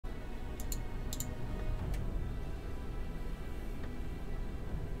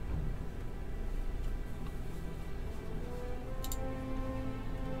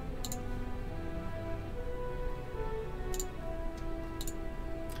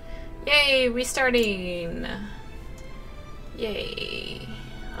Yay, restarting! Yay.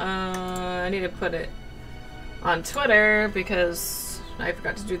 I need to put it on Twitter because I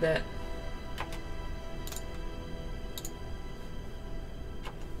forgot to do that.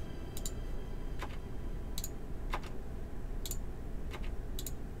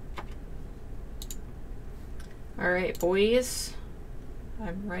 Alright, boys.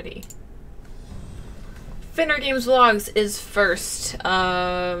 I'm ready. Finner Games Vlogs is first.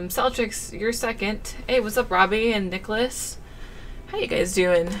 Celtrix, you're second. Hey, what's up, Robbie and Nicholas? How you guys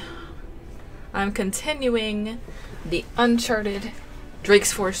doing? I'm continuing the Uncharted,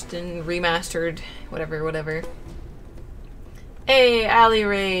 Drake's Fortune remastered, whatever. Hey, Alley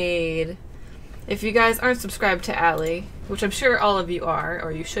Raid! If you guys aren't subscribed to Alley, which I'm sure all of you are,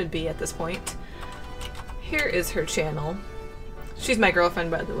 or you should be at this point, here is her channel. She's my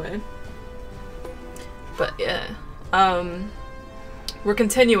girlfriend, by the way. But yeah, we're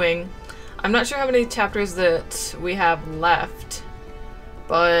continuing. I'm not sure how many chapters that we have left,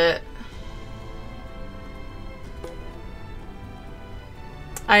 but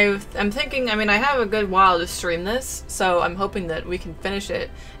I'm thinking, I mean, I have a good while to stream this, so I'm hoping that we can finish it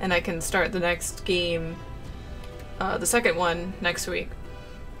and I can start the next game, the second one, next week.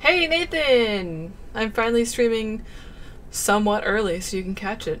 Hey, Nathan! I'm finally streaming somewhat early so you can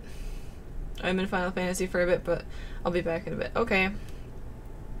catch it. I'm in Final Fantasy for a bit, but I'll be back in a bit. Okay.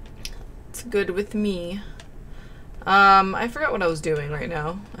 It's good with me. I forgot what I was doing right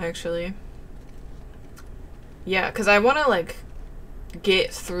now, actually. Yeah, because I want to, like,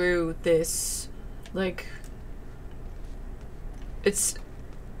 get through this, like... It's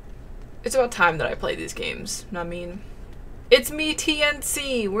about time that I play these games, know what I mean? It's me,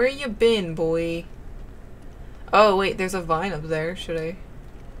 TNC! Where you been, boy? Oh, wait, there's a vine up there. Should I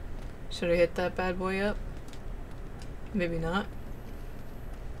hit that bad boy up? Maybe not.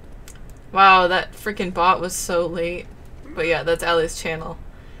 Wow, that freaking bot was so late. But yeah, that's Allie's channel.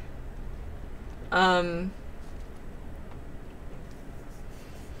 Aw,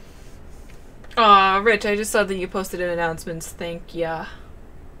 Rich, I just saw that you posted in announcements. Thank ya.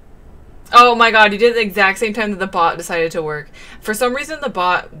 Oh my god, you did it the exact same time that the bot decided to work. For some reason, the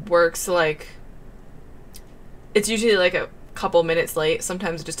bot works like... It's usually like a couple minutes late.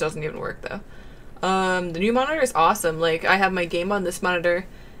 Sometimes it just doesn't even work though. The new monitor is awesome. Like, I have my game on this monitor,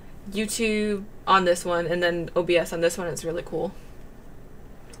 YouTube on this one, and then OBS on this one. It's really cool.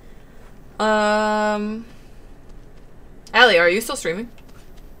 Allie, are you still streaming?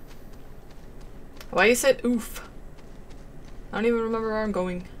 Why you said oof? I don't even remember where I'm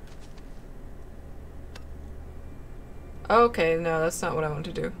going. Okay, no, that's not what I want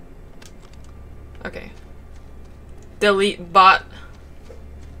to do. Okay. Delete bot.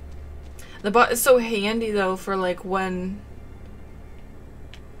 The bot is so handy though for like when...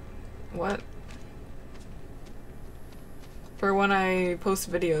 What? For when I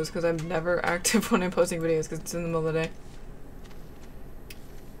post videos, because I'm never active when I'm posting videos because it's in the middle of the day.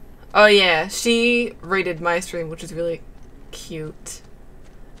 Oh yeah, she rated my stream, which is really cute.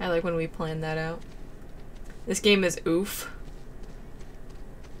 I like when we plan that out. This game is oof.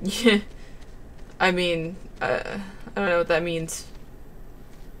 Yeah. I mean, I don't know what that means.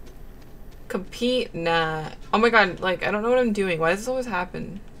 Compete? Nah. Oh my god, like, I don't know what I'm doing. Why does this always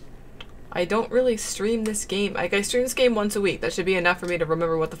happen? I don't really stream this game. Like, I stream this game once a week. That should be enough for me to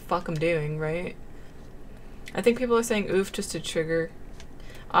remember what the fuck I'm doing, right? I think people are saying oof just to trigger.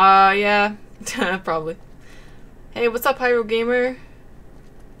 Yeah. Probably. Hey, what's up, Pyro Gamer?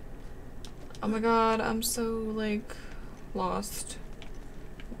 Oh my god, I'm so, like, lost.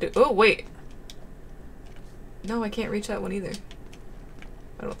 Oh, wait. No, I can't reach that one either.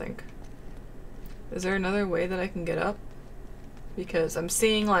 I don't think. Is there another way that I can get up? Because I'm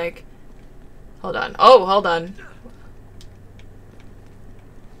seeing, like... Hold on. Oh, hold on.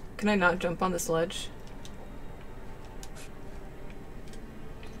 Can I not jump on this ledge?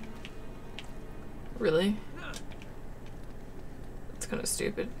 Really? That's kind of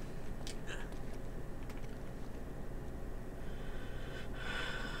stupid.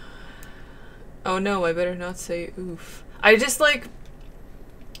 Oh no, I better not say oof. I just, like...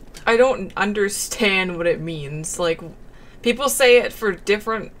 I don't understand what it means. Like, people say it for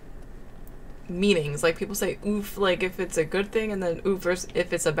different meanings. Like, people say oof, like, if it's a good thing, and then oof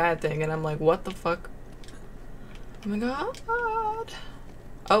if it's a bad thing. And I'm like, what the fuck? Oh my god.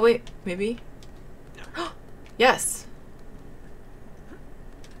 Oh, wait. Maybe? Yes!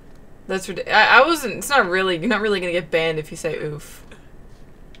 That's ridiculous. I wasn't... It's not really... You're not really gonna get banned if you say oof.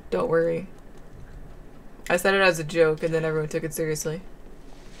 Don't worry. I said it as a joke, and then everyone took it seriously.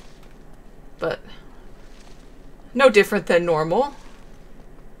 But... no different than normal.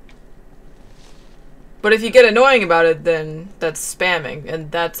 But if you get annoying about it, then that's spamming,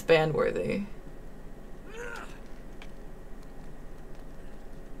 and that's ban-worthy.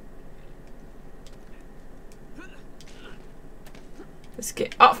 This game.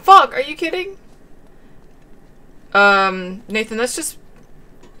 Oh, fuck! Are you kidding? Nathan, that's just...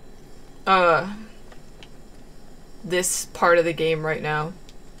 this part of the game right now.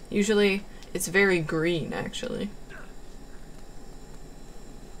 Usually, it's very green, actually.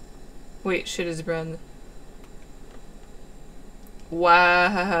 Wait, shit is brown.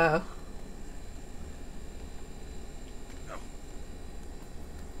 Wow.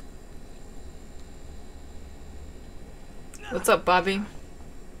 What's up, Bobby?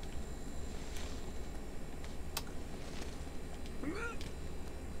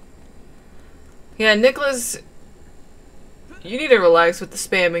 Yeah, Nicholas, you need to relax with the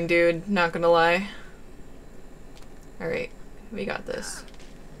spamming, dude. Not gonna lie. Alright, we got this.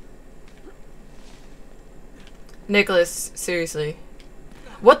 Nicholas, seriously.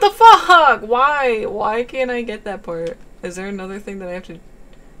 What the fuck? Why? Why can't I get that part? Is there another thing that I have to...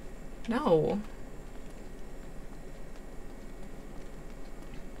 No.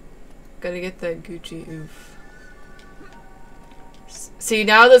 Gotta get that Gucci oof. See,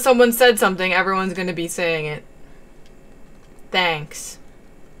 now that someone said something, everyone's gonna be saying it. Thanks.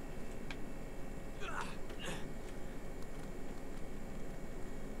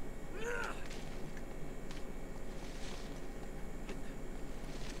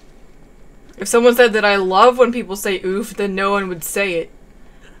 If someone said that I love when people say oof, then no one would say it.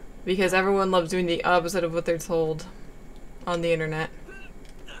 Because everyone loves doing the opposite of what they're told on the internet.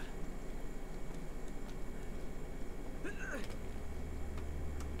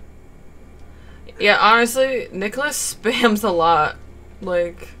 Yeah, honestly, Nicholas spams a lot.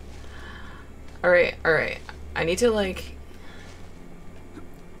 Like... Alright, alright. I need to, like...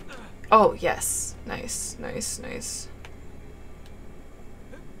 Oh, yes. Nice, nice, nice.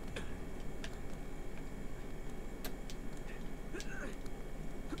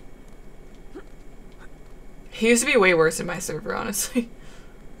 He used to be way worse in my server, honestly.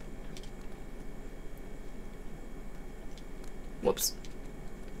 Whoops.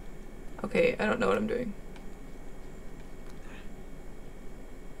 Okay, I don't know what I'm doing.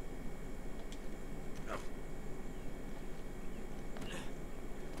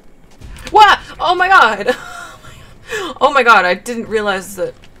 What? Oh my god! Oh my god, I didn't realize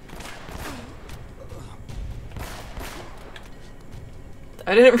that...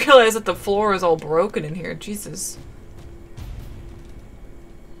 I didn't realize that the floor is all broken in here. Jesus.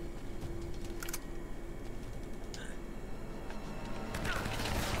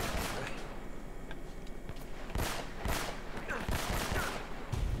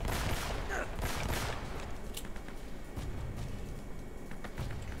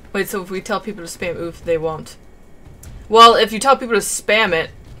 Wait, so if we tell people to spam oof, they won't. Well, if you tell people to spam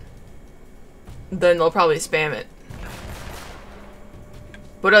it, then they'll probably spam it.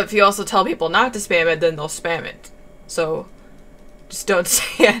 But if you also tell people not to spam it, then they'll spam it. So, just don't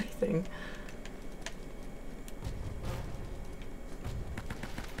say anything.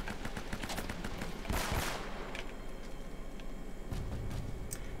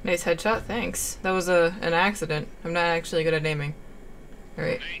 Nice headshot, thanks. That was an accident. I'm not actually good at aiming.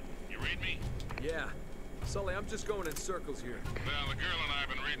 Alright. Hey, you read me? Yeah. Sully, I'm just going in circles here. Well, the girl and I have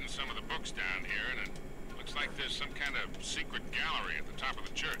been reading some of the books down here, and it looks like there's some kind of secret gallery at the top of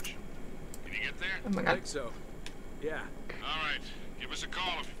the church. Can you get there? Oh my I god. think so. Yeah. Alright, give us a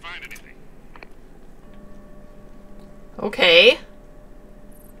call if you find anything. Okay.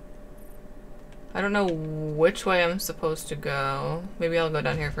 I don't know which way I'm supposed to go. Maybe I'll go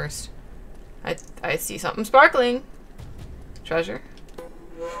down here first. I see something sparkling. Treasure.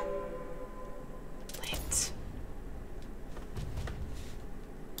 Wait.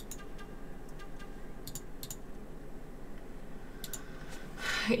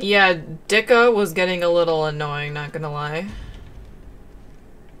 Yeah, Dicka was getting a little annoying, not gonna lie.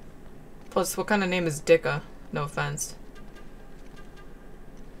 Plus, what kind of name is Dicka? No offense.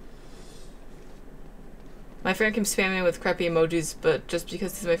 My friend keeps spamming with crappy emojis, but just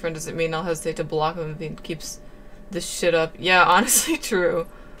because he's my friend doesn't mean I'll hesitate to block him if he keeps this shit up. Yeah, honestly true.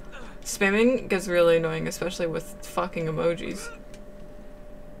 Spamming gets really annoying, especially with fucking emojis.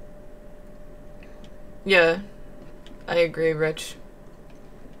 Yeah, I agree, Rich.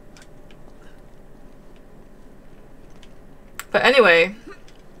 But anyway,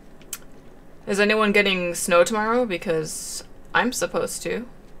 is anyone getting snow tomorrow? Because I'm supposed to.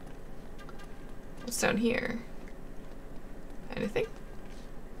 What's down here? Anything?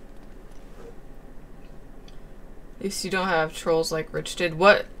 At least you don't have trolls like Rich did.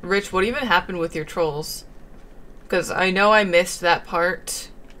 What, Rich, what even happened with your trolls? Because I know I missed that part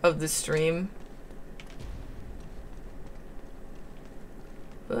of the stream.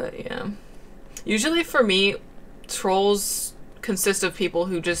 But yeah. Usually for me, trolls consist of people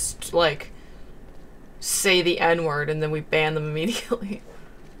who just, like, say the N-word and then we ban them immediately.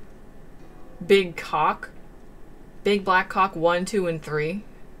 Big cock. Big black cock 1, 2, and 3.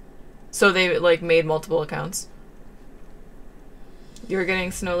 So they, like, made multiple accounts. You're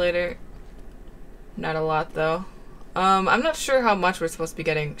getting snow later? Not a lot, though. I'm not sure how much we're supposed to be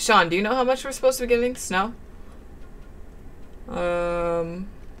getting. Sean, do you know how much we're supposed to be getting snow? Alright.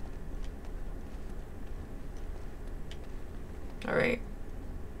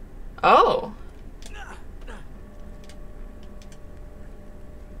 Oh!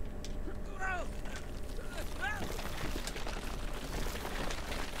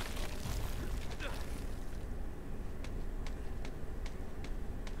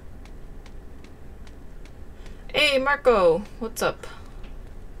 Hey, Marco! What's up?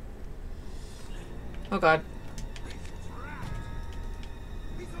 Oh god.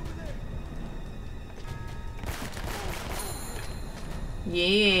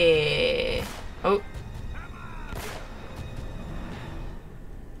 Yeah. Oh.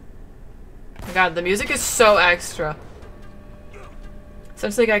 My god, the music is so extra.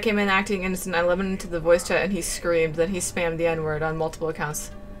 Essentially, guy came in acting innocent. I let him into the voice chat and he screamed. Then he spammed the N-word on multiple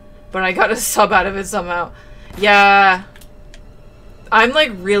accounts. But I got a sub out of it somehow. Yeah. I'm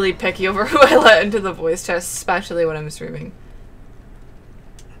like really picky over who I let into the voice chat, especially when I'm streaming.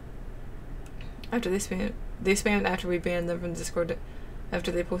 After they spammed after we banned them from Discord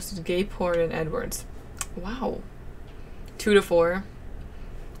after they posted gay porn and Edwards. Wow. 2 to 4.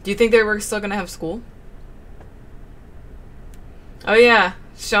 Do you think they were still gonna have school? Oh yeah,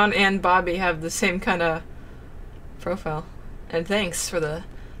 Sean and Bobby have the same kind of profile. And thanks for the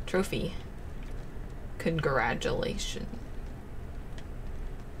trophy. Congratulations.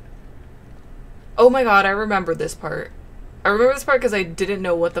 Oh my god, I remember this part. I remember this part because I didn't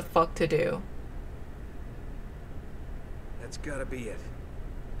know what the fuck to do. That's gotta be it.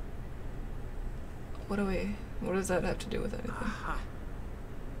 What does that have to do with anything?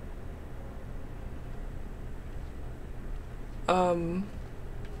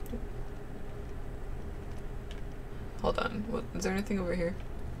 Hold on. What, is there anything over here?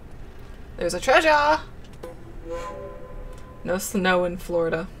 There's a treasure! No snow in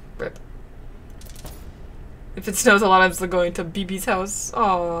Florida. Rip. If it snows a lot, I'm still going to BB's house.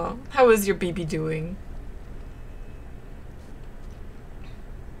 Aw, how is your BB doing?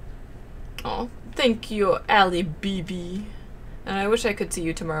 Oh, thank you, Allie BB. And I wish I could see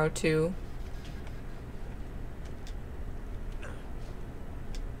you tomorrow too.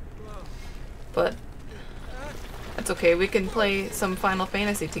 But that's okay, we can play some Final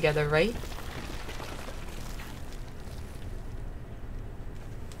Fantasy together, right?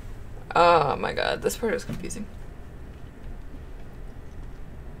 Oh my god, this part is confusing.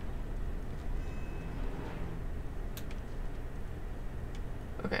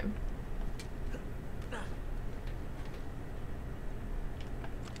 Okay. Do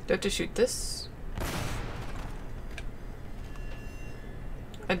I have to shoot this?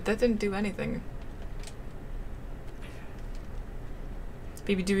 That didn't do anything. Is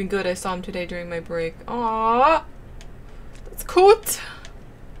baby doing good? I saw him today during my break. Aww! That's cute!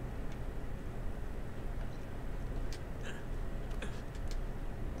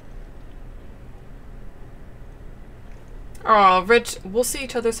 Aw, Rich, we'll see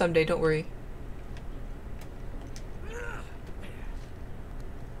each other someday, don't worry.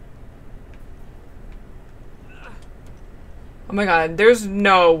 Oh my god, there's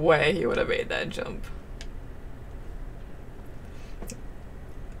no way he would have made that jump.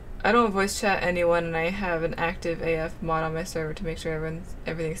 I don't voice chat anyone and I have an active AF mod on my server to make sure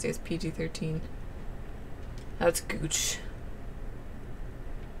everything stays PG-13. That's gooch.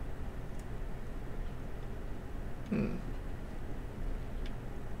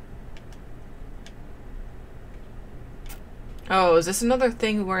 Oh, is this another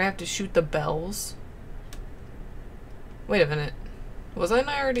thing where I have to shoot the bells? Wait a minute. Was I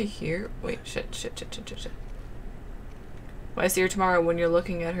not already here? Wait, shit. Well, I see her tomorrow when you're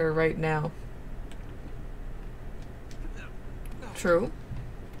looking at her right now. True.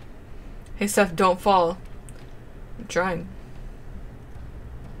 Hey, Steph, don't fall. I'm trying.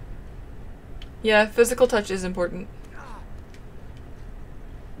 Yeah, physical touch is important.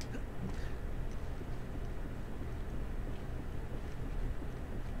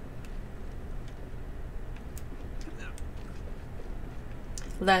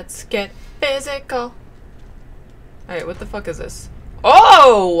 Let's get physical. Alright, what the fuck is this?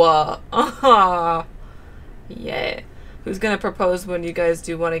 Oh! Yeah. Who's gonna propose when you guys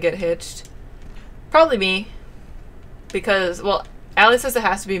do want to get hitched? Probably me. Because, well, Allie says it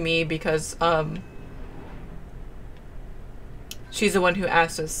has to be me because, she's the one who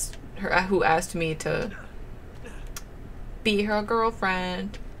asked us, who asked me to be her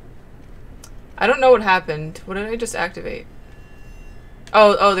girlfriend. I don't know what happened. What did I just activate?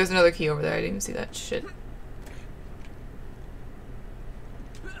 Oh, there's another key over there. I didn't even see that shit.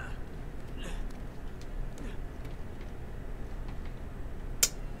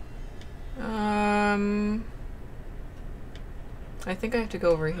 I think I have to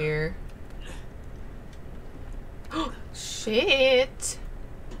go over here. Oh, shit.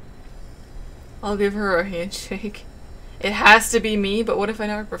 I'll give her a handshake. It has to be me, but what if I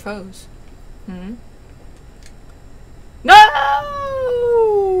never propose? Hmm? No!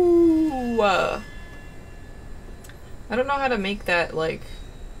 I don't know how to make that, like...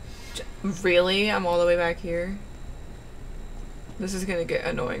 Really? I'm all the way back here? This is gonna get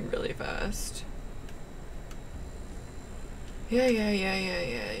annoying really fast. Yeah.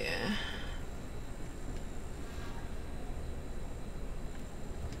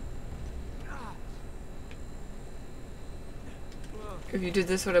 If you did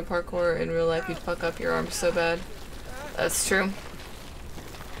this with a parkour in real life, you'd fuck up your arms so bad. That's true.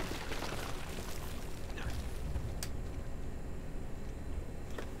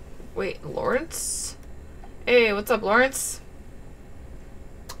 Wait, Lawrence? Hey, what's up, Lawrence?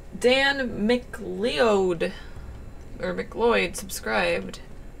 Dan McLeod, or McLeod, subscribed.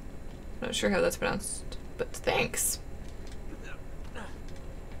 Not sure how that's pronounced, but thanks.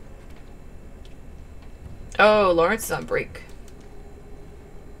 Oh, Lawrence is on break.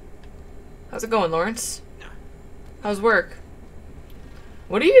 How's it going, Lawrence? How's work?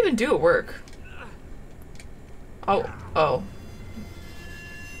 What do you even do at work? Oh.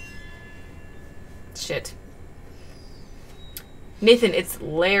 Shit. Nathan, it's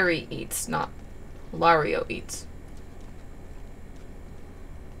Larry Eats, not Lario Eats.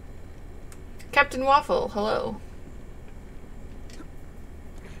 Captain Waffle, hello.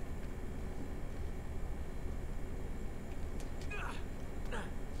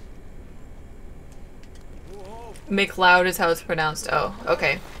 McLeod is how it's pronounced. Oh,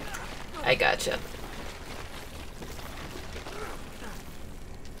 okay. I gotcha.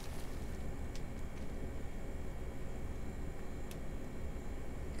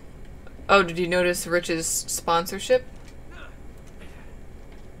 Oh, did you notice Rich's sponsorship?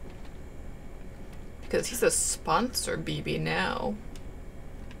 Because he's a sponsor, BB, now.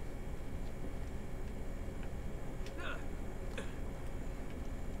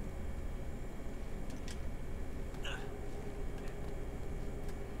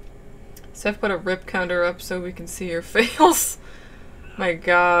 Seth put a rip counter up so we can see your fails. My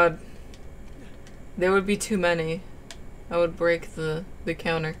god. There would be too many. I would break the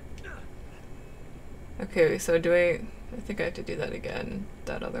counter. Okay, so do I think I have to do that again.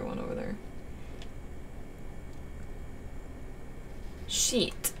 That other one over there.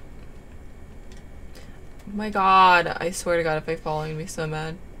 Sheet. Oh my god. I swear to god if I fall, I'm gonna be so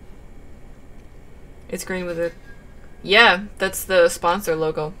mad. It's green with it. Yeah, that's the sponsor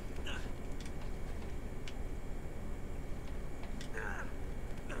logo.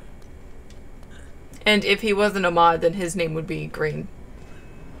 And if he wasn't a mod, then his name would be green.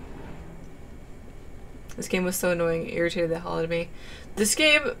 This game was so annoying, it irritated the hell out of me. This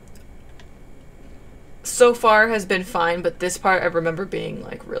game, so far, has been fine, but this part I remember being,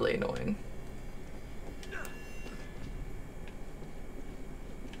 like, really annoying.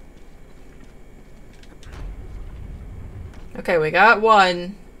 Okay, we got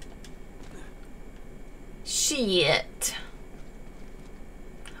one. Shit.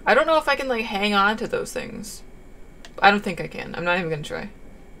 I don't know if I can, like, hang on to those things. I don't think I can. I'm not even gonna try.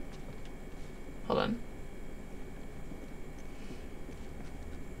 Hold on.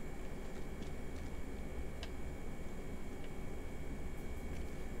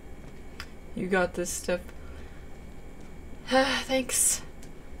 You got this, Step. Thanks.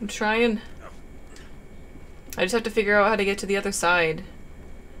 I'm trying. I just have to figure out how to get to the other side.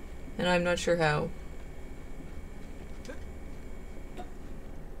 And I'm not sure how.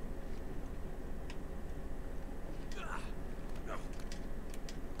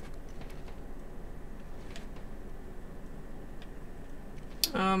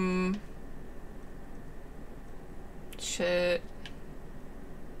 Shit.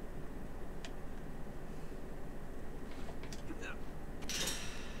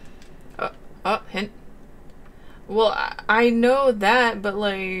 Hint. Well, I know that, but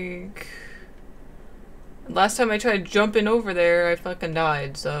like... Last time I tried jumping over there, I fucking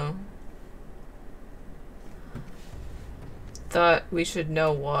died, so... Thought we should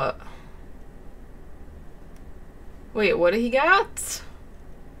know what. Wait, what did he got?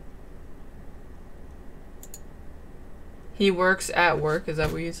 He works at work, is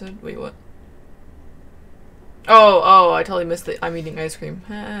that what you said? Wait, what? Oh, I totally missed it. I'm eating ice cream.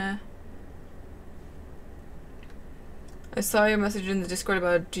 I saw your message in the Discord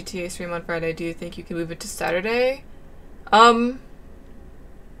about GTA stream on Friday. Do you think you can move it to Saturday?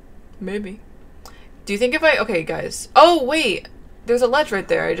 Maybe. Do you think if I... Okay, guys. Oh, wait! There's a ledge right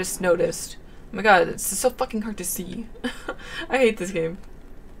there. I just noticed. Oh my god, it's so fucking hard to see. I hate this game.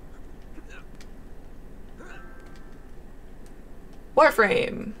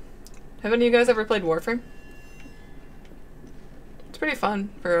 Warframe! Have any of you guys ever played Warframe? It's pretty fun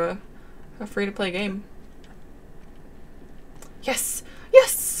for a free-to-play game. Yes!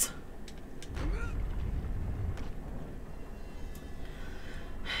 Yes!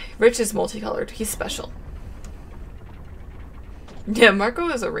 Rich is multicolored. He's special. Yeah, Marco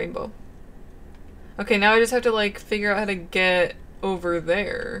is a rainbow. Okay, now I just have to, like, figure out how to get over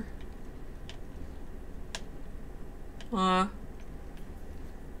there.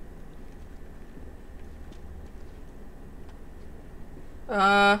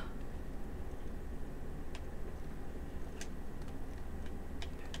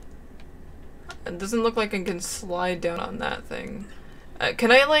 It doesn't look like I can slide down on that thing.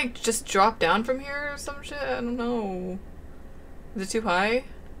 Can I, like, just drop down from here or some shit? I don't know. Is it too high?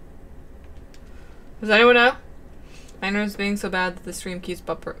 Does anyone know? I know it's being so bad that the stream keeps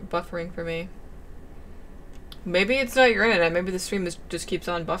buffering for me. Maybe it's not your internet. Maybe the stream just keeps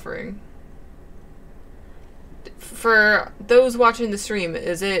on buffering. For those watching the stream,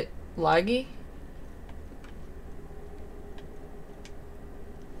 is it laggy?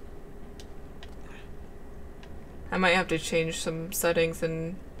 I might have to change some settings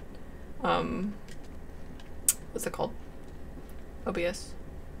in, what's it called? OBS.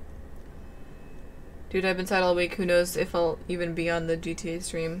 Dude, I've been sad all week. Who knows if I'll even be on the GTA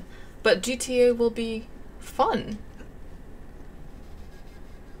stream. But GTA will be fun.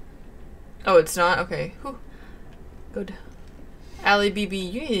 Oh, it's not? Okay. Whew. Good. Ali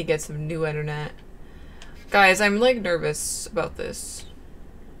BB, you need to get some new internet. Guys, I'm like nervous about this.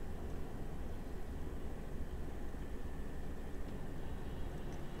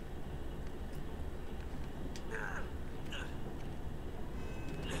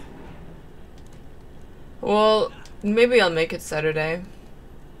 Well, maybe I'll make it Saturday.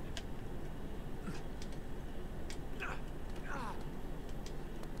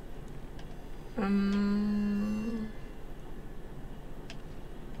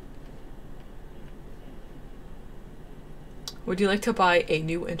 Would you like to buy a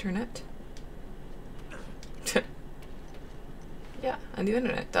new internet? Yeah, a new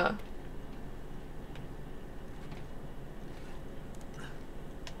internet, duh.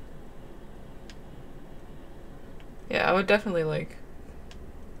 Yeah, I would definitely, like,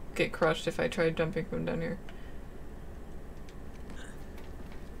 get crushed if I tried jumping from down here.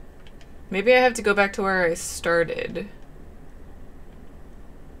 Maybe I have to go back to where I started.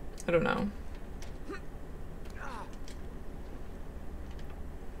 I don't know.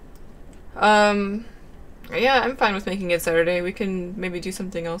 Yeah, I'm fine with making it Saturday. We can maybe do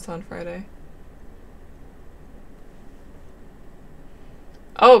something else on Friday.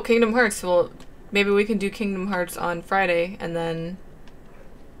 Oh, Kingdom Hearts. Well, maybe we can do Kingdom Hearts on Friday and then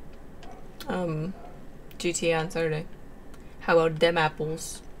GTA on Saturday. How about them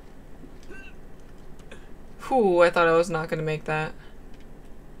apples? Whew, I thought I was not gonna make that.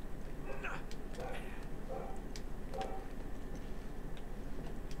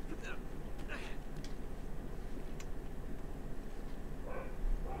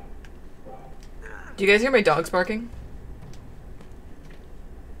 Do you guys hear my dogs barking?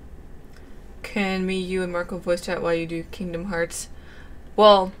 Can me, you, and Marco voice chat while you do Kingdom Hearts?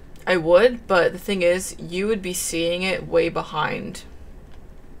 Well, I would, but the thing is, you would be seeing it way behind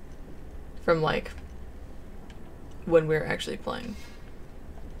from, like, when we're actually playing.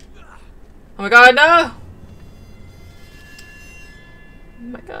 Oh my god, no! Oh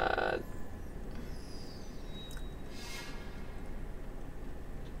my god.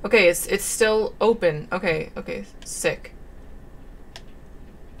 Okay, it's still open. Okay, sick.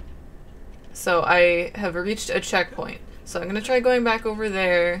 So I have reached a checkpoint. So I'm gonna try going back over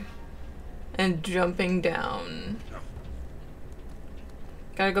there and jumping down.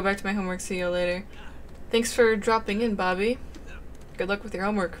 Gotta go back to my homework. See you later. Thanks for dropping in, Bobby. Good luck with your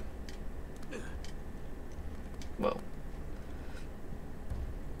homework. Whoa.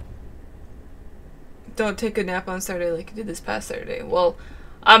 Don't take a nap on Saturday like you did this past Saturday. Well,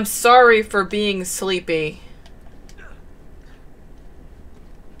 I'm sorry for being sleepy.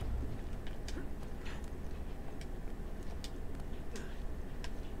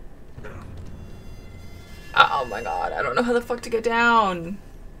 Oh my god, I don't know how the fuck to get down.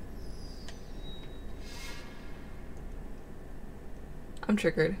 I'm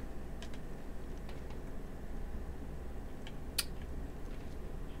triggered.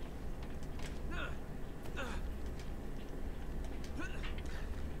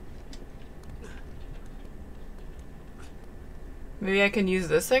 Maybe I can use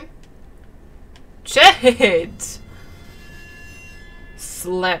this thing? Shit!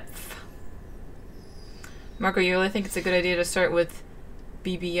 Slep. Marco, you really think it's a good idea to start with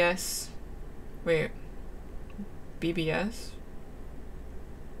BBS? Wait. BBS?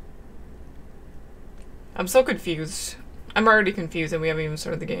 I'm so confused. I'm already confused and we haven't even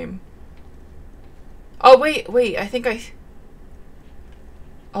started the game. Oh, wait, I think I...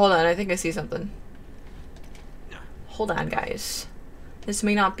 Hold on, I think I see something. Hold on, guys. This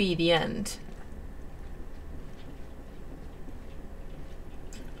may not be the end.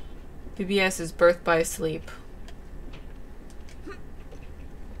 BBS is birth by sleep.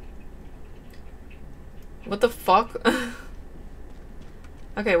 What the fuck?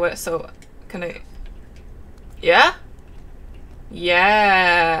 Okay, what, so, can I... Yeah?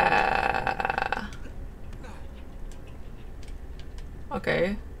 Yeah.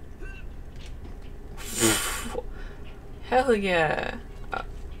 Okay. Hell yeah.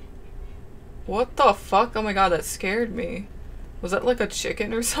 What the fuck? Oh my god, that scared me. Was that like a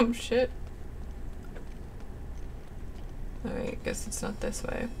chicken or some shit? Alright, guess it's not this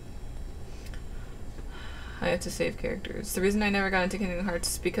way. I have to save characters. The reason I never got into Kingdom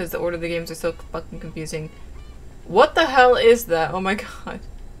Hearts is because the order of the games are so fucking confusing. What the hell is that? Oh my god.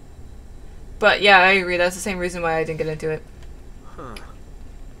 But yeah, I agree. That's the same reason why I didn't get into it. Huh.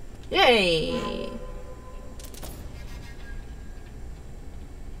 Yay!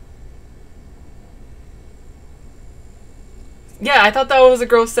 Yeah, I thought that was a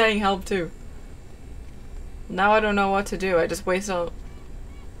girl saying help too. Now I don't know what to do. I just wasted all...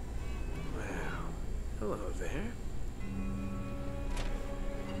 Well, hello there.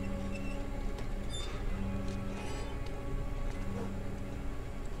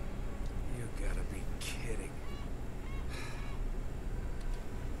 You gotta be kidding.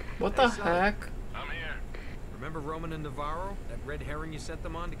 What the Hey, Sully. heck? I'm here. Remember Roman and Navarro? That red herring you sent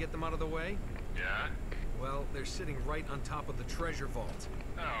them on to get them out of the way? Yeah? Well, they're sitting right on top of the treasure vault.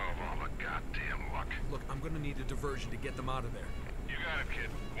 Oh, all the goddamn luck. Look, I'm gonna need a diversion to get them out of there. You got it, kid.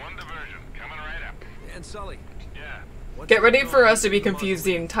 One diversion. Coming right up. And Sully, Yeah. once Get you're ready gone, for us to be get them on confused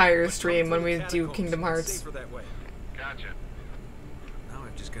the the way. entire But stream come when to we the do catacombs. Kingdom It's Hearts. safer that way. Gotcha. Now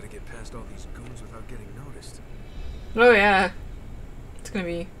I've just gotta get past all these goons without getting noticed. Oh yeah. It's gonna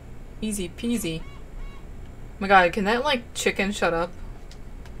be easy peasy. Oh my god, can that like chicken shut up?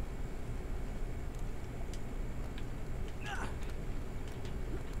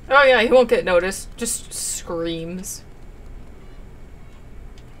 Oh yeah, he won't get noticed. Just screams.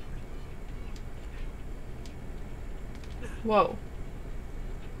 Whoa.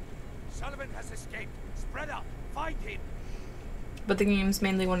 Sullivan has escaped. Spread out. Find him. But the games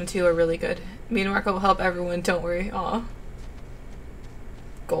mainly 1 and 2 are really good. Me and Marco will help everyone, don't worry. Aw.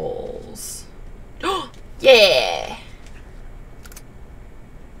 Goals. Yeah!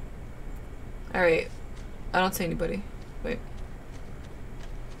 Alright. I don't see anybody. Wait.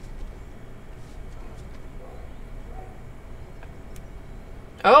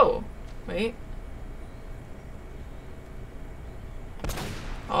 Oh! Wait.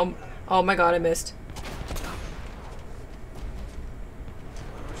 Oh my god, I missed.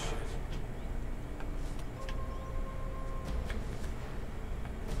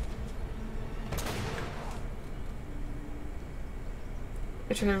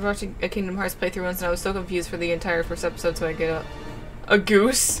 I tried watching a Kingdom Hearts playthrough once and I was so confused for the entire first episode, so I get a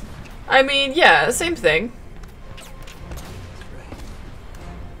goose. I mean, yeah, same thing.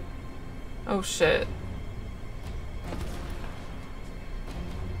 Oh shit.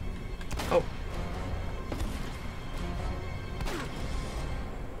 Oh.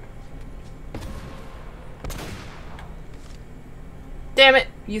 Damn it!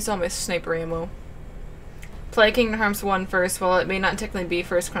 Used all my sniper ammo. Play Kingdom Hearts 1 first. While it may not technically be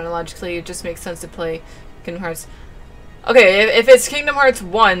first chronologically, it just makes sense to play Kingdom Hearts. Okay, if it's Kingdom Hearts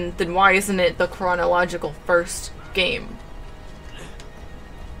 1, then why isn't it the chronological first game?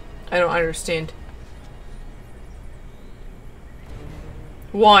 I don't understand.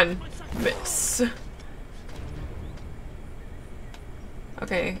 1. Miss.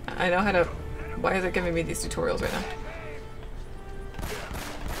 Okay, I know how to Why is it giving me these tutorials right now?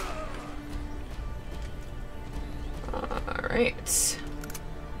 Alright.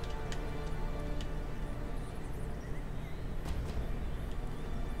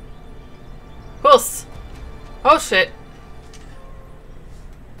 Pulse! Oh shit!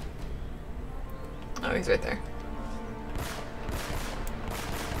 Oh, he's right there.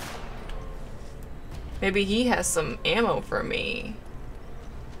 Maybe he has some ammo for me.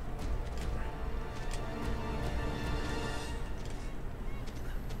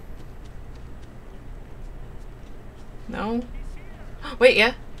 No? Wait,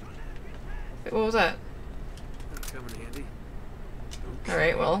 yeah? Wait, what was that? Come in handy.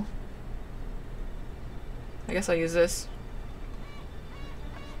 Alright, well. I guess I'll use this.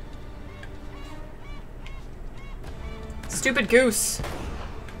 Stupid goose!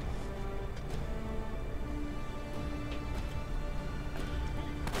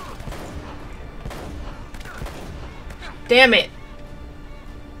 Damn it!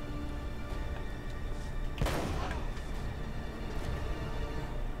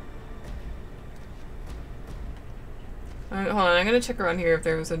 Alright, hold on, I'm gonna check around here if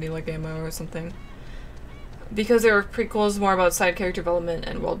there was any like ammo or something. Because there were prequels more about side character development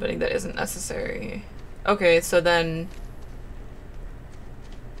and world building that isn't necessary. Okay, so then...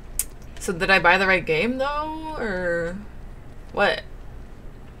 So did I buy the right game though? Or... What?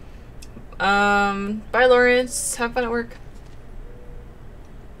 Bye Lawrence, have fun at work.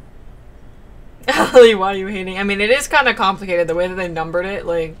 Ellie, why are you hating? I mean, it is kind of complicated the way that they numbered it,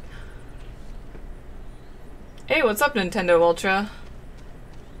 like... Hey, what's up Nintendo Ultra?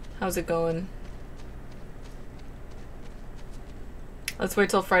 How's it going? Let's wait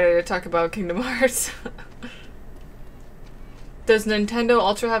till Friday to talk about Kingdom Hearts. Does Nintendo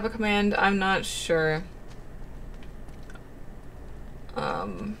Ultra have a command? I'm not sure.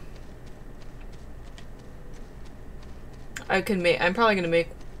 I'm probably gonna make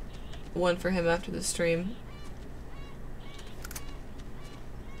one for him after the stream.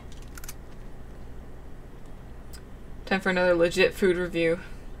 Time for another legit food review.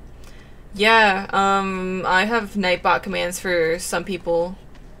 Yeah, I have Nightbot commands for some people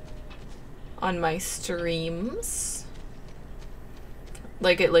on my streams.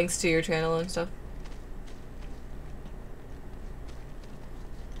 Like it links to your channel and stuff.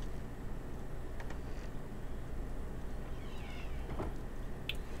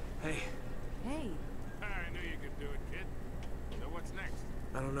 Hey. Hey. I knew you could do it, kid. So what's next?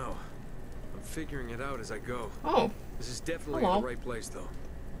 I don't know. I'm figuring it out as I go. Oh. This is definitely Hello. the right place, though.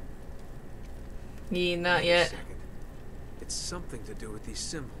 Yeah, not Wait a yet. second. It's something to do with these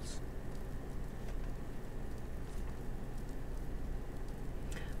symbols.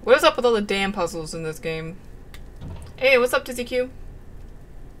 What is up with all the damn puzzles in this game? Hey, what's up, Dizzy Q?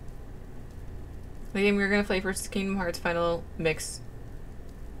 The game we're gonna play first is Kingdom Hearts Final Mix.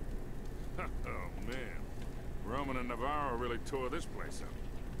 Oh, man. Roman and Navarro really tore this place up.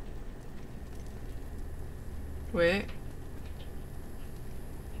 Wait.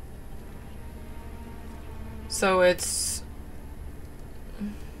 So it's...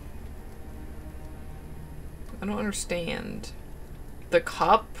 I don't understand. The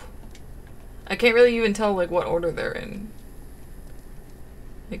cup? I can't really even tell like what order they're in.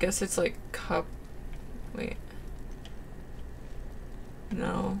 I guess it's like cup... Wait.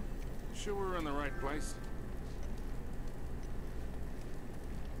 No. Sure we're in the right place?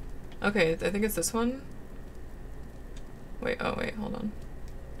 Okay, I think it's this one. Wait, oh wait, hold on.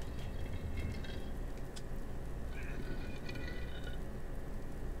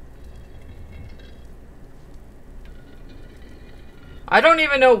 I don't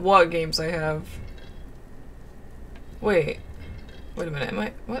even know what games I have. Wait a minute, am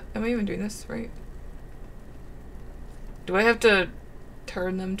I even doing this right? Do I have to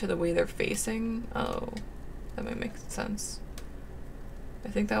turn them to the way they're facing? Oh, that might make sense. I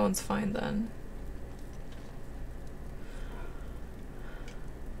think that one's fine then.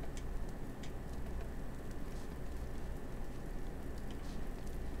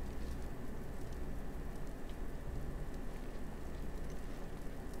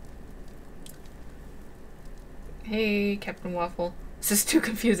 Hey, Captain Waffle. This is too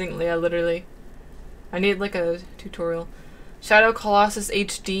confusing, Leah, literally. I need like a tutorial. Shadow Colossus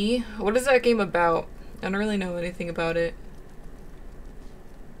HD? What is that game about? I don't really know anything about it.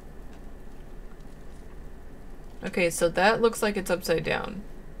 Okay, so that looks like it's upside down.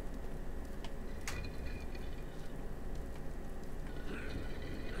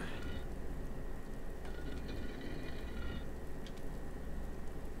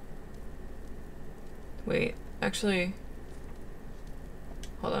 Wait, actually,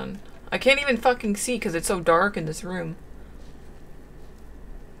 hold on. I can't even fucking see because it's so dark in this room.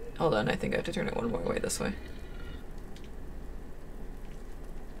 Hold on, I think I have to turn it one more way this way.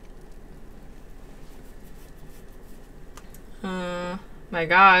 My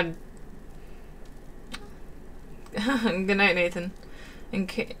god. Good night, Nathan. In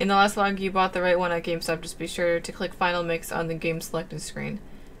the last log, you bought the right one at GameStop. Just be sure to click Final Mix on the game selected screen.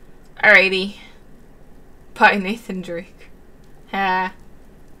 Alrighty. Bye, Nathan Drake. Ha.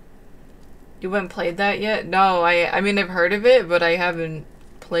 You haven't played that yet? No, I mean, I've heard of it, but I haven't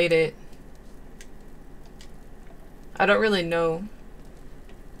played it. I don't really know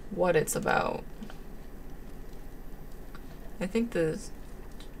what it's about. I think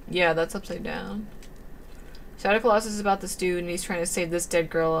yeah, that's upside down. Shadow Colossus is about this dude, and he's trying to save this dead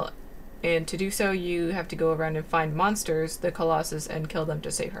girl, and to do so, you have to go around and find monsters, the Colossus, and kill them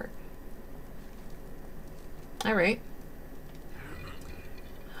to save her. Alright.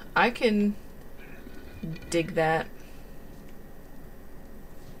 I can dig that.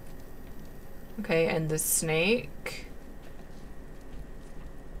 Okay, and the snake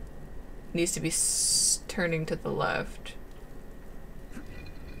needs to be turning to the left.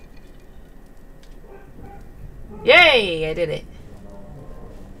 Yay! I did it.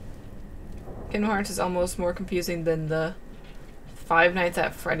 Kingdom Hearts is almost more confusing than the Five Nights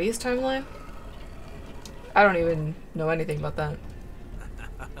at Freddy's timeline. I don't even know anything about that.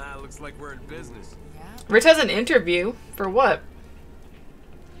 Looks like we're in business. Rich has an interview. For what?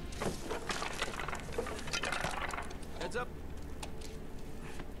 Heads up.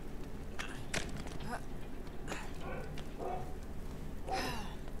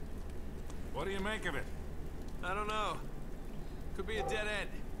 What do you make of it? I don't know. Could be a dead end.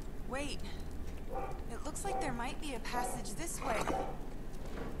 Wait. It looks like there might be a passage this way. Uh-oh.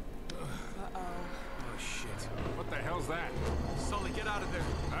 Oh, shit. What the hell's that? Sully, get out of there.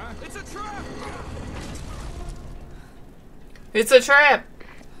 Huh? It's a trap! It's a trap!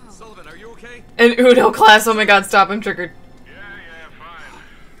 Sullivan, are you okay? An Uno class. Oh my god, stop. I'm triggered. Yeah, fine.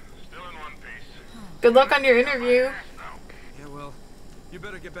 Still in one piece. Good luck on your interview. Yeah, well, you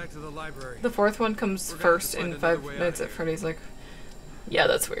better get back to the library. The fourth one comes first in Five Nights at Freddy's. Like, yeah,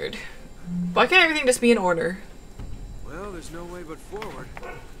 that's weird. Why can't everything just be in order? Well, there's no way but forward.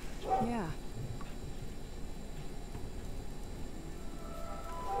 Yeah.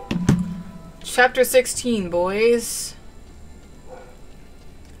 Chapter 16, boys.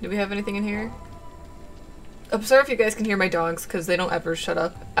 Do we have anything in here? I'm sorry if you guys can hear my dogs, because they don't ever shut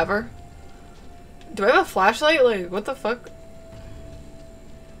up. Ever. Do I have a flashlight? Like, what the fuck?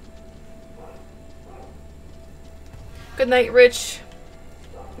 Good night, Rich.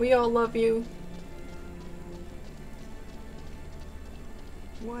 We all love you.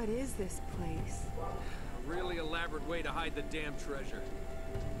 What is this place? A really elaborate way to hide the damn treasure.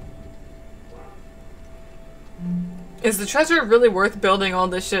 Is the treasure really worth building all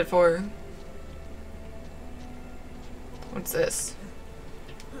this shit for? What's this?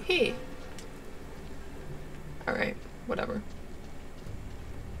 Hey. Alright, whatever.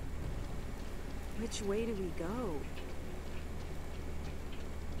 Which way do we go?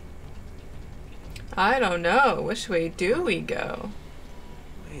 I don't know. Which way do we go?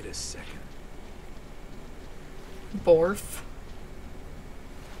 Wait a second. Borf.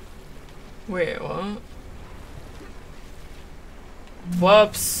 Wait, what?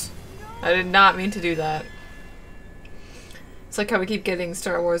 Whoops. I did not mean to do that. It's like how we keep getting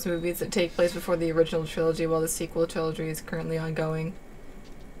Star Wars movies that take place before the original trilogy while the sequel trilogy is currently ongoing.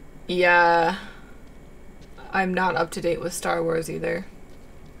 Yeah. I'm not up to date with Star Wars either.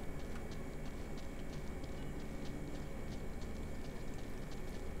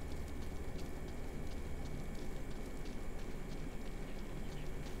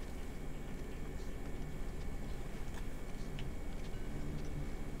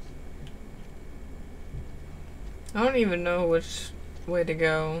 I don't even know which way to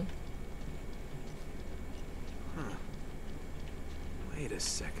go. Huh. Wait a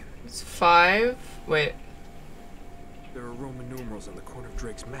second. It's 5? Wait. There are Roman numerals on the corner of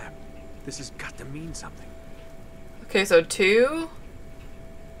Drake's map. This has got to mean something. Okay, so 2,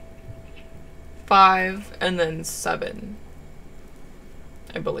 5, and then 7.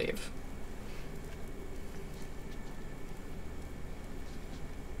 I believe.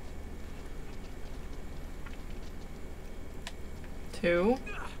 Two.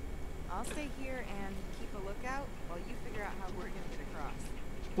 I'll stay here and keep a lookout while you figure out how we're gonna get across.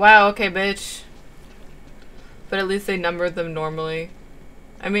 Wow, okay, bitch. But at least they numbered them normally.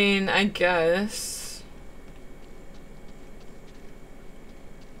 I mean, I guess.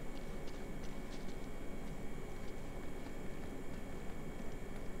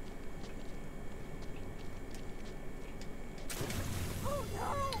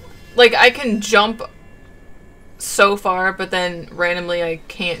 Like, I can jump so far, but then randomly I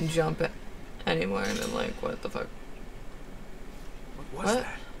can't jump it anymore, and I'm like, what the fuck? What was What?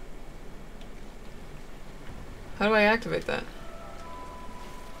 that? How do I activate that?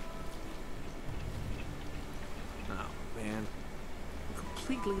 Oh, man. I'm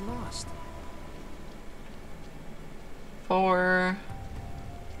completely lost. 4.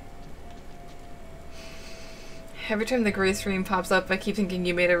 Every time the gray screen pops up, I keep thinking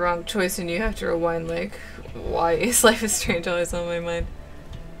you made a wrong choice and you have to rewind, like, why is Life is Strange always on my mind?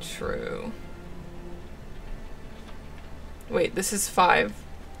 True. Wait, this is 5.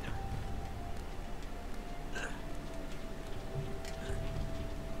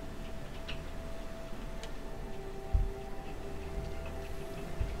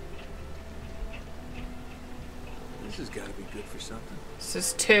 This has got to be good for something. This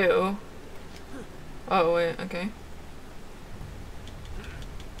is 2. Oh, wait, okay.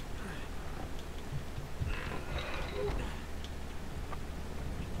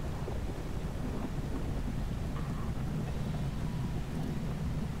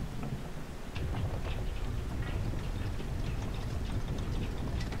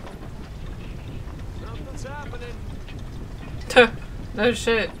 Something's happening. No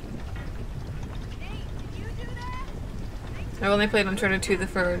shit. Nate, did you do that? I only played Uncharted 2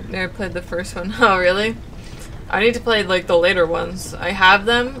 never played the first one. Oh, really? I need to play, like, the later ones. I have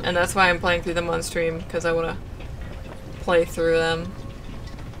them, and that's why I'm playing through them on stream, because I want to play through them.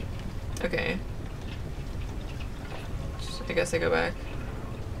 Okay. I guess I go back.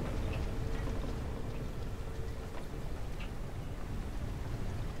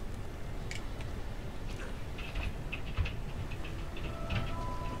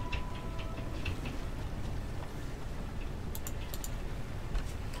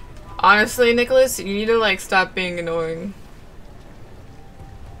 Honestly, Nicholas, you need to, like, stop being annoying.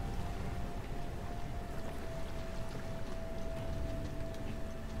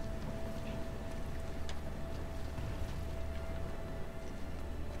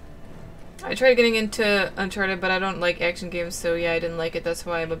 I tried getting into Uncharted, but I don't like action games, so yeah, I didn't like it. That's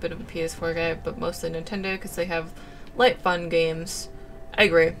why I'm a bit of a PS4 guy, but mostly Nintendo, because they have light, fun games. I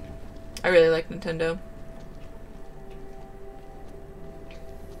agree. I really like Nintendo.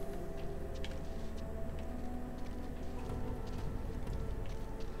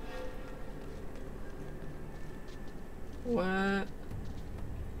 What?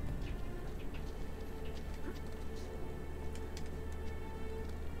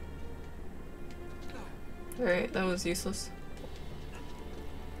 Alright, that was useless.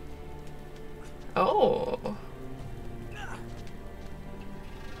 Oh.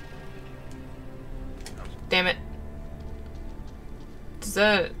 Damn it. Does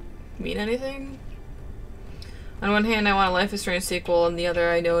that mean anything? On one hand, I want a Life is Strange sequel, on the other,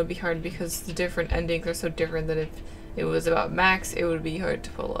 I know it'd be hard because the different endings are so different that if it was about Max, it would be hard to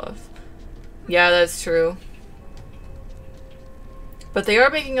pull off. Yeah, that's true. But they are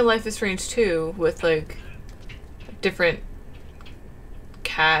making a Life is Strange 2 with, like, different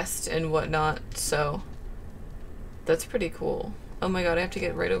cast and whatnot, so that's pretty cool. Oh my god, I have to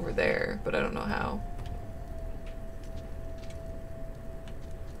get right over there, but I don't know how.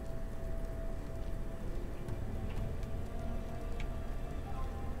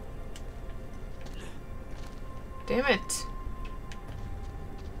 Damn it.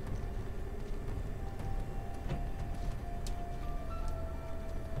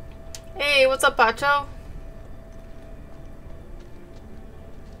 Hey, what's up, Pacho?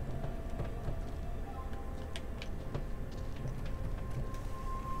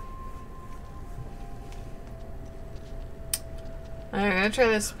 Alright, I'm gonna try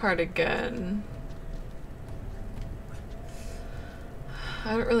this part again.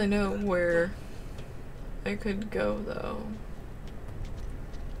 I don't really know where I could go, though.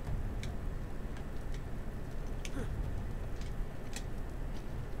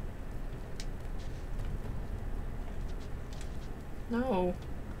 No.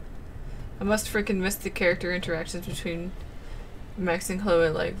 I must freaking miss the character interactions between Max and Chloe,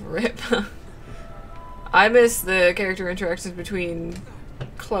 like, rip. I miss the character interactions between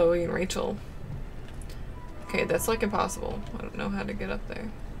Chloe and Rachel. Okay, that's like impossible. I don't know how to get up there.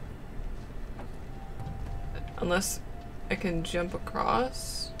 Unless I can jump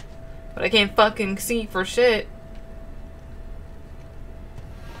across. But I can't fucking see for shit.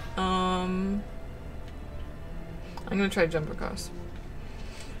 I'm gonna try to jump across.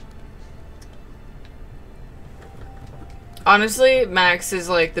 Honestly, Max is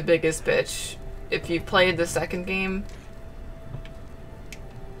like the biggest bitch. If you've played the second game,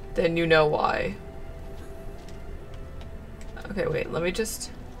 then you know why. Okay, wait, let me just...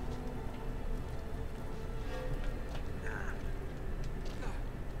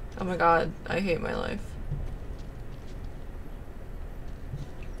 Oh my god, I hate my life.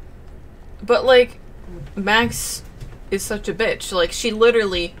 But, like, Max is such a bitch. Like, she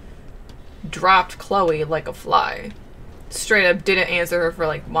literally dropped Chloe like a fly. Straight up didn't answer her for,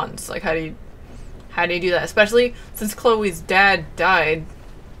 like, months. Like, how do you do that? Especially since Chloe's dad died.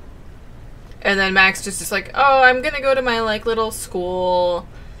 And then Max just like, oh, I'm gonna go to my, like, little school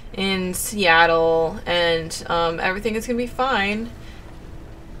in Seattle, and, everything is gonna be fine.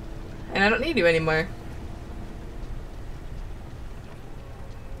 And I don't need you anymore.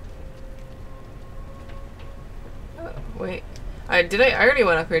 Oh, wait. I already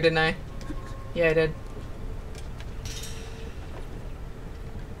went up here, didn't I? Yeah, I did.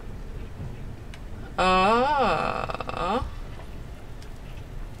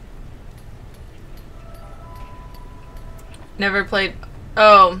 Never played.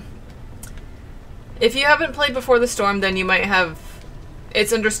 Oh. If you haven't played Before the Storm, then you might have...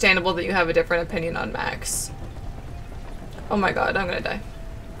 It's understandable that you have a different opinion on Max. Oh my god, I'm gonna die.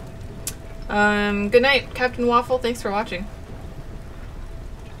 Good night, Captain Waffle. Thanks for watching.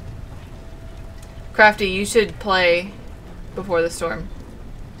 Crafty, you should play Before the Storm.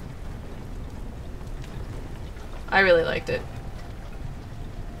 I really liked it.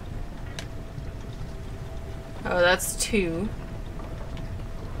 Oh, that's 2.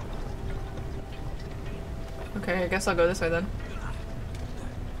 Okay, I guess I'll go this way then.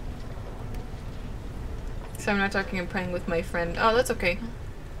 So I'm not talking and praying with my friend. Oh, that's okay.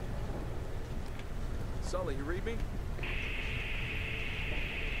 Sully, you read me?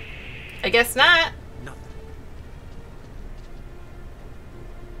 I guess not. Nothing.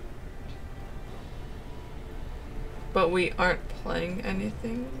 But we aren't playing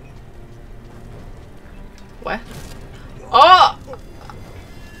anything. What? Oh!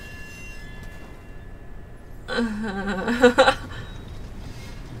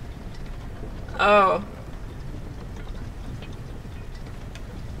 Oh.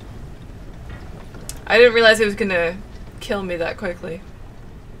 I didn't realize he was gonna kill me that quickly.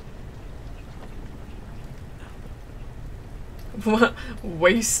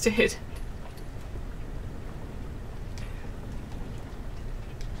 Wasted.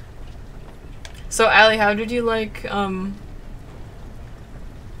 So, Allie, how did you like,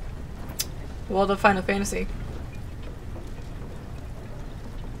 World of Final Fantasy?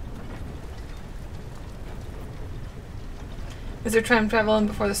 Is there time travel in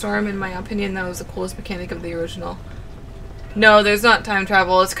Before the Storm? In my opinion, that was the coolest mechanic of the original. No, there's not time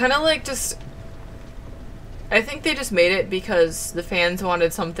travel. It's kind of like just... I think they just made it because the fans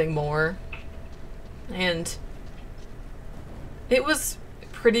wanted something more. And it was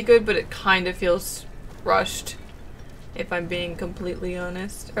pretty good, but it kind of feels rushed, if I'm being completely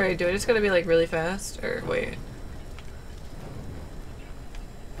honest. Alright, do I just gotta be like really fast? Or wait.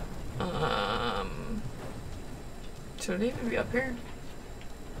 Should it even be up here?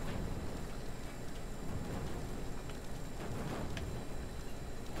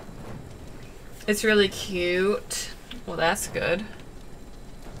 It's really cute. Well, that's good.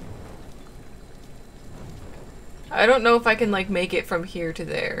 I don't know if I can, like, make it from here to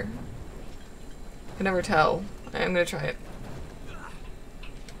there. I can never tell. I'm gonna try it.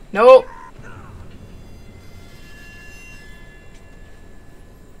 Nope!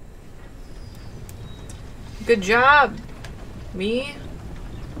 Good job! Me?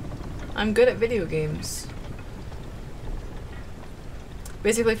 I'm good at video games.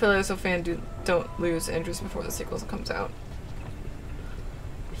 Basically, feel like as a fan, don't lose interest before the sequel comes out.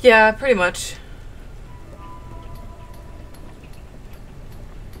 Yeah, pretty much.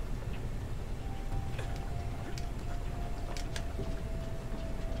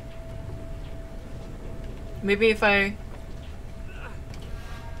 Maybe if I...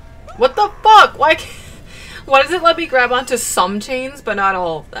 What the fuck? Why does it let me grab onto some chains, but not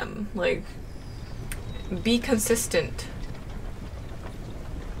all of them? Like, be consistent.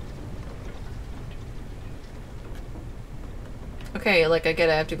 Okay, like, I get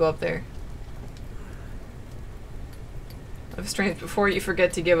it. I have to go up there. Of strength before you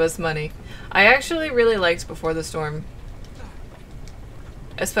forget to give us money. I actually really liked Before the Storm.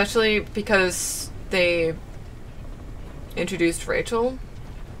 Especially because they introduced Rachel.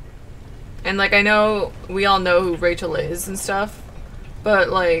 And, like, I know we all know who Rachel is and stuff, but,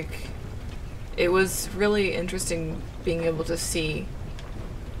 like, it was really interesting being able to see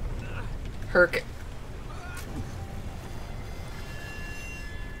her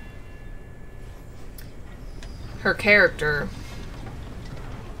character.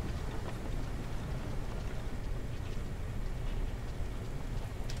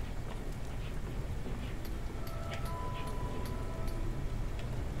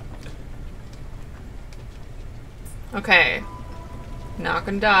 Okay. Not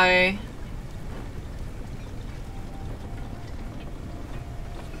gonna die.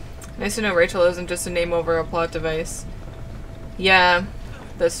 Nice to know Rachel isn't just a name over a plot device. Yeah,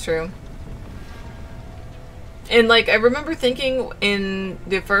 that's true. And like, I remember thinking in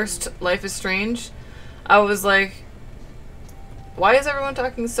the first Life is Strange, I was like, why is everyone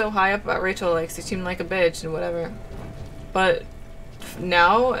talking so high up about Rachel? Like, she seemed like a bitch and whatever. But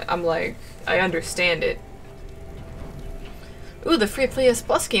now, I'm like, I understand it. Ooh, the free PS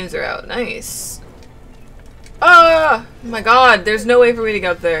Plus games are out. Nice. Oh my god, there's no way for me to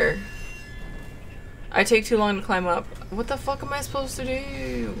get up there. I take too long to climb up. What the fuck am I supposed to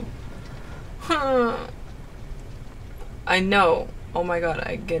do? Huh. I know. Oh my god,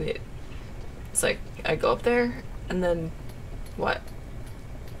 I get it. It's like, I go up there, and then... what?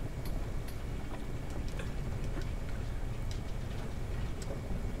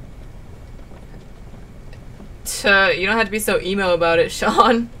 You don't have to be so emo about it,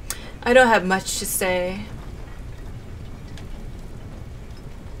 Sean. I don't have much to say.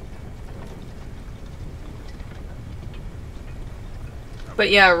 But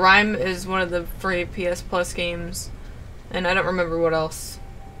yeah, Rhyme is one of the free PS Plus games, and I don't remember what else.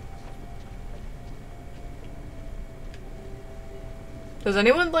 Does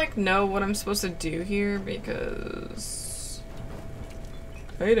anyone, like, know what I'm supposed to do here? Because...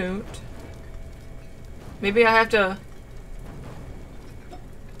 I don't. Maybe I have to...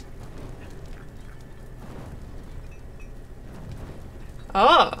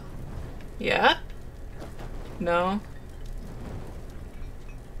 Oh! Yeah? No.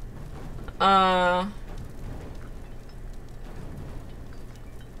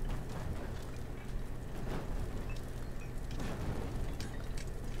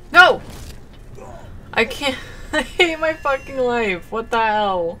 No! I can't... I hate my fucking life. What the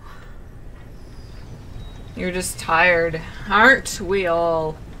hell? You're just tired. Aren't we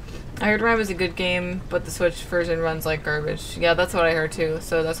all? I heard Rhyme is a good game, but the Switch version runs like garbage. Yeah, that's what I heard too,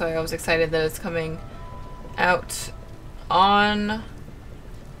 so that's why I was excited that it's coming out on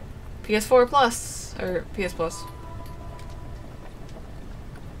PS4 Plus, or PS Plus.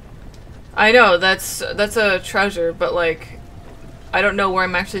 I know, that's a treasure, but like, I don't know where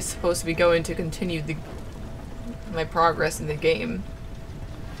I'm actually supposed to be going to continue my progress in the game.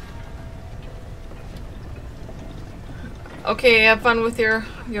 Okay, have fun with your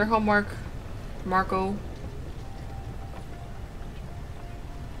homework, Marco.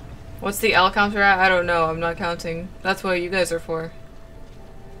 What's the L counter at? I don't know, I'm not counting. That's what you guys are for.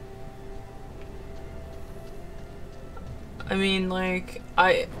 I mean, like,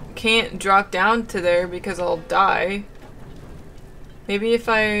 I can't drop down to there because I'll die. Maybe if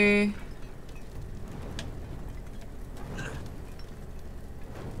I...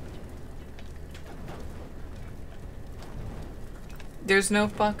 There's no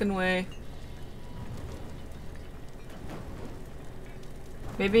fucking way.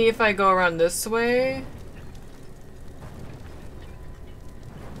 Maybe if I go around this way?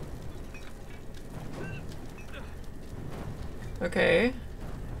 Okay.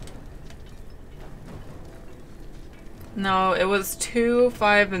 No, it was 2,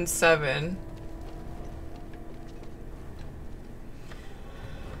 5, and 7.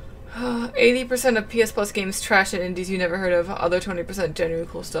 80% of PS Plus games trash and indies you never heard of, other 20% genuine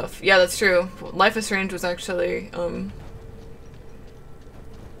cool stuff. Yeah, that's true. Life is Strange was actually,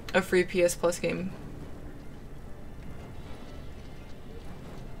 a free PS Plus game.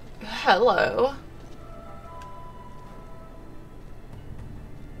 Hello.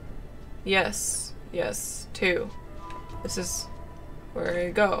 Yes. Yes. 2. This is where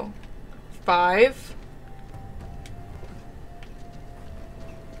I go. 5.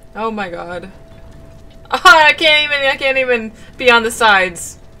 Oh my god. Ah, I can't even be on the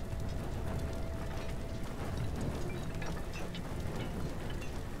sides.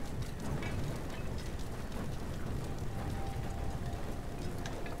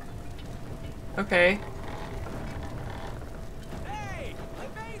 Okay. Hey! I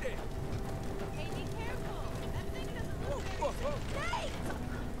made it! Hey, be careful! That thing doesn't look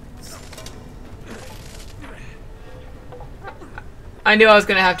I knew I was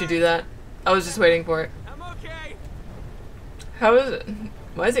gonna have to do that. I was just waiting for it. I'm okay! How is it?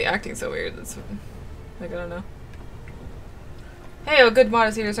 Why is he acting so weird? That's like, I don't know. Hey, good mod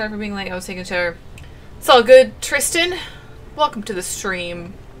is here. Sorry for being late. I was taking a shower. It's all good. Tristan, welcome to the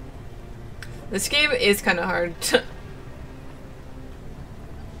stream. This game is kind of hard.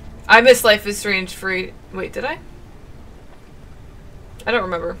 I missed Life is Strange free. Wait, did I? I don't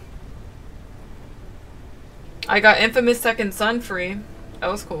remember. I got Infamous Second Son free. That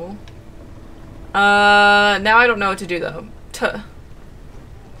was cool. Now I don't know what to do though.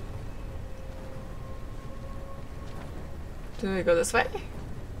 Do we go this way?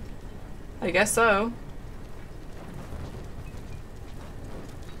 I guess so.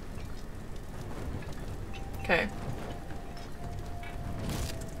 Okay.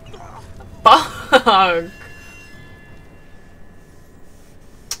 Fuck!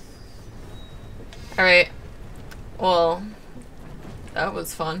 Alright. Well, that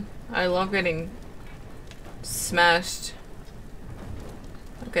was fun. I love getting smashed.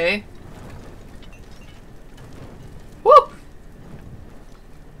 Okay. Whoop!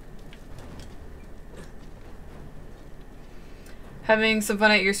 Having some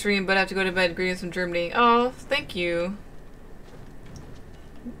fun at your stream, but I have to go to bed. Greetings from Germany. Oh, thank you.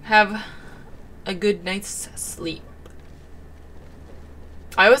 Have a good night's sleep.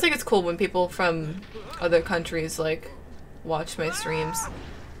 I always think it's cool when people from other countries, like, watch my streams.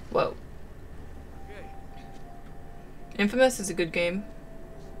 Whoa. Infamous is a good game.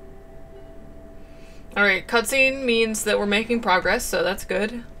 Alright, cutscene means that we're making progress, so that's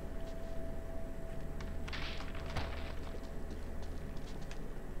good.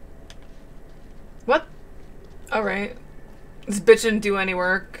 What? Alright. This bitch didn't do any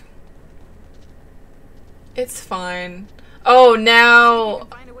work. It's fine. Oh, now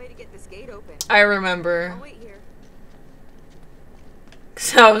Find a way to get this gate open. I remember. I'll wait here.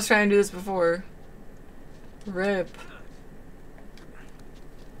 Cause I was trying to do this before. RIP.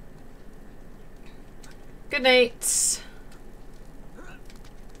 Good night.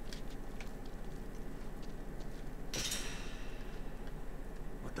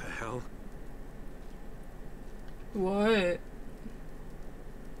 What the hell? What?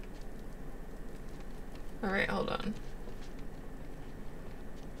 Alright, hold on.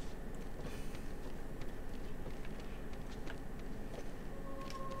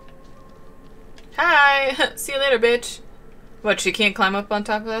 Hi! See you later, bitch. What, she can't climb up on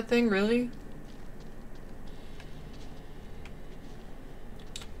top of that thing? Really?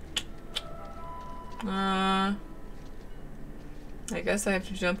 I guess I have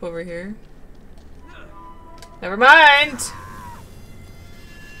to jump over here. Never mind!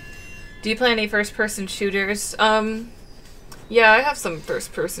 Do you play any first-person shooters? Yeah, I have some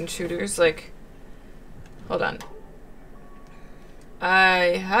first-person shooters, like... Hold on.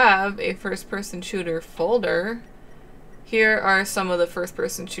 I have a first-person shooter folder. Here are some of the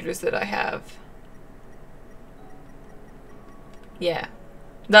first-person shooters that I have. Yeah.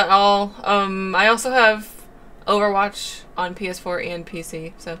 That all. I also have Overwatch on PS4 and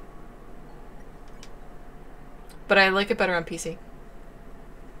PC, so... But I like it better on PC.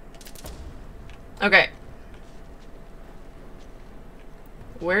 Okay.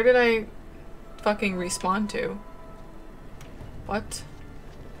 Where did I fucking respawn to? What?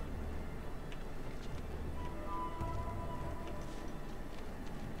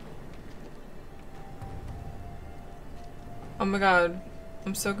 Oh my god.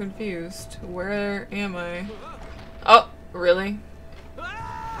 I'm so confused. Where am I? Oh, really?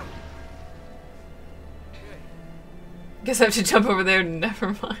 Guess I have to jump over there.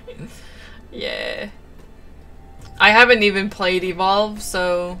 Never mind. Yeah. I haven't even played Evolve,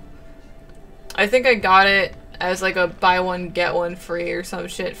 so... I think I got it as like a buy one, get one free or some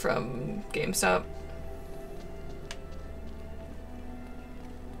shit from GameStop.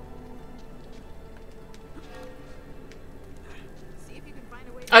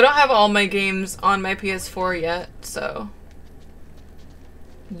 I don't have all my games on my PS4 yet, so...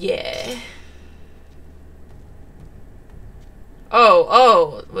 Yeah.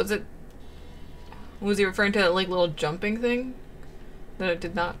 Oh, was he referring to that like little jumping thing that I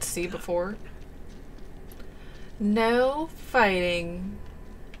did not see before? No fighting.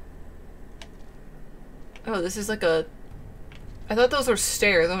 Oh, this is like a... I thought those were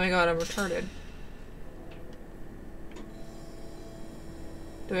stairs. Oh my god, I'm retarded.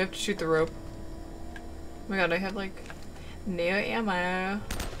 Do I have to shoot the rope? Oh my god, I have like no ammo.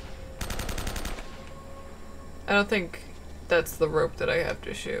 I don't think that's the rope that I have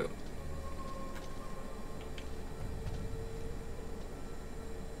to shoot.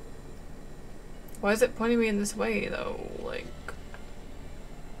 Why is it pointing me in this way though? Like...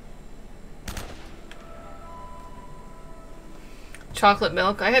 Chocolate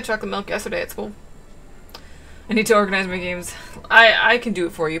milk? I had chocolate milk yesterday at school. I need to organize my games. I can do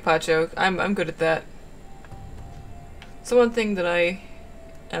it for you, Pacho. I'm good at that. It's the one thing that I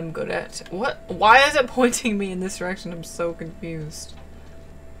am good at. What? Why is it pointing me in this direction? I'm so confused.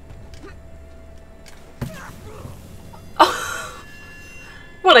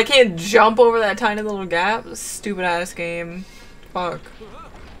 What, I can't jump over that tiny little gap? Stupid ass game. Fuck.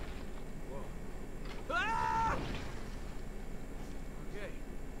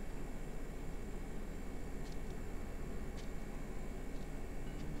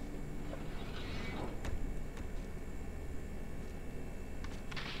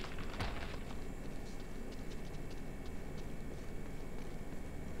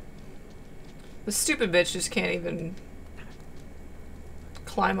 The stupid bitch just can't even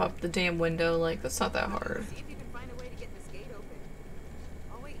climb up the damn window. Like, that's not that hard. See if you can find a way to get this gate open.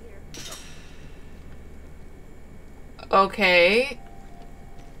 I'll wait here. Okay.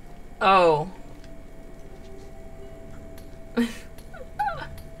 Oh.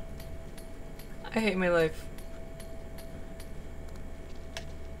 I hate my life.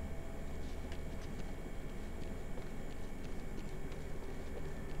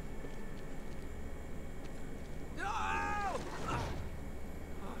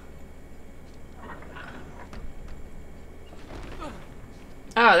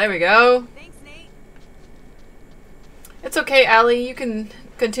 Oh, there we go. Thanks, Nate. It's okay, Allie. You can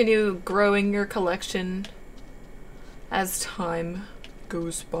continue growing your collection as time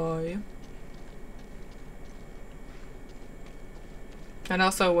goes by. And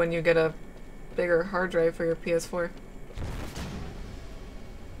also when you get a bigger hard drive for your PS4.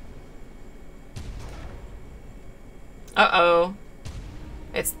 Uh-oh.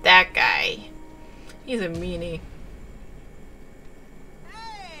 It's that guy. He's a meanie.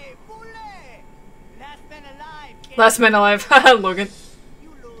 Hey, Boule! Last man alive. Last man alive. Logan.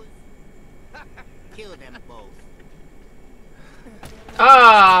 You lose. Kill them both.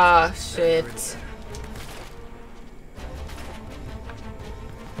 Ah, shit.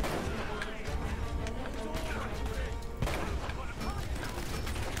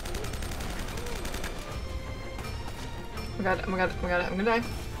 Oh my god, oh my god, oh my god, I'm gonna die.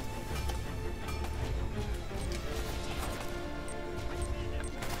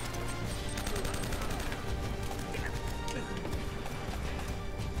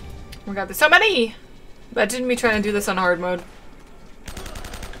 Oh my god, there's so many! Imagine me trying to do this on hard mode.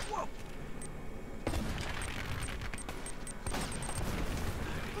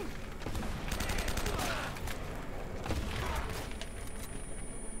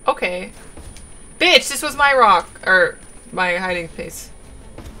 Okay. Bitch, this was my rock, or my hiding place.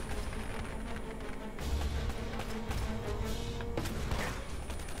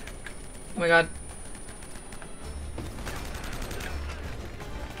 Oh my god.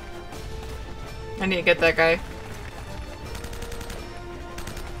 I need to get that guy.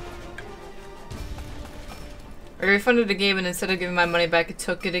 I refunded the game and instead of giving my money back, it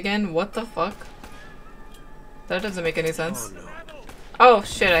took it again? What the fuck? That doesn't make any sense. Oh, no. Oh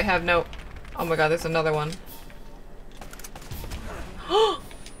shit, I have no... Oh my god, there's another one. Oh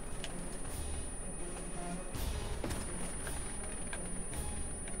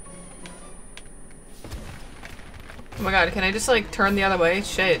my god, can I just like turn the other way?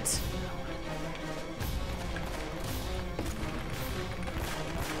 Shit.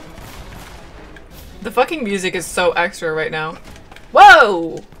 The fucking music is so extra right now.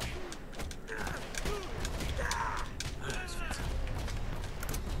 Whoa!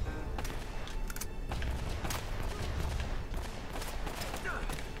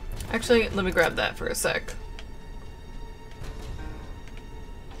 Actually, let me grab that for a sec.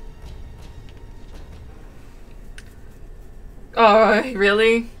 Oh,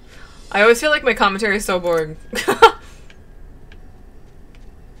 really? I always feel like my commentary is so boring.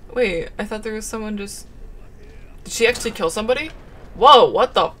 Wait, I thought there was someone just... Did she actually kill somebody? Whoa,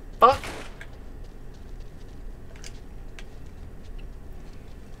 what the fuck?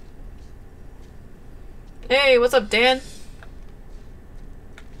 Hey, what's up, Dan?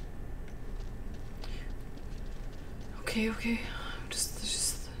 Okay, okay.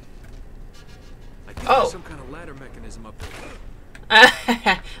 Just... I think Oh. there's some kind of ladder mechanism up there.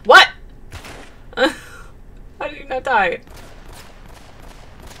 What? How did you not die?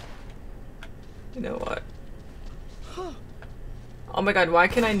 You know what? Oh my god, why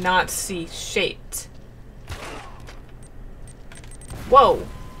can I not see shit? Whoa!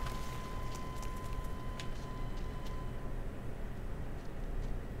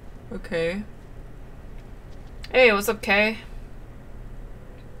 Okay. Hey, what's up, Kay?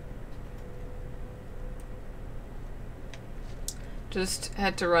 Just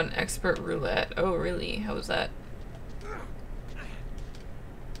had to run expert roulette. Oh, really? How was that?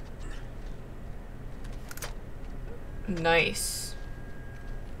 Nice.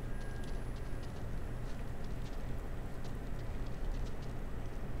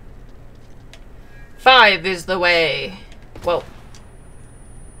 Five is the way. Whoa.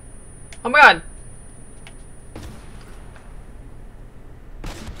 Oh my god.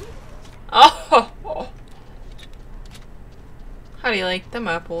 Oh. How do you like them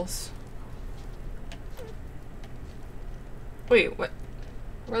apples? Wait, what?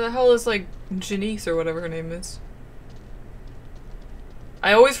 Where the hell is, like, Janice or whatever her name is?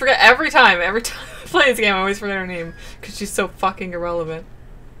 I always forget every time I play this game, I always forget her name because she's so fucking irrelevant.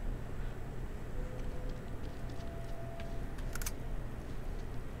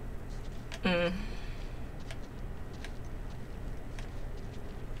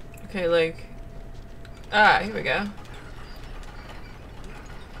 Okay, like... Ah, here we go.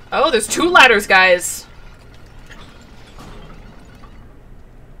 Oh, there's 2 ladders, guys!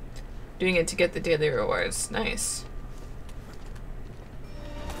 Doing it to get the daily rewards. Nice.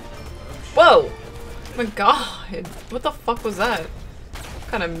 Whoa! Oh my god! What the fuck was that? What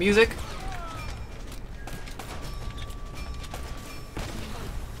kind of music?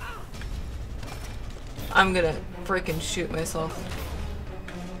 I'm gonna freaking shoot myself.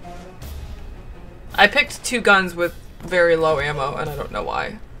 I picked 2 guns with very low ammo, and I don't know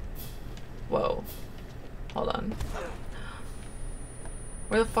why. Whoa. Hold on.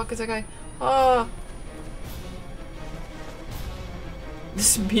 Where the fuck is that guy? Oh!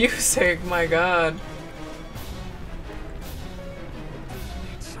 This music, my god.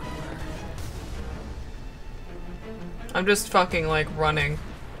 I'm just fucking like running.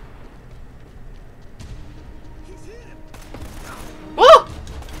 Whoa!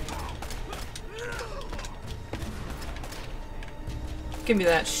 Give me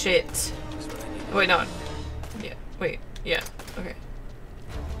that shit. Wait, no. Yeah, wait, yeah, okay.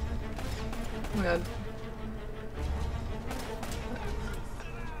 Oh my god.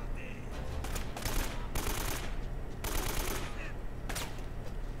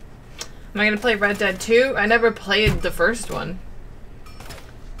 Am I gonna play Red Dead 2? I never played the first one.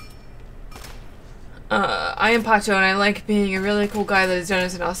 I am Pacho and I like being a really cool guy that is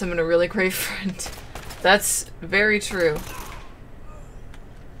generous and awesome and a really great friend. That's very true.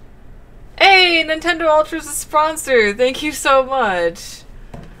 Hey, Nintendo Ultra's a sponsor! Thank you so much!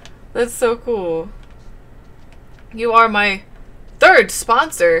 That's so cool. You are my 3rd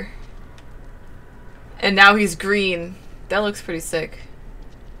sponsor! And now he's green. That looks pretty sick.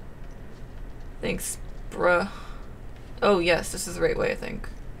 Thanks, bruh. Oh yes, this is the right way, I think.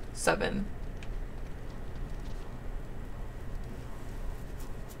 7.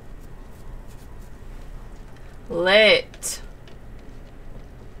 Lit.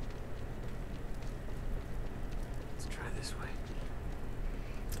 Let's try this way.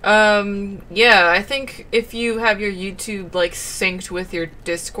 Yeah, I think if you have your YouTube, like, synced with your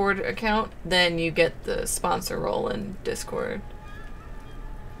Discord account, then you get the sponsor role in Discord.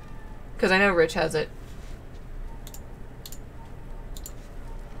 Because I know Rich has it.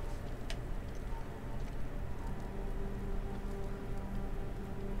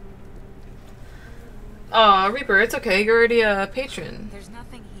 Aw, Reaper, it's okay. You're already a patron. There's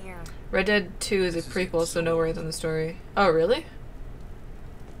nothing here. Red Dead 2 is a prequel, so no worries on the story. Oh, really?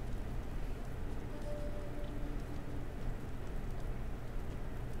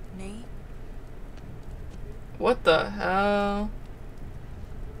 Nate? What the hell?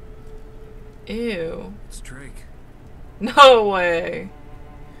 Ew. It's Drake. No way.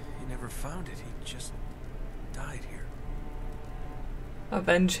 He never found it. He just died here.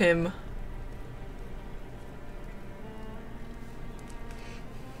 Avenge him.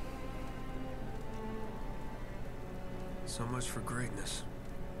 So much for greatness.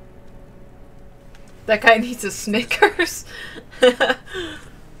 That guy needs a Snickers. Nate,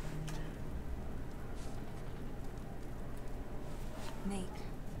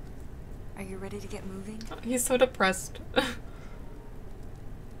 are you ready to get moving? He's so depressed. I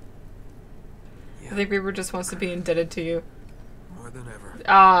Yeah, think Reaper just wants to be indebted to you. more than ever.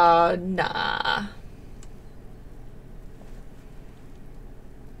 Nah.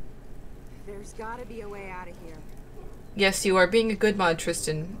 There's gotta be a way out of here. Yes, you are being a good mod,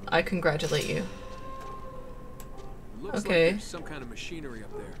 Tristan. I congratulate you. Looks Okay. like there's some kind of machinery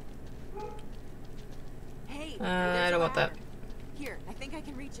up there. Hey, I don't want that. Here, I think I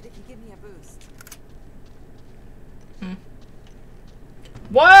can reach it if you give me a boost.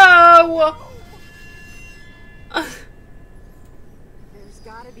 Whoa! There's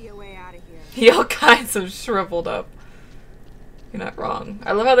gotta be a way out of here. He all kinds of shriveled up. You're not wrong.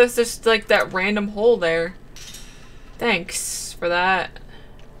 I love how there's just like that random hole there. Thanks for that.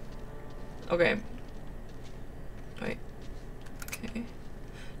 Okay. Wait. Okay.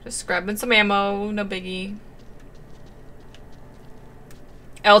 Just grabbing some ammo, no biggie.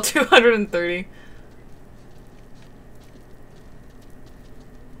 L230.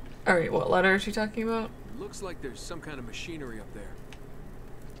 Alright, what letter is she talking about? Looks like there's some kind of machinery up there.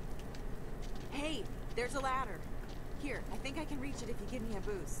 Hey, there's a ladder. Here, I think I can reach it if you give me a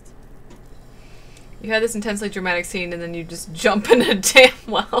boost. You had this intensely dramatic scene and then you just jump in a damn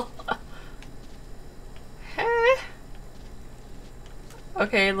well. Heh.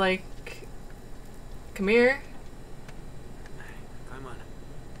 Okay, like... Come here. Come on.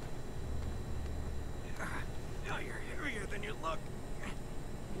 Oh, you're heavier than you look.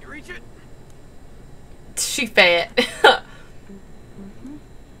 Can you reach it? She fat.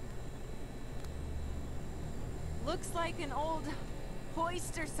 looks like an old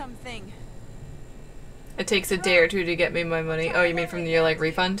hoist or something. It takes a day or two to get me my money. Oh, you mean from your, like,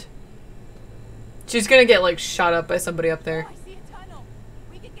 refund? She's gonna get, like, shot up by somebody up there. I see a tunnel.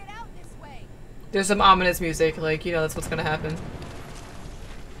 We can get out this way. There's some ominous music, like, you know, that's what's gonna happen.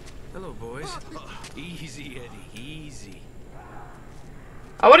 Hello, boys. Easy, Eddie, easy.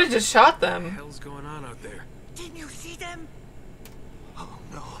 I would've just shot What the them. hell's going on out there? Can you see them? Oh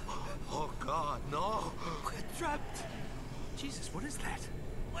no. Oh God, no. We're trapped. Jesus, what is that?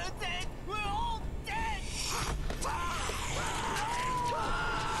 We're dead. We're all dead.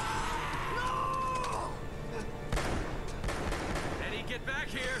 Eddie, get back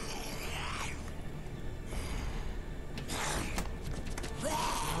here!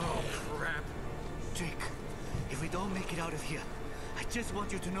 Oh, crap. Jake, if we don't make it out of here, I just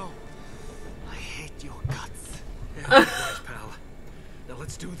want you to know, I hate your guts. Yeah, likewise, pal. Now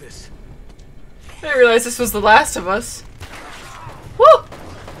let's do this. I didn't realize this was The Last of Us. Woo!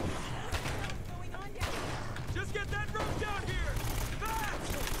 Just get that rope down here!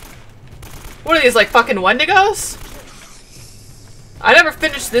 Fast! What are these, like, fucking Wendigos? I never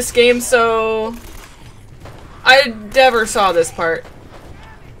finished this game, so... I never saw this part.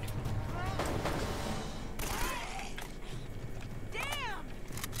 Damn!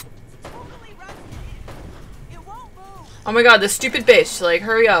 It's totally rusted. It won't move. Oh my god, this stupid bitch. Like,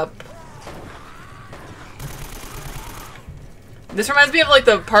 hurry up. This reminds me of, like,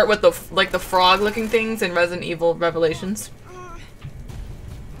 the part with the, like, the frog-looking things in Resident Evil Revelations.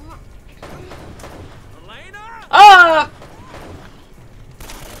 Elena! Ah!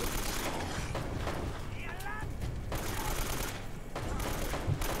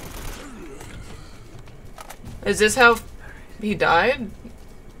 Is this how he died?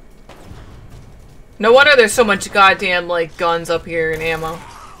 No wonder there's so much goddamn, like, guns up here and ammo.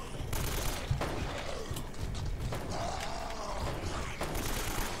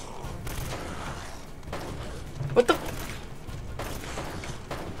 What the?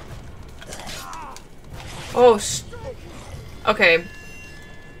 Oh, okay.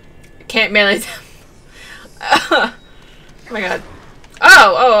 Can't melee them. Oh my god.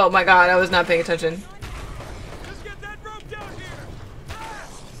 Oh my god, I was not paying attention. Just get that rope down here!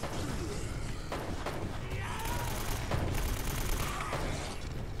 Fast!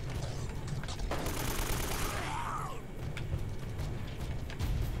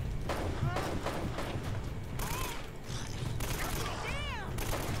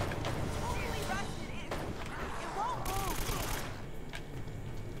 Totally rusted. It won't move.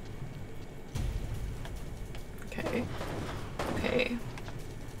 Okay. Okay.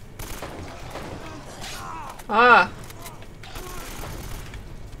 Ah.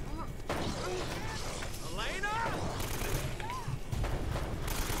 Elena!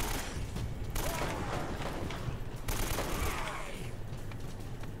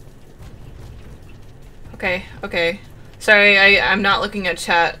 Okay. Okay. Sorry, I'm not looking at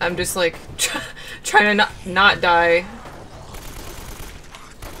chat. I'm just like trying to not die.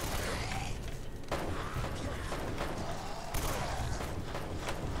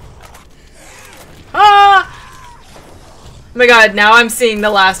 Ah! Oh my god, now I'm seeing The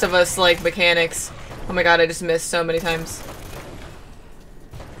Last of Us, like, mechanics. Oh my god, I just missed so many times.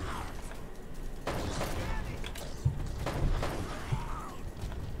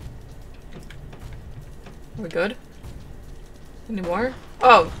 Are we good? Any more?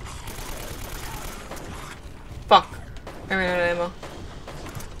 Oh! Fuck. I ran out of ammo.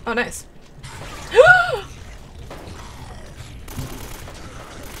 Oh, nice.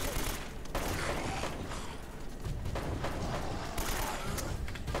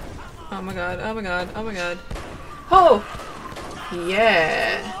 Oh my god, oh my god, oh my god. Oh!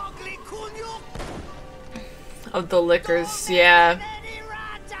 Yeah. Of the liquors, yeah.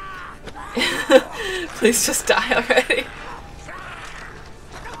 Please just die already.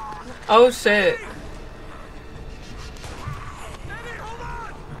 Oh shit.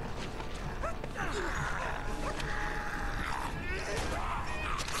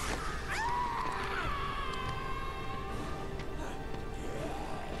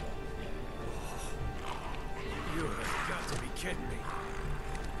 You have got to be kidding me.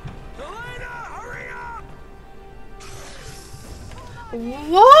 Elena, hurry up!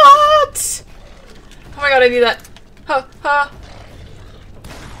 What? Oh my god, I need that. Huh, huh.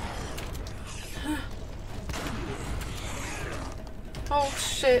 Oh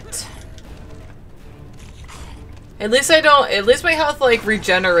shit. At least I don't, at least my health like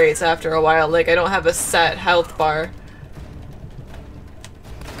regenerates after a while. Like I don't have a set health bar.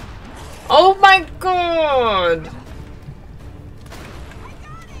 Oh my god.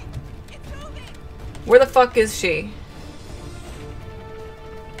 Where the fuck is she?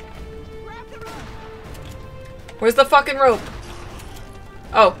 Where's the fucking rope?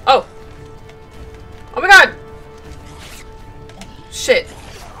 Oh, oh. Oh my god! Shit.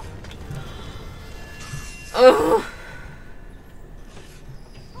 Ugh.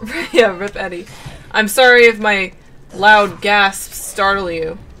 Yeah, rip Eddie. I'm sorry if my loud gasps startle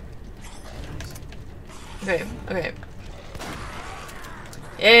you. Okay, okay.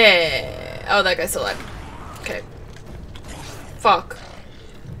 Yeah. Oh, that guy's still alive. Okay. Fuck.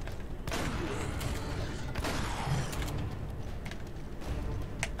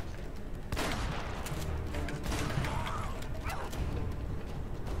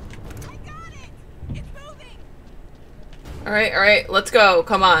 Alright, let's go.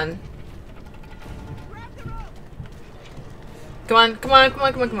 Come on. Come on, come on, come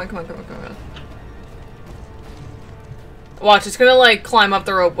on, come on, come on, come on, come on, come on. Watch, it's gonna like climb up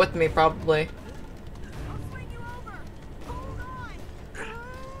the rope with me, probably.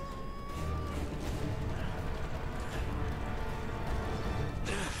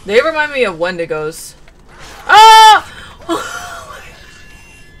 They remind me of Wendigos. Ah!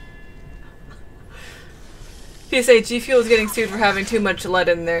 PSA, G Fuel is getting sued for having too much lead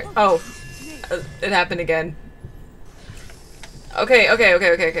in there. Oh, it happened again. Okay.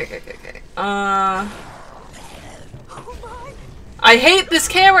 I hate this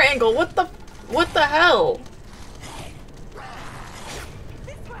camera angle. What the hell?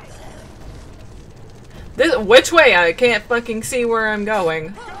 Which way? I can't fucking see where I'm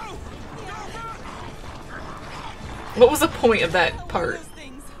going. What was the point of that part?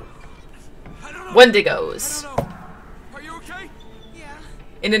 Wendigos. Are you okay? Yeah.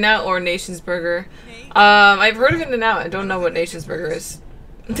 In-N-Out or Nation's Burger? I've heard of In-N-Out. I don't know what Nation's Burger is.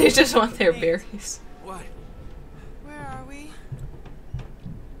 They just want their berries. What? Where are we?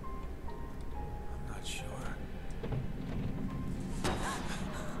 I'm not sure.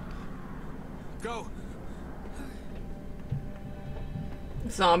 Go.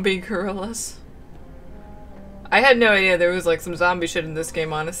 Zombie gorillas. I had no idea there was like some zombie shit in this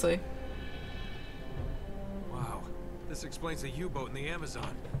game, honestly. Wow. This explains the U-boat in the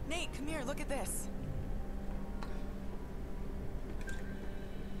Amazon. Nate, come here, look at this.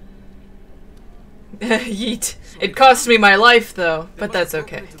 Yeet. It cost me my life though, but that's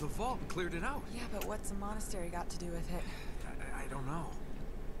okay. Into the vault and cleared it out. Yeah, but what's a monastery got to do with it? I don't know.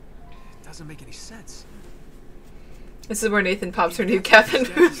 It doesn't make any sense. This is where Nathan pops her new cabin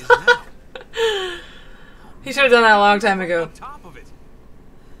booth. He should have done that a long time ago. On top of it.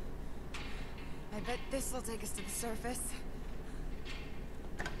 I bet this will take us to the surface.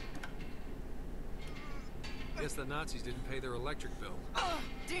 Guess the Nazis didn't pay their electric bill. Oh,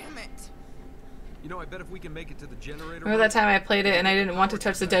 damn it! You know, I bet if we can make it to the generator. Remember that time I played it and I didn't want to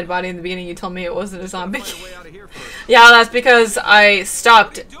touch the dead body in the beginning? You told me it wasn't a zombie. Find a way out of here first. Yeah, that's because I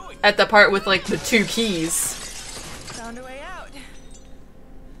stopped at the part with like the 2 keys. Found a way out.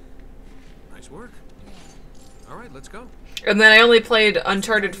 Nice work. All right, let's go. And then I only played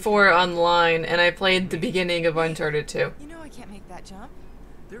Uncharted 4 online, and I played the beginning of Uncharted 2. You know I can't make that jump.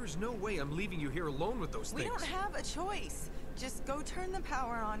 There is no way I'm leaving you here alone with those We things. don't have a choice. Just go turn the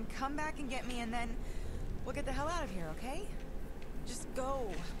power on, come back and get me, and then we'll get the hell out of here, okay? Just go.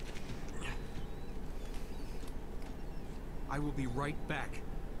 I will be right back.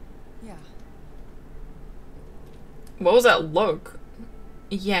 Yeah. What was that look?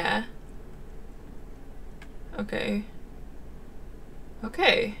 Yeah. Okay.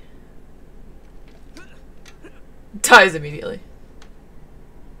 Okay. Dies immediately.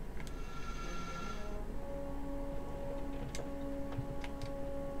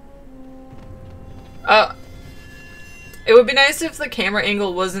 It would be nice if the camera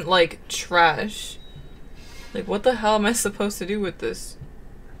angle wasn't like trash. Like, what the hell am I supposed to do with this?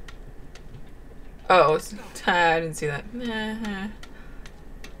 Oh, I didn't see that.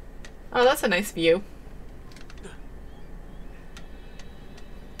 Oh, that's a nice view.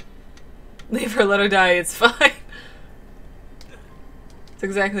 Leave her, let her die, it's fine. It's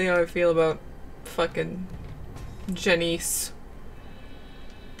exactly how I feel about fucking Janice.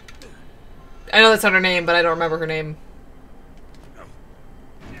 I know that's not her name, but I don't remember her name.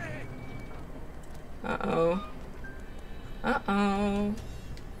 Uh-oh. Uh-oh.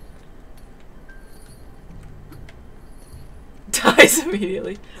 Dies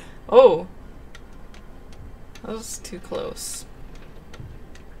immediately. Oh. That was too close.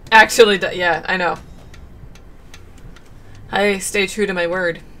 Actually, yeah, I know. I stay true to my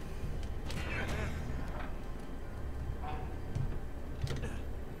word.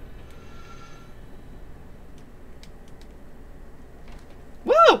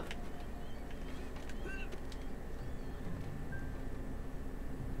 Woo!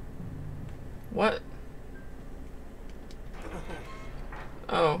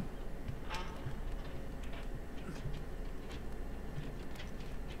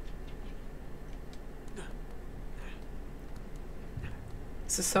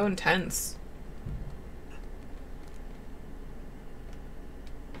 This is so intense.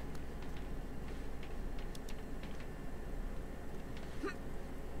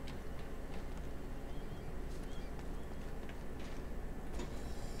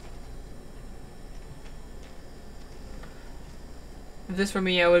 If this were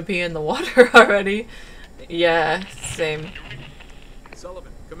me, I would be in the water already. Yeah, same.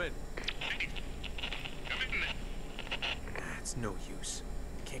 Sullivan, come in. Come in. It's no use.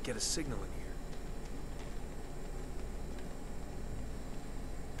 Can't get a signal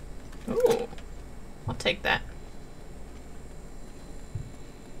in here. Ooh. I'll take that.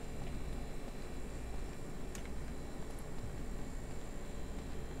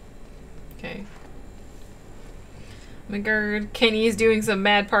 Okay. Oh my god, Kenny's doing some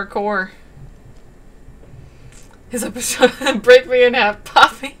mad parkour. His episode break me in half,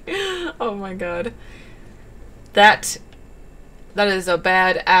 Poppy. Oh my god. That is a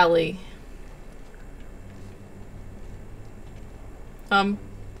bad alley. Hold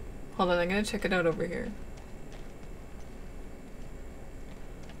on, I'm gonna check it out over here.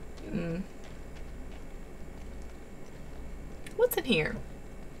 What's in here?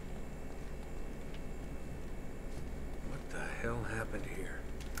 What the hell happened here?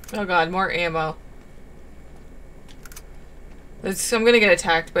 Oh god, more ammo. I'm gonna get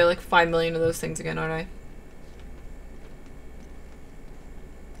attacked by like 5 million of those things again, aren't I?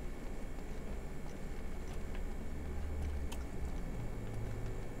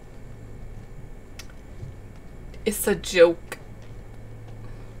 It's a joke.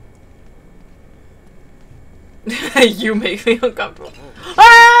 You make me uncomfortable.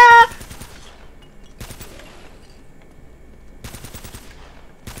 Ah!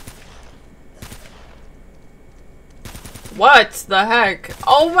 What the heck?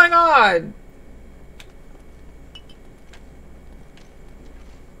 Oh my god!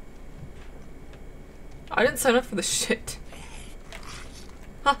 I didn't sign up for this shit.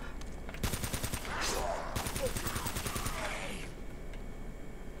 Huh.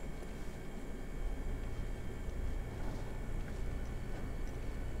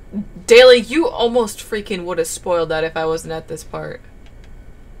 Daly, you almost freaking would have spoiled that if I wasn't at this part.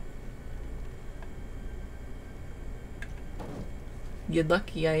 You're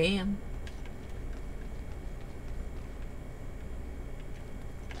lucky I am.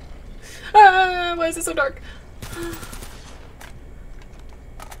 Ah, why is it so dark?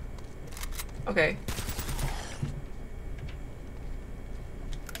 Okay.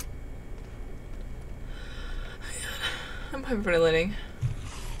 I'm hyperventilating.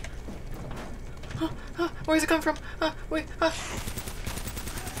 Where's it come from? Wait.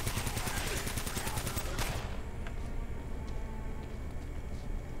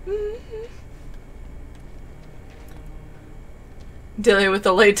 Dilly with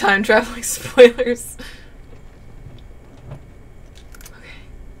the late time traveling spoilers. Okay.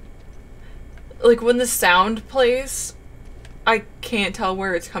 Like when the sound plays, I can't tell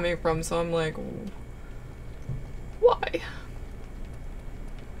where it's coming from, so I'm like, why?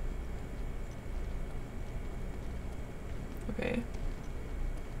 Okay.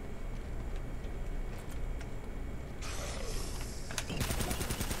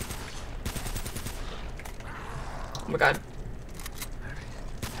 Oh my god.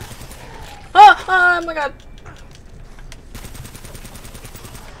 Oh my god.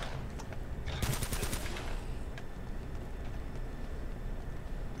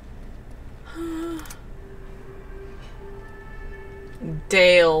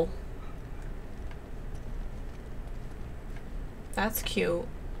 Dale. That's cute.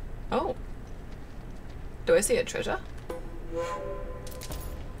 Oh. Do I see a treasure?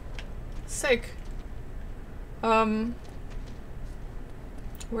 Sick. Where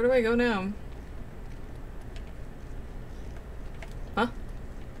do I go now? Huh?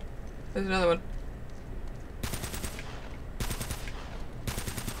 There's another one.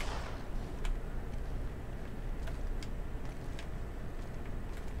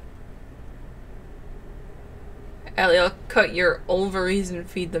 Ellie, I'll cut your ovaries and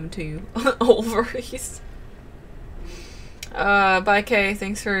feed them to you. Ovaries? Bye Kay,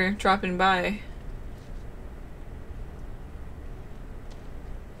 thanks for dropping by.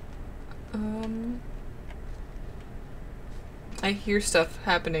 I hear stuff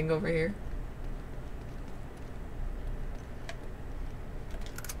happening over here.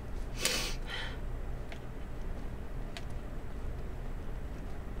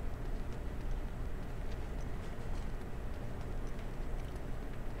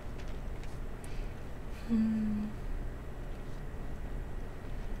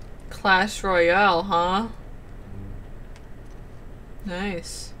 Clash Royale, huh?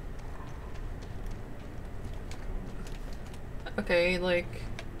 Nice. Okay, like...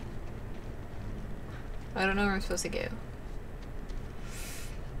 I don't know where I'm supposed to go.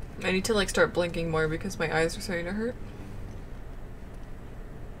 I need to like start blinking more because my eyes are starting to hurt.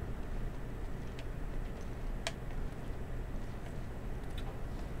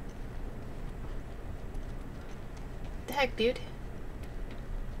 The heck, dude?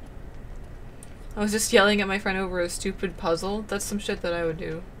 I was just yelling at my friend over a stupid puzzle. That's some shit that I would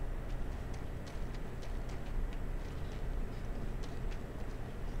do.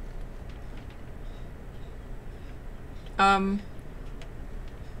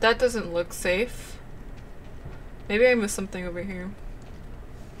 That doesn't look safe. Maybe I missed something over here.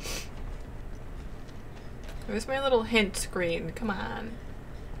 Where's my little hint screen? Come on.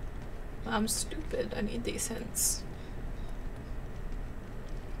 I'm stupid. I need these hints.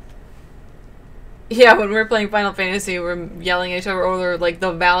 Yeah, when we're playing Final Fantasy, we're yelling at each other over like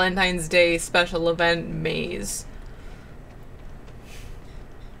the Valentine's Day special event maze.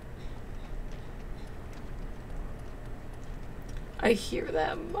 I hear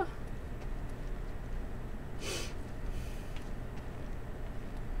them.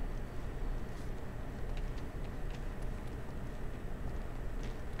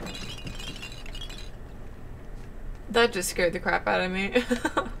 That just scared the crap out of me.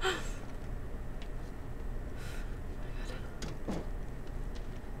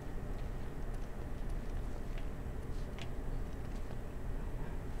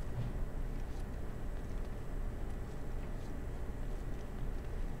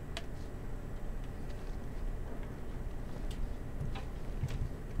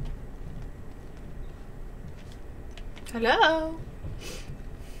 Hello?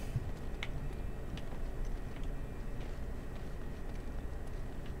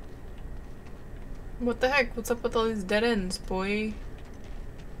 What the heck? What's up with all these dead ends, boy?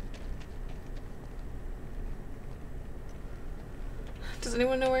 Does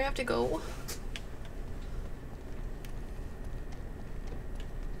anyone know where I have to go?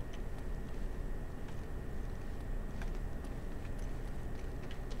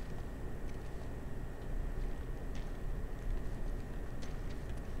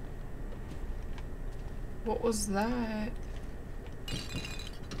 What was that?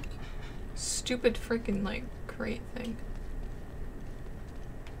 Stupid freaking like crate thing.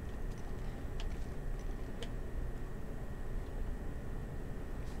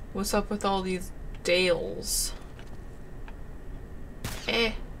 What's up with all these dales?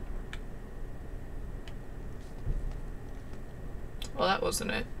 Eh. Well, that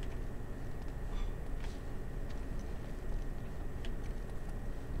wasn't it.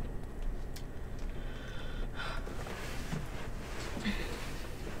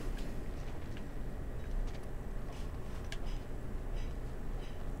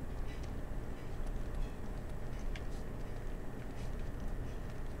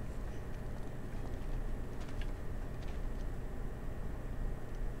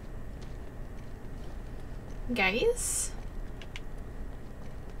 Guys?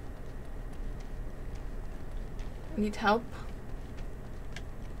 Need help?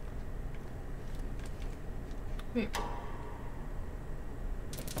 Wait.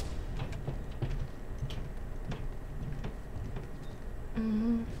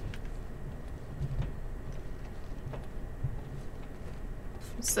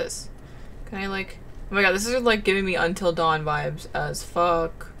 What's this? Can I like... Oh my god, this is like giving me Until Dawn vibes as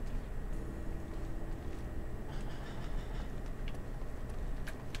fuck.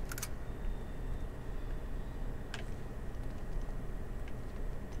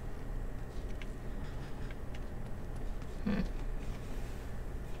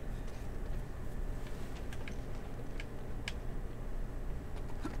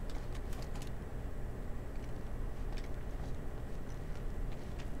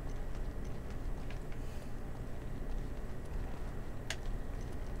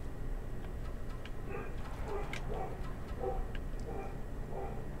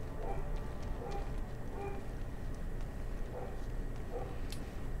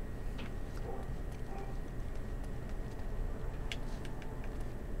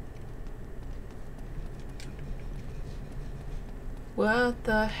 What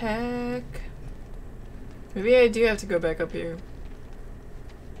the heck? Maybe I do have to go back up here.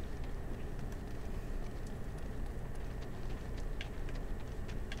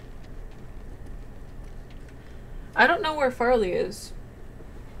 I don't know where Farley is.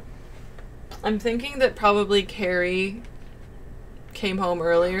 I'm thinking that probably Carrie came home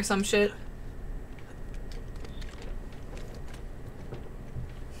early or some shit.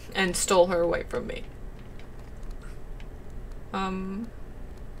 And stole her away from me.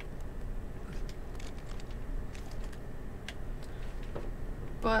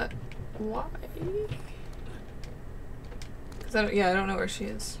 But why? Cause I don't know where she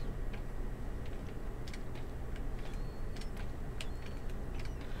is.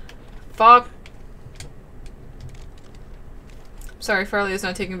 Fuck. Sorry, Farley is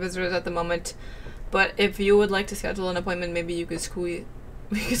not taking visitors at the moment, but if you would like to schedule an appointment, maybe you could squeeze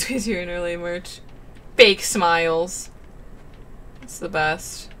you in early merch. Fake smiles. It's the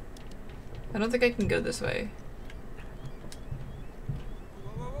best. I don't think I can go this way.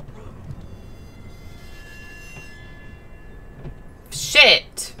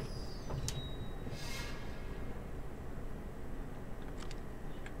 Shit!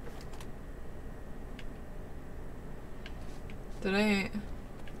 Did I...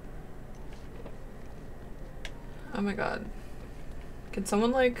 Oh my god. Can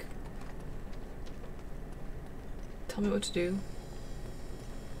someone, like... tell me what to do?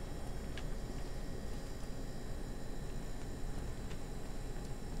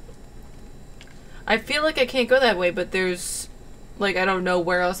 I feel like I can't go that way, but there's... like, I don't know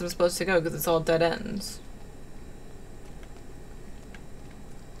where else I'm supposed to go because it's all dead ends.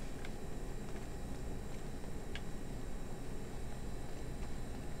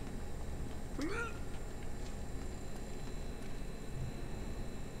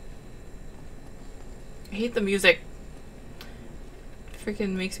 I hate the music.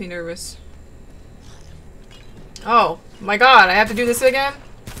 Freaking makes me nervous. Oh my god, I have to do this again?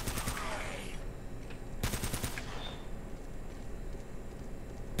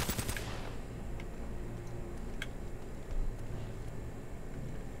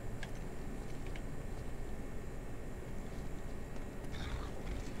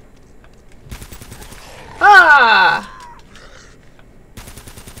 Ah!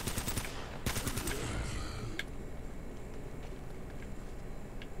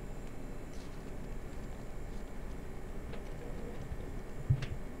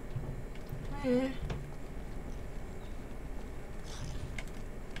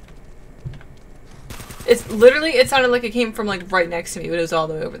 It's literally, it sounded like it came from like right next to me, but it was all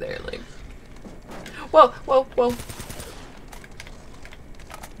the way over there. Like, whoa, whoa, whoa.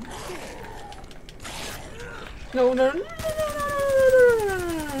 No, no, no, no,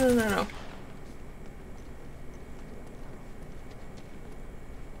 no, no, no, no.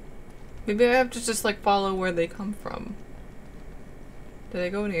 Maybe I have to just like follow where they come from. Did I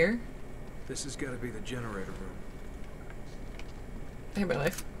go in here? This has got to be the generator room. I hate my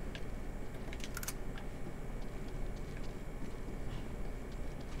life.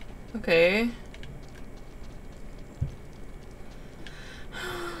 Okay.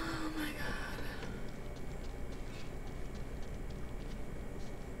 Oh my god.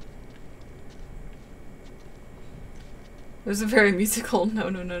 It was a very musical no,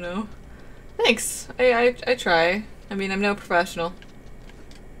 no, no, no. Thanks. I try. I mean, I'm no professional.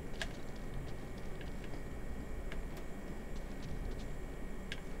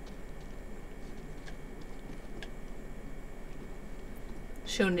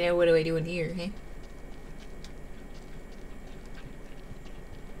 So now what do I do in here, hey?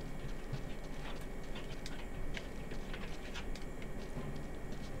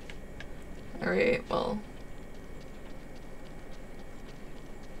 Alright, well.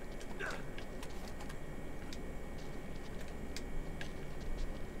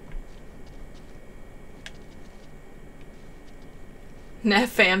 Nah,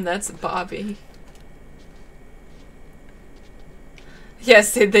 fam, that's Bobby.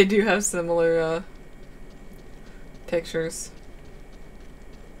 Yes, they do have similar, pictures.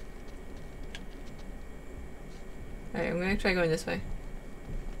 Alright, I'm gonna try going this way.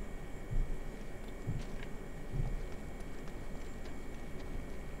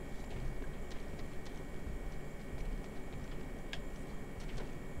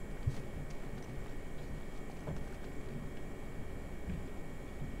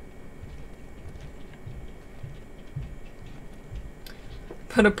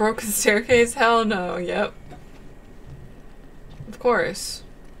 But a broken staircase? Hell no, yep. Of course.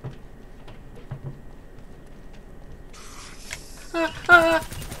 Ah, ah.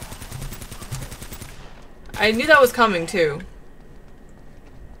 I knew that was coming too.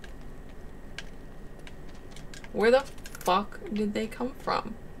 Where the fuck did they come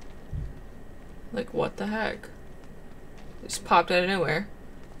from? Like, what the heck? They just popped out of nowhere.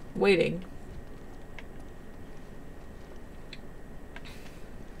 Waiting.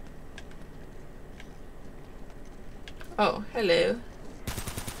 Oh, hello.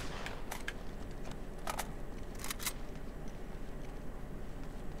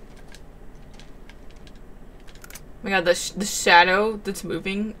 my god, the shadow that's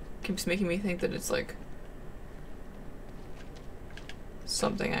moving keeps making me think that it's like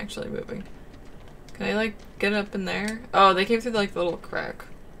something actually moving. Can I like get up in there? Oh, they came through like the little crack.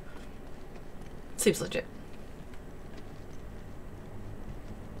 Seems legit.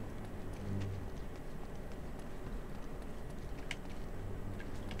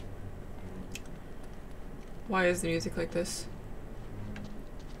 Why is the music like this?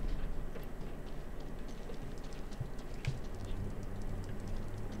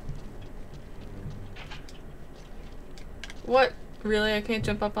 What? Really? I can't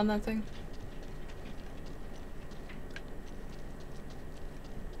jump up on that thing?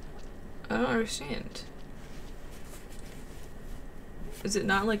 I don't understand. Is it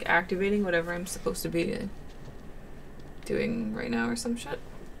not like activating whatever I'm supposed to be doing right now or some shit?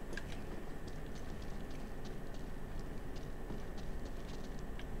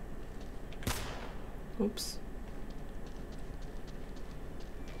 Oops.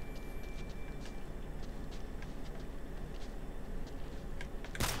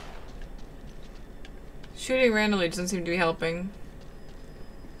 Shooting randomly doesn't seem to be helping.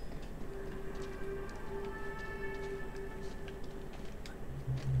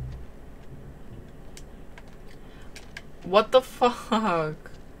 What the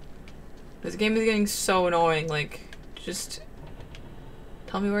fuck? This game is getting so annoying, like, just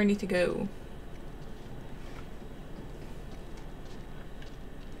tell me where I need to go.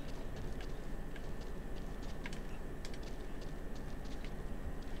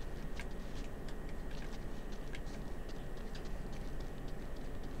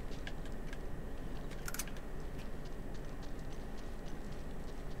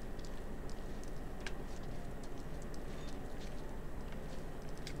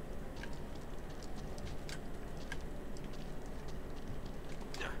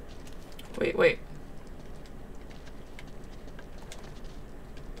 Wait.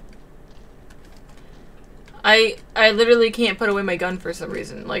 I literally can't put away my gun for some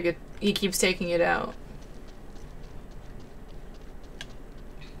reason. Like, he keeps taking it out.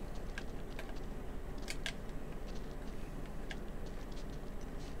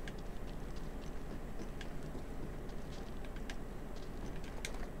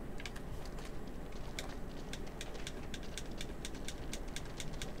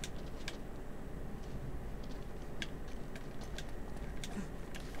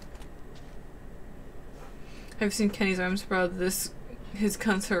 I've seen Kenny's arms proud. His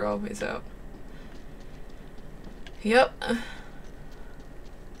guns are always out. Yep.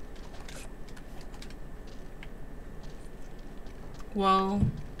 Well,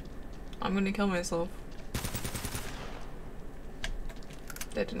 I'm gonna kill myself.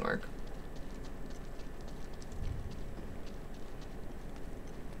 That didn't work.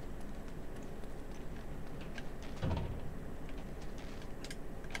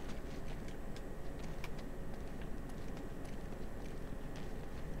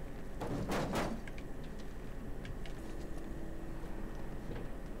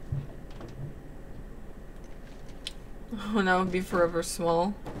 Oh, that would be forever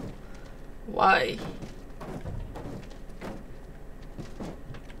small. Why?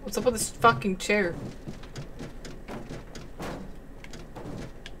 What's up with this fucking chair?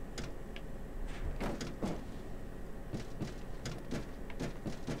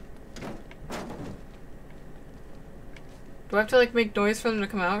 Do I have to like make noise for them to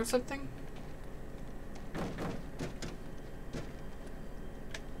come out or something?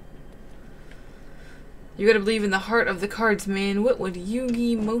 You gotta believe in the heart of the cards, man. What would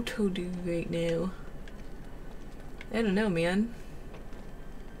Yugi Moto do right now? I don't know, man.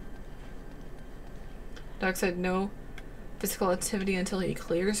 Doc said no physical activity until he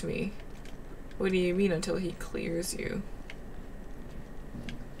clears me. What do you mean until he clears you?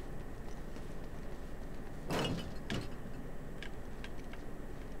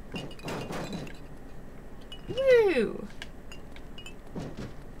 Woo!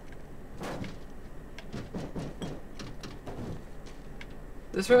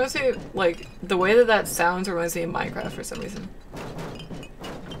 This reminds me, like, the way that that sounds reminds me of Minecraft for some reason.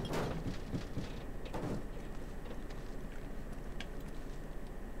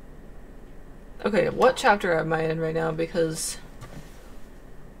 Okay, what chapter am I in right now? Because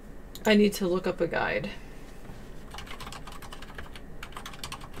I need to look up a guide.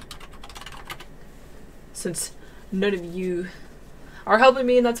 Since none of you are helping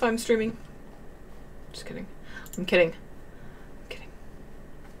me and that's why I'm streaming. Just kidding. I'm kidding.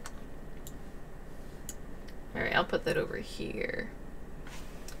 Alright, I'll put that over here.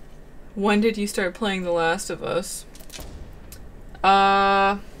 When did you start playing The Last of Us?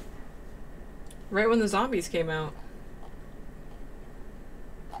 Right when the zombies came out.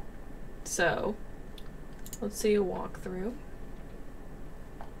 So, let's see a walkthrough.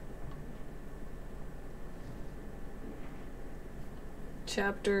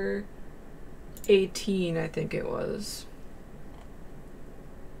 Chapter 18, I think it was.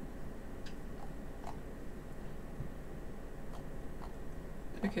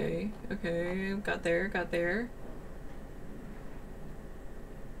 Okay, okay, got there, got there.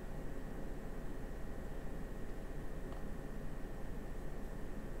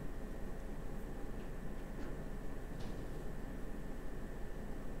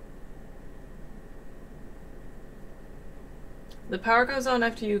 The power goes on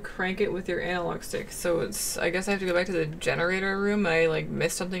after you crank it with your analog stick, so it's, I guess I have to go back to the generator room. I like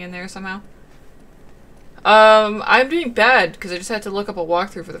missed something in there somehow. I'm doing bad because I just had to look up a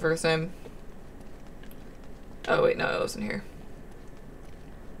walkthrough for the first time. Oh wait, no, it wasn't here.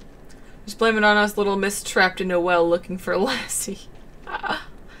 Just blame it on us, little miss trapped in a well looking for Lassie.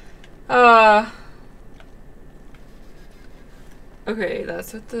 Okay,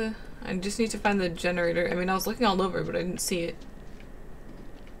 that's what the... I just need to find the generator. I mean, I was looking all over, but I didn't see it.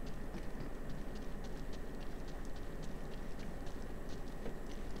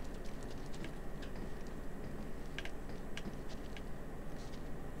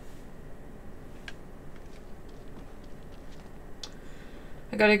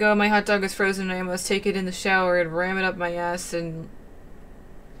 I gotta go, my hot dog is frozen and I must take it in the shower and ram it up my ass and...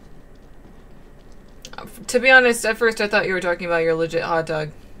 To be honest, at first I thought you were talking about your legit hot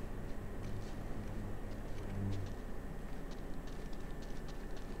dog.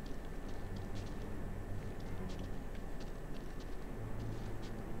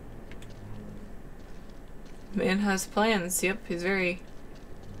 Man has plans, yep, he's very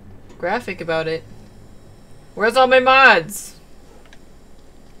graphic about it. Where's all my mods?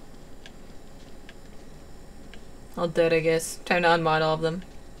 All dead, I guess. Time to unmod all of them.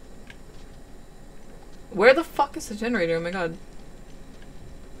 Where the fuck is the generator? Oh my god.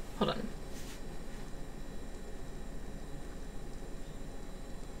 Hold on.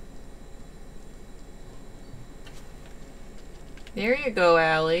 There you go,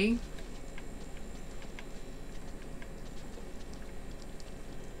 Allie.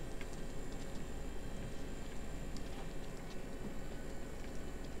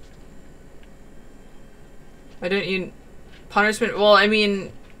 Why didn't you... Punishment? Well, I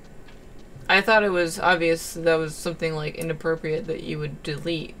mean... I thought it was obvious that was something, like, inappropriate that you would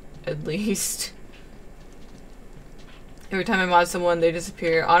delete, at least. Every time I mod someone, they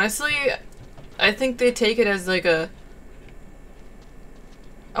disappear. Honestly, I think they take it as, like, a...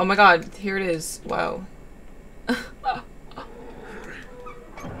 Oh my god, here it is. Wow.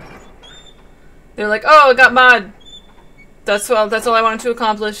 They're like, oh, I got mod! That's all I wanted to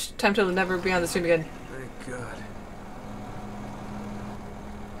accomplish. Time to never be on the stream again. Thank God.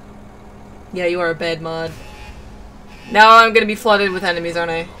 Yeah, you are a bad mod. Now I'm gonna be flooded with enemies,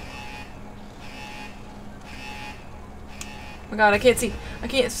 aren't I? Oh my god, I can't see. I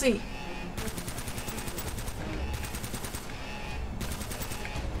can't see.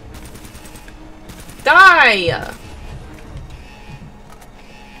 Die!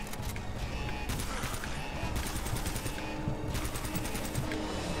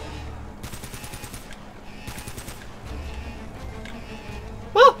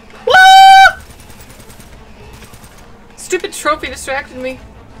 Whoa! Whoa! Stupid trophy distracted me.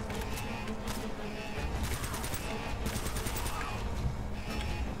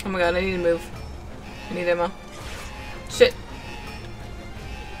 Oh my god, I need to move. I need ammo. Shit.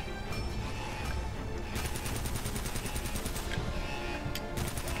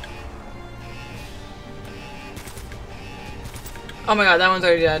 Oh my god, that one's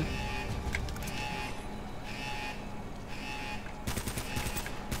already dead.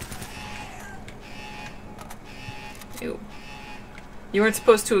 Ew. You weren't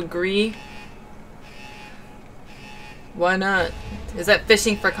supposed to agree? Why not? Is that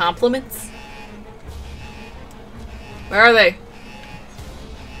fishing for compliments? Where are they?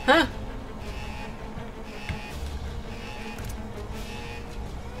 Huh?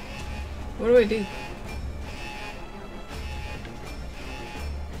 What do I do?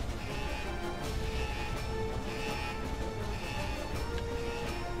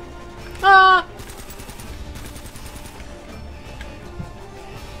 Ah!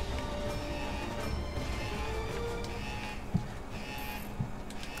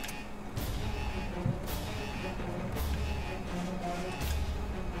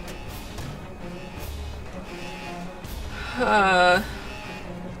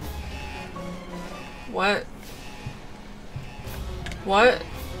 What? What?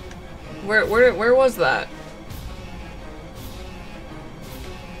 Where was that?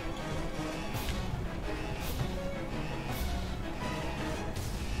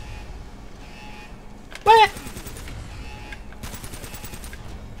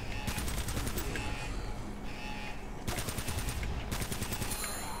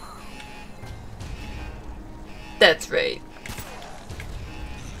 That's right.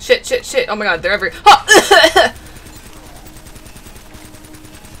 Shit, shit, shit. Oh my god, they're everywhere. Oh!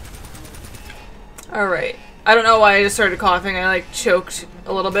 Alright. I don't know why I just started coughing. I like choked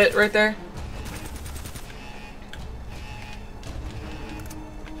a little bit right there.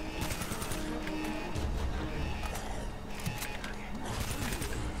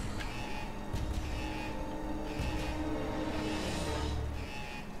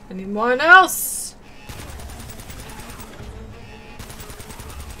 Anyone else?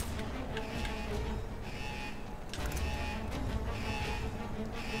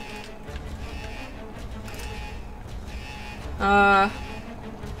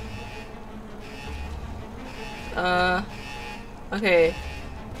 Okay.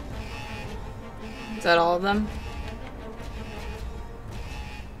 Is that all of them?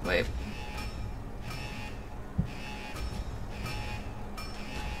 Wait.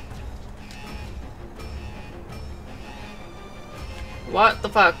 What the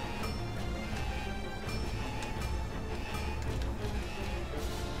fuck?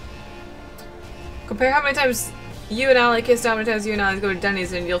 Compare how many times you and Allie kissed, how many times you and Allie go to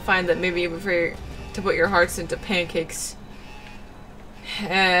Denny's, and you'll find that maybe you prefer to put your hearts into pancakes.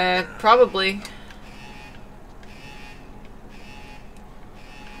 Probably.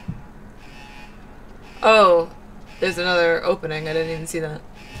 Oh, there's another opening. I didn't even see that.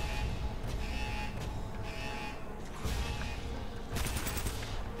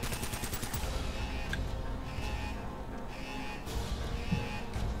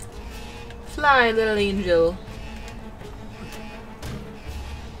 Fly, little angel.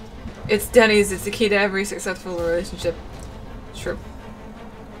 It's Denny's. It's the key to every successful relationship. True.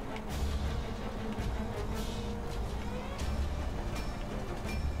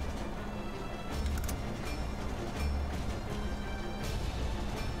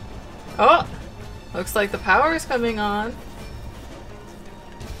 Oh! Looks like the power is coming on.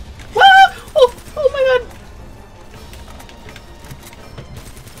 Whoa! Oh! Oh my god!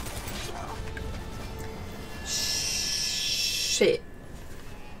 Shit.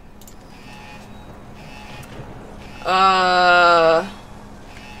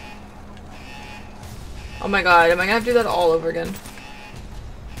 Oh my god, am I gonna have to do that all over again?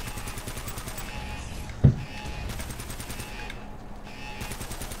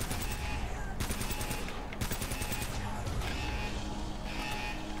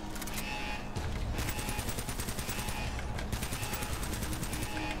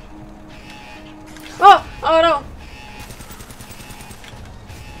 Oh! Oh no!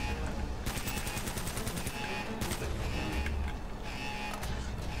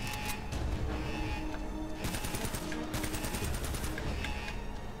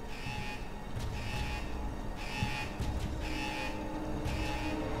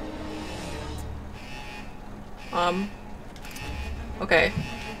 Okay.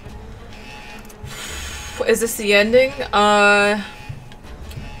 Is this the ending? I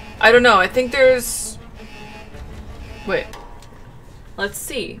don't know. I think there's... Wait. Let's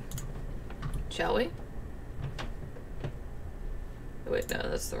see. Shall we? Wait, no,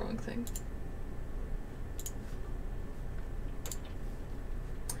 that's the wrong thing.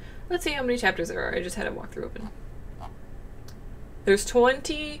 Let's see how many chapters there are. I just had a walkthrough open. There's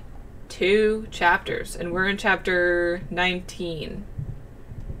 22 chapters, and we're in chapter 19.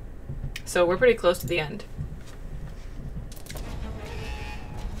 So we're pretty close to the end.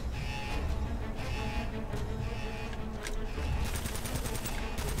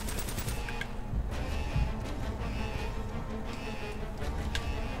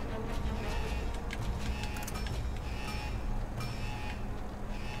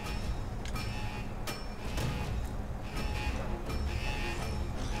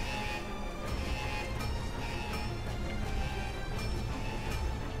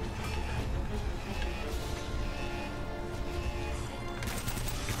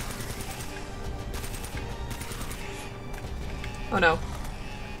 Oh no.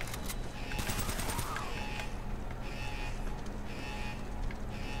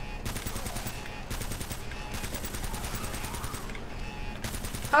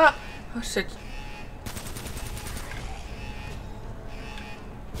 Ah! Oh shit.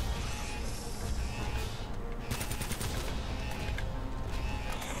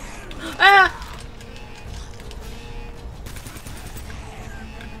 Ah!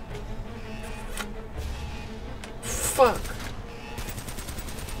 Fuck.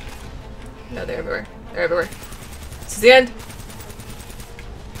 No, they're everywhere. They're everywhere. This is the end.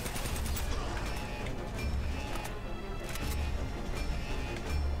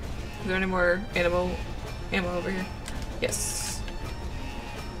 Is there any more ammo over here? Yes.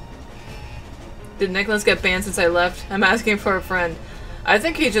 Did Nicholas get banned since I left? I'm asking for a friend. I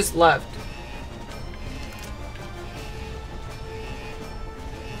think he just left.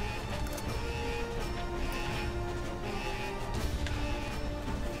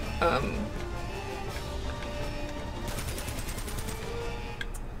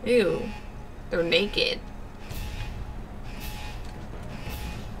 Ew. They're naked.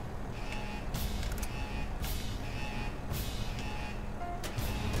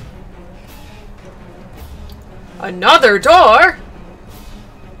 Another door?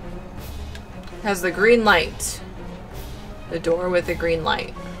 Has the green light. The door with the green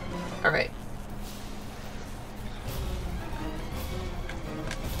light. Alright.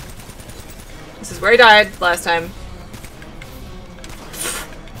 This is where I died last time.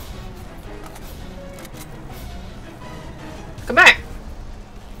 Come back!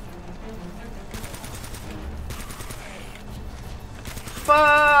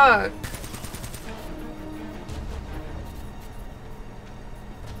 Fuck!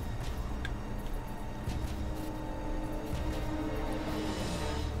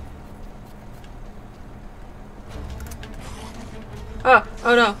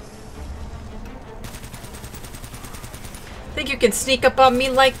 Oh no. Think you can sneak up on me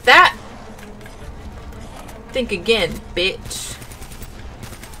like that? Think again, bitch.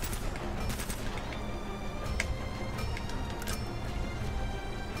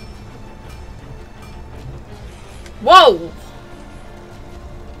 Whoa!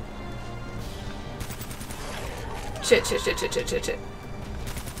 Shit, shit, shit, shit, shit, shit, shit.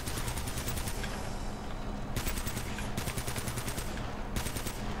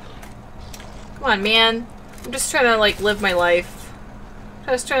 Come on, man. I'm just trying to, like, live my life.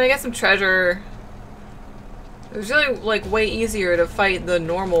 Just trying to get some treasure. It was really, like, way easier to fight the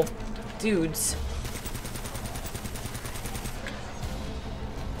normal dudes.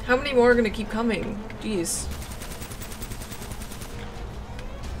 How many more are gonna keep coming? Jeez.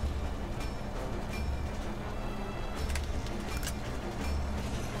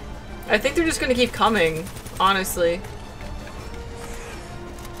 I think they're just gonna keep coming, honestly.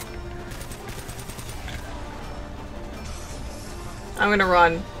 I'm gonna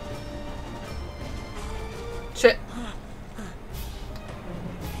run. Shit.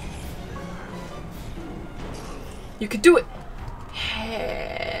 You could do it!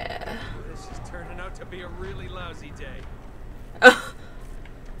 This is turning out to be a really lousy day.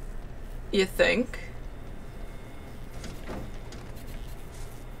 You think? Oh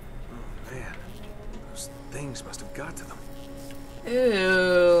man, those things must have got to them.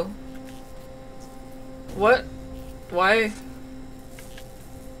 Ew. What? Why?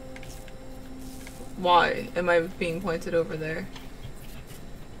 Why am I being pointed over there?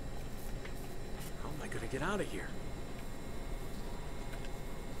 How am I gonna get out of here?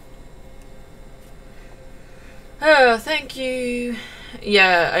 Oh, thank you.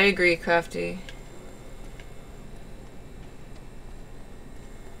 Yeah, I agree, Crafty.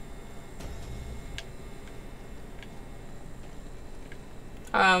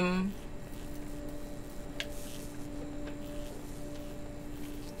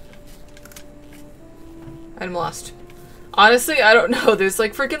 I'm lost. Honestly, I don't know. There's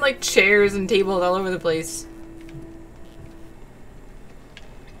like freaking like chairs and tables all over the place.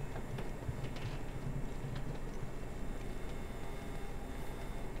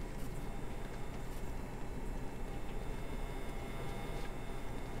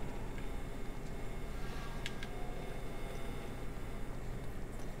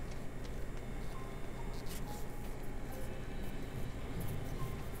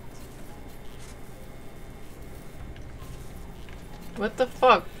 What the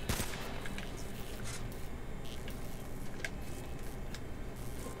fuck?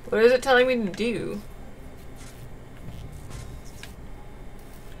 What is it telling me to do?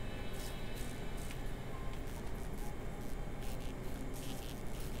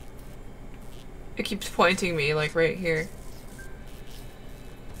 It keeps pointing me, like, right here.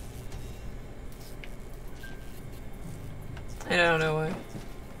 And I don't know why.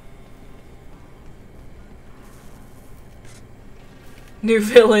 New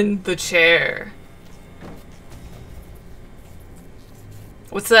villain, the chair.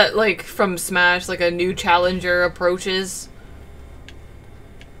 What's that, like, from Smash? Like a new challenger approaches?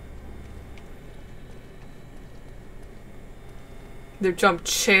 They jump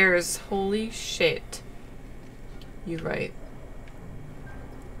chairs. Holy shit. You're right.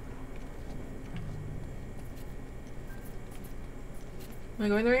 Am I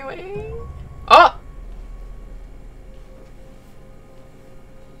going the right way? Oh!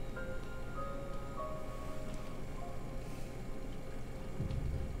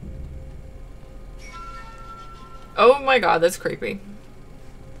 my god, that's creepy.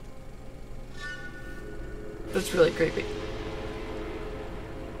 That's really creepy.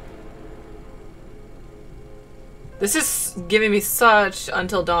 This is giving me such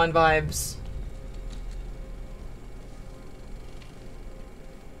Until Dawn vibes.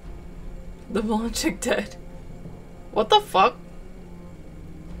 The blonde chick dead. What the fuck?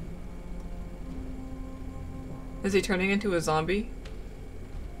 Is he turning into a zombie?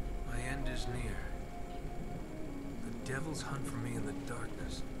 My end is near. The devils hunt for me in the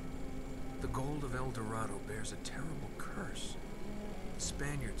darkness. The gold of El Dorado bears a terrible curse. The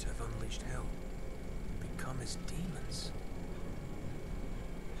Spaniards have unleashed hell, become as demons.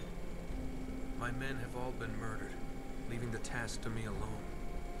 My men have all been murdered, leaving the task to me alone.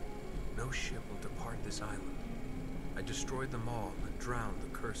 No ship will depart this island. I destroyed them all and drowned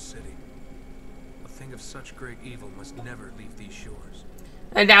the cursed city. A thing of such great evil must never leave these shores.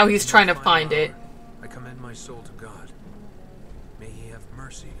 And now he's trying to find it. I commend my soul to God. May he have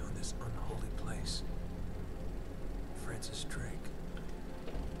mercy on this unholy place. Francis Drake.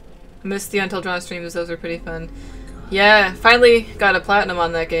 I missed the Until Dawn streams, those were pretty fun. Yeah, finally got a platinum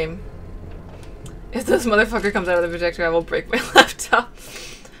on that game. If this motherfucker comes out of the projector, I will break my laptop.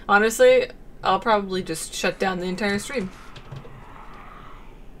 Honestly, I'll probably just shut down the entire stream.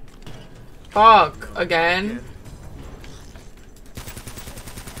 Fuck, again.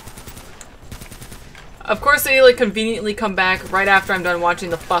 Of course they like conveniently come back right after I'm done watching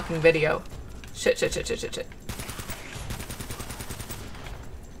the fucking video. Shit, shit, shit, shit, shit, shit.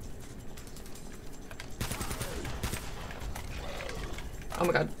 Oh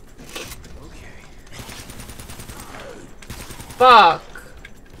my god. Fuck.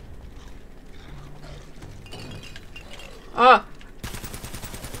 Ah.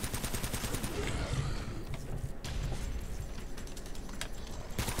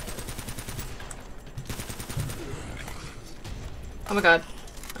 Oh my god.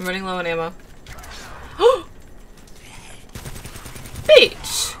 I'm running low on ammo.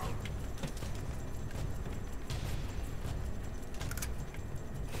 Bitch!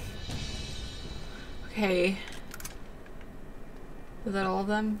 Okay. Is that all of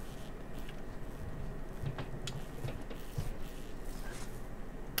them?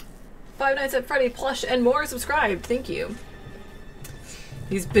 Five Nights at Freddy plush and more subscribed. Thank you.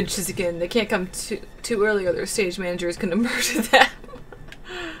 These bitches again. They can't come too early or their stage manager is gonna murder them.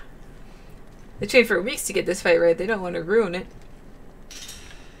 They trained for weeks to get this fight right. They don't want to ruin it.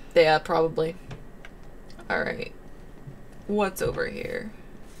 Yeah, probably. Alright. What's over here?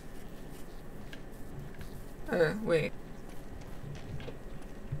 Wait.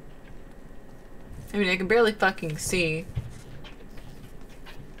 I mean, I can barely fucking see.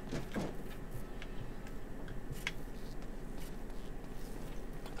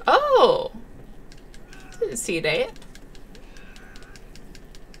 Oh! Didn't see that.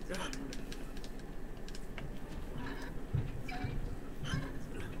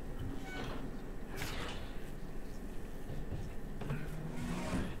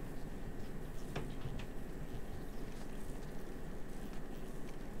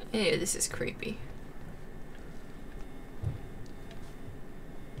 Ew, this is creepy.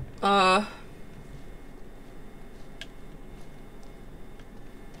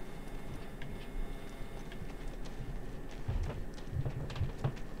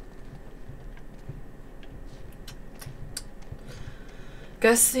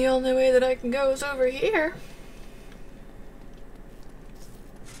 Guess the only way that I can go is over here.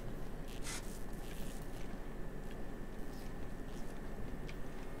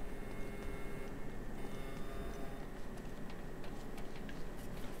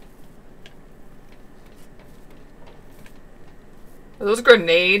 Are those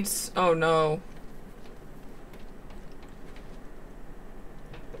grenades? Oh no.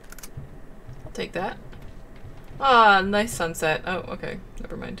 I'll take that. Ah, nice sunset. Oh, okay.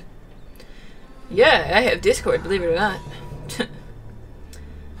 Never mind. Yeah, I have Discord, believe it or not.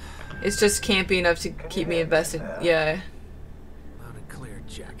 It's just can't be enough to keep me invested. Yeah. Loud and clear,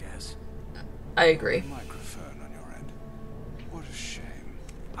 jackass. I agree. Microphone on your end. What a shame.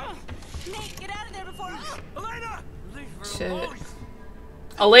 Oh, Nate, get out of there before. Oh, Elena! Shit.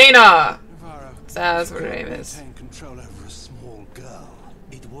 Elena! Navarro, That's what her you name can't is. maintain control over a small girl.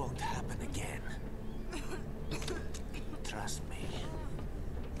 It won't happen again. Trust me.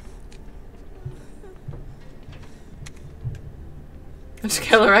 Just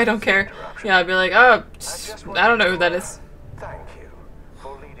kill her, I don't care. Yeah, I'd be like, oh, I don't know who that is. Thank you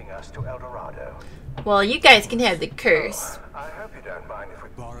for leading us to El Dorado. Well, you guys can have the curse. I hope you don't mind if we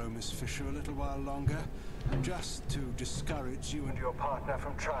Borrow Miss Fisher a little while longer, just to discourage you and and your partner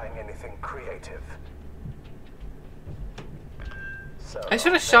from trying anything creative. So I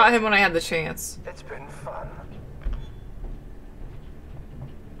should have shot him when I had the chance. It's been fun.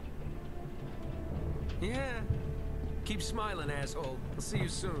 Yeah. Keep smiling, asshole. I'll see you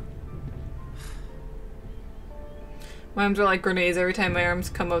soon. My arms are like grenades. Every time my arms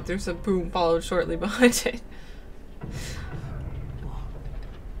come up, there's a boom followed shortly behind it.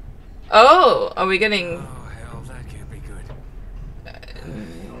 Oh, are we getting Oh, hell, that can't be good.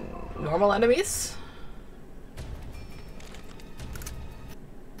 normal enemies?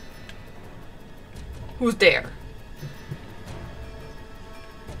 Who's there?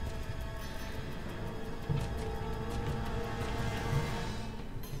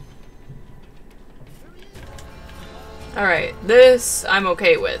 Alright, this I'm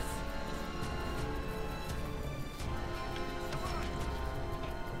okay with.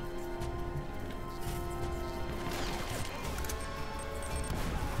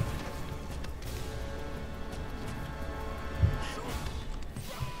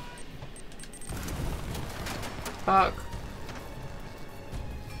 Fuck.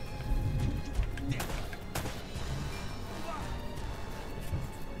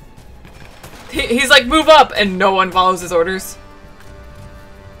 He's like, move up, and no one follows his orders.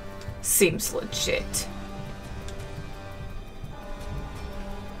 Seems legit.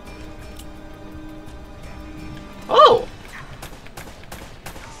 Oh!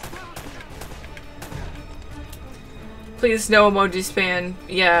 Please, no emoji spam.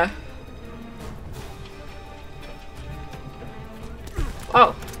 Yeah.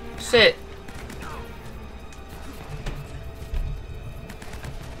 Oh, shit.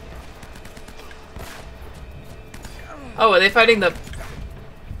 Oh, are they fighting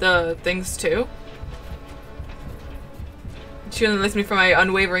the things too? She only likes me for my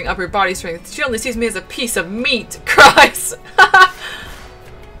unwavering upper body strength. She only sees me as a piece of meat. Cries.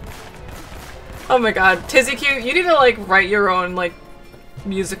 Oh my god. Tizzy Q, you need to like write your own like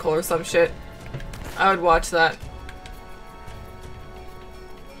musical or some shit. I would watch that.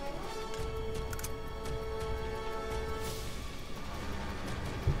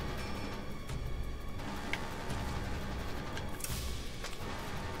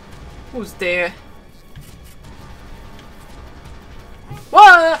 Who's there?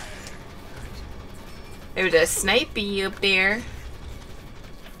 What? There's a snipey up there.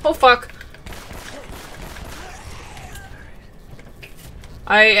 Oh fuck.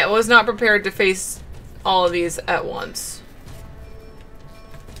 I was not prepared to face all of these at once.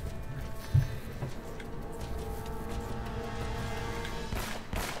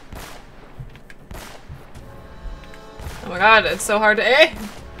 Oh my god, it's so hard to aim.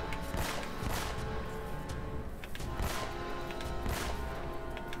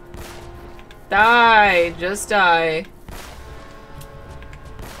 Die! Just die.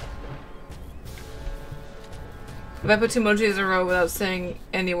 If I put two emojis in a row without saying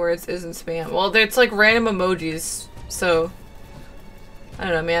any words, isn't spam. Well, it's like random emojis, so I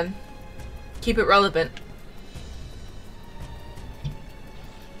don't know, man. Keep it relevant.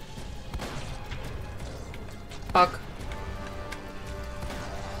 Fuck.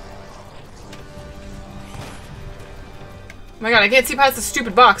 Oh my god, I can't see past the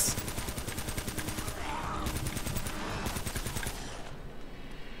stupid box.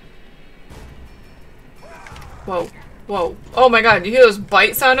 Whoa. Whoa. Oh my god, you hear those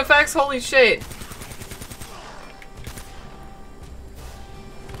bite sound effects? Holy shit.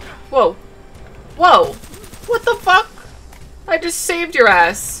 Whoa. Whoa. What the fuck? I just saved your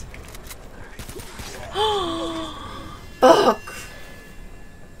ass. Fuck.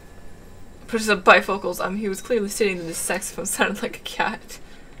 Pushes up bifocals. He was clearly stating that his saxophone sounded like a cat.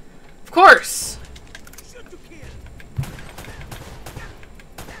 Of course!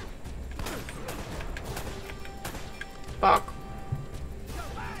 Fuck.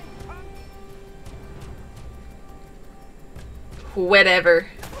 Whatever.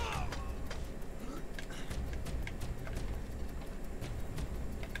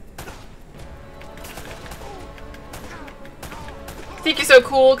 I think you're so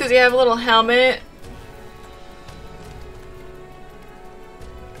cool because you have a little helmet.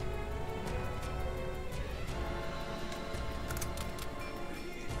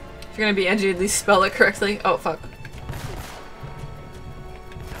 If you're gonna be edgy, at least spell it correctly. Oh, fuck.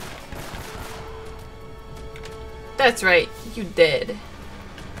 That's right, you did.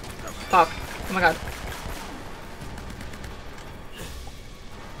 Fuck. Oh my god.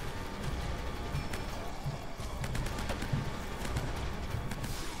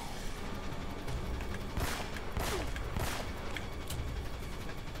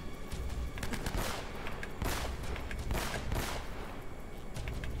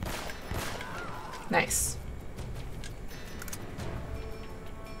 Nice.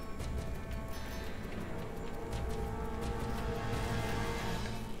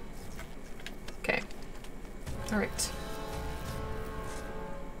 Alright.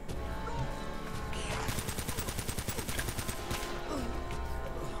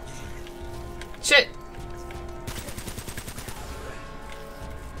 Shit!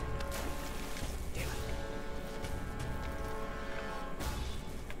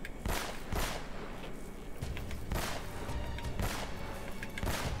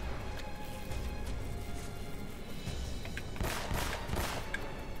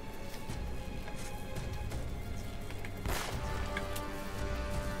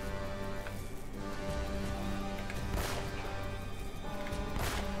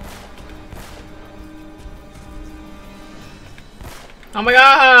 Oh my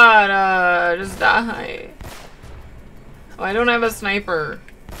god! Just die. Oh, I don't have a sniper.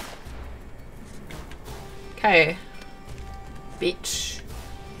 Okay. Beach.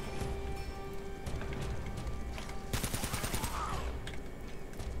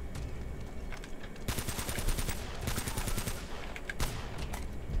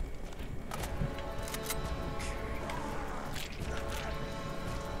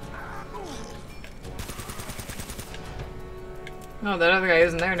 Oh, that other guy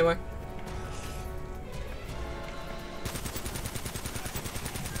isn't there anymore.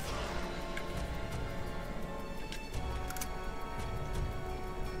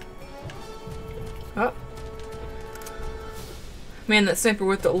 Oh. Man, that sniper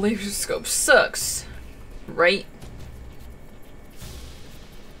with the laser scope sucks. Right?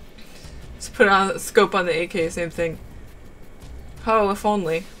 Let's put on the scope on the AK, same thing. Oh, if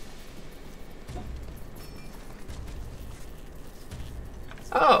only.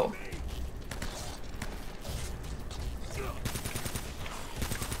 Oh.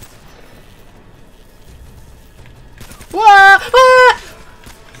 Whoa! Ah!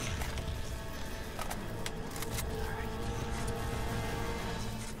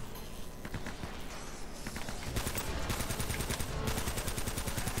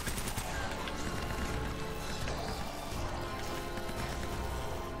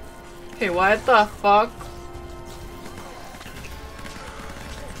 Okay, what the fuck?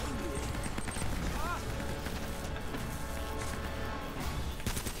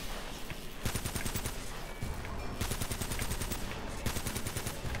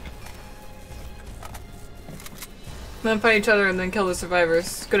 Then fight each other and then kill the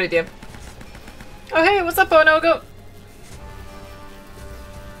survivors. Good idea. Oh hey, what's up, Bono? Go!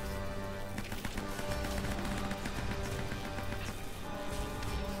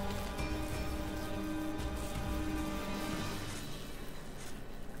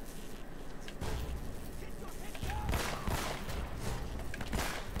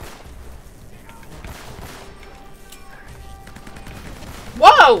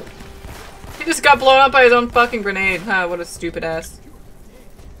 Whoa! He just got blown up by his own fucking grenade. Ah, what a stupid ass.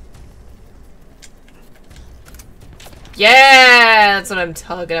 Yeah, that's what I'm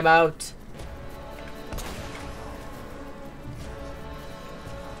talking about.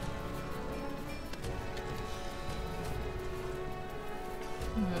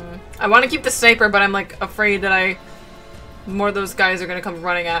 I want to keep the sniper, but I'm like afraid that more of those guys are gonna come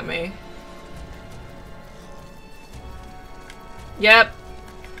running at me. Yep.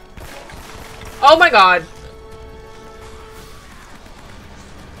 Oh my god.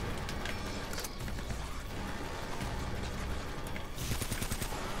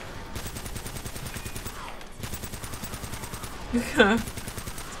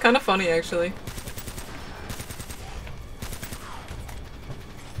 It's kind of funny, actually.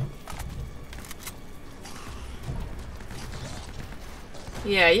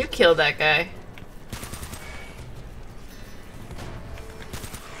 Yeah, you killed that guy.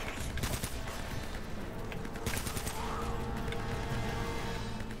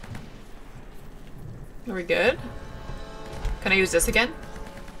 Are we good? Can I use this again?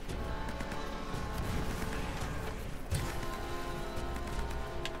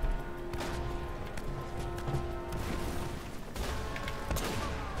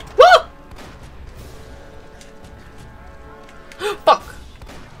 Woo! Fuck!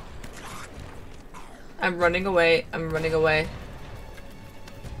 I'm running away. I'm running away.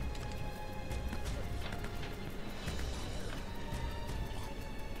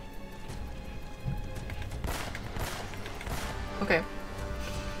 Okay.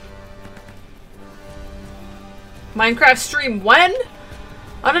 Minecraft stream when?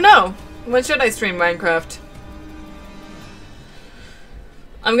 I don't know. When should I stream Minecraft?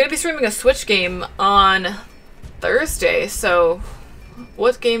 I'm gonna be streaming a Switch game on Thursday, so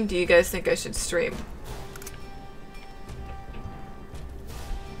what game do you guys think I should stream?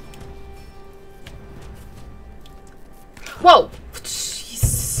 Whoa!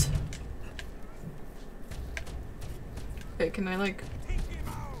 Jeez. Okay, can I like...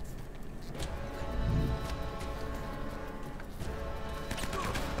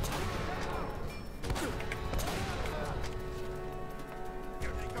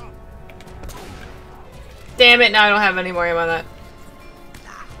 Damn it, now I don't have any more ammo on that.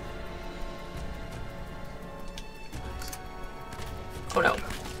 Oh no.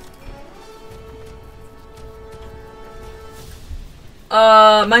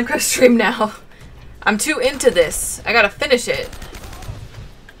 Minecraft stream now. I'm too into this. I gotta finish it.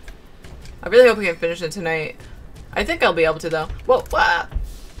 I really hope we can finish it tonight. I think I'll be able to though. Whoa, whoa.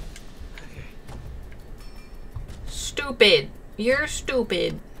 Stupid. You're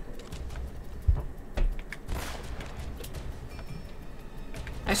stupid.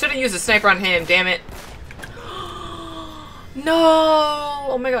 I should have used a sniper on him, damn it. No!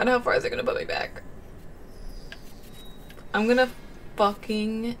 Oh my god, how far is it gonna put me back? I'm gonna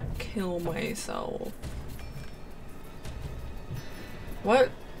fucking kill myself.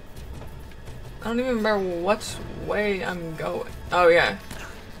 What? I don't even remember which way I'm going. Oh yeah.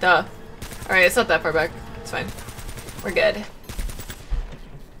 Duh. Alright, it's not that far back. It's fine. We're good.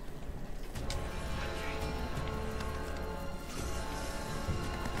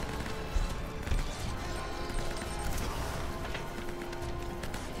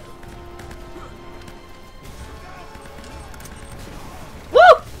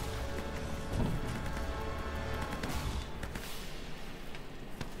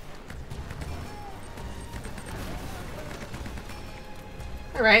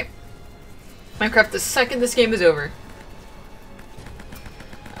 Alright. Minecraft the second this game is over.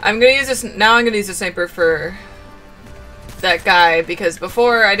 I'm gonna use this now. I'm gonna use the sniper for that guy because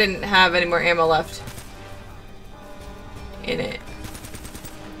before I didn't have any more ammo left in it.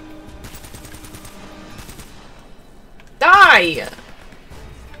 Die!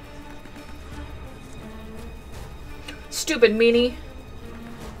 Stupid meanie.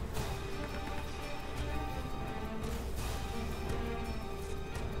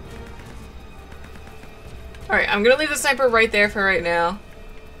 Alright, I'm gonna leave the sniper right there for right now.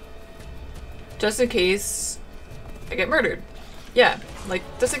 Just in case I get murdered. Yeah, like,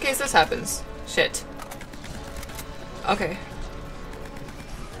 just in case this happens. Shit. Okay.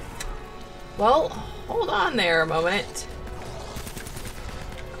 Well, hold on there a moment.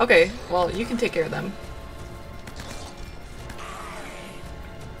 Okay, well, you can take care of them.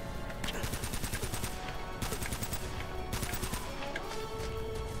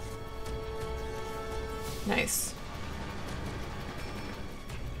 Nice.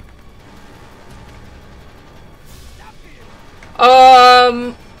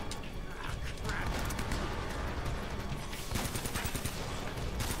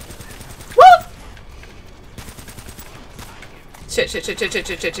 Woo! Shit.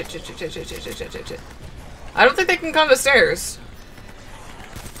 I don't think they can come the stairs.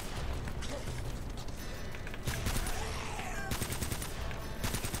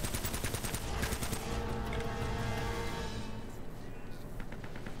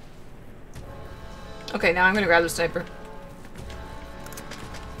 Okay, now I'm gonna grab the sniper.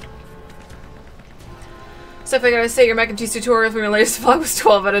 Steph, I gotta say, your mac and cheese tutorial from your latest vlog was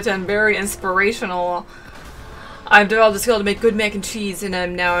 12 out of 10. Very inspirational. I've developed a skill to make good mac and cheese, and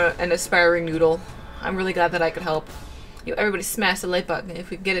I'm now an aspiring noodle. I'm really glad that I could help. Yo, everybody smash the like button.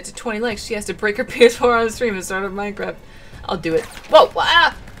 If we can get it to 20 likes, she has to break her PS4 on the stream and start up Minecraft. I'll do it. Whoa!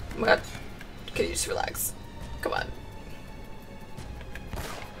 Ah! Oh my god. Can you just relax? Come on.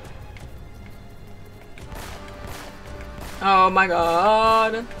 Oh my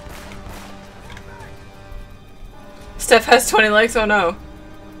god. Steph has 20 likes, oh no.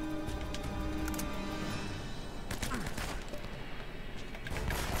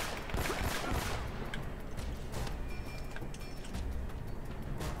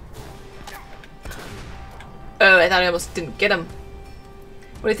 Oh, I thought I almost didn't get him.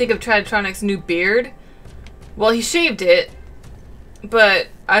 What do you think of Tridtronic's new beard? Well, he shaved it, but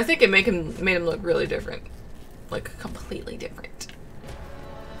I think it made him look really different. Like, completely different.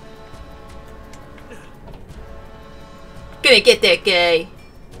 Gonna get that guy.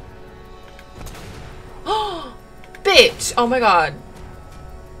 Oh, bitch! Oh my god.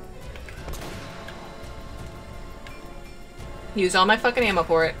 Used all my fucking ammo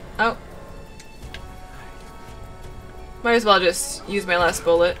for it. Oh. Might as well just use my last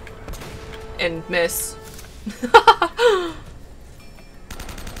bullet and miss.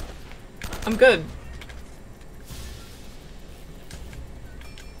 I'm good.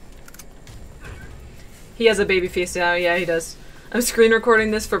 He has a baby face now. Yeah, he does. I'm screen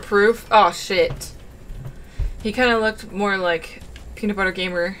recording this for proof. Oh, shit. He kind of looked more like Peanut Butter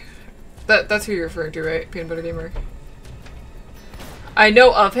Gamer. That's who you're referring to, right? Peanut Butter Gamer. I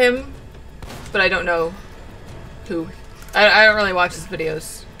know of him, but I don't know who. I don't really watch his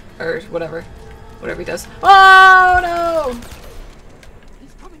videos or whatever he does. Oh no!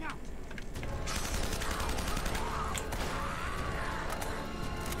 He's coming out.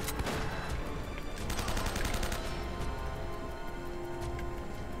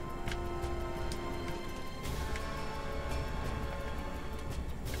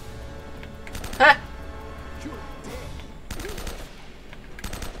 Ha!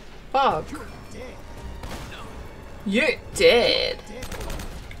 Fuck. You're dead.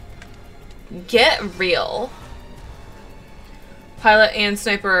 Get real. Pilot and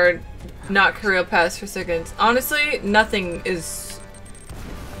sniper are not career paths for seconds. Honestly, nothing is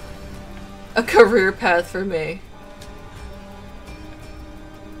a career path for me.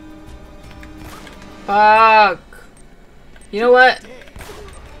 Fuck. You know what?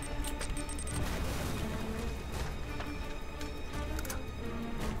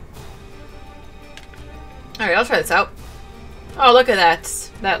 Alright, I'll try this out. Oh, look at that.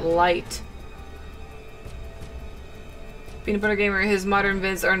 That light. Peanut Butter Gamer, his modern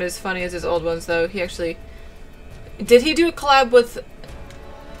vids aren't as funny as his old ones, though. He actually... Did he do a collab with...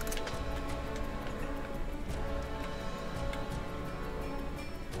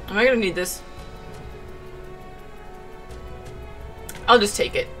 Am I gonna need this? I'll just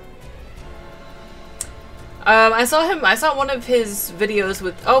take it. I saw one of his videos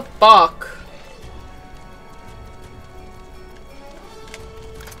with... Oh, fuck.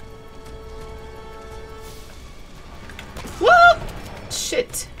 What?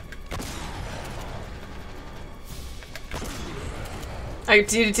 Shit.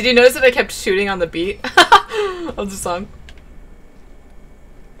 Did you notice that I kept shooting on the beat of the song?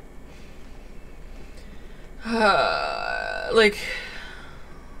 Like,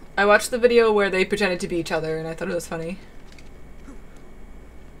 I watched the video where they pretended to be each other and I thought it was funny.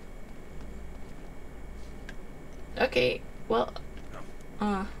 Okay, well,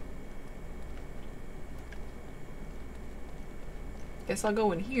 guess I'll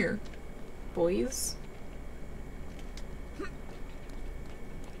go in here, boys.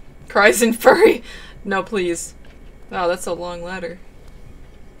 Cries and furry. No, please. Wow, that's a long ladder.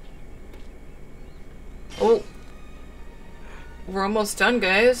 Oh. We're almost done,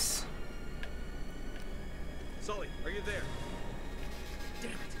 guys. Sully, are you there?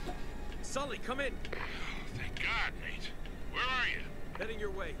 Damn it. Sully, come in. Thank God, mate. Where are you? Heading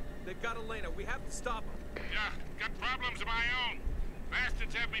your way. They've got Elena. We have to stop them. Yeah, got problems of my own.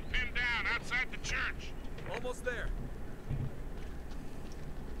 Bastards have me pinned down outside the church. Almost there.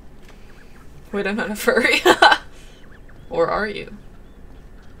 Wait, I'm not a furry. Or are you?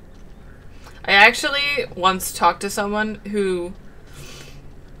 I actually once talked to someone who,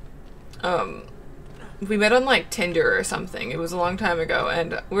 we met on like Tinder or something. It was a long time ago,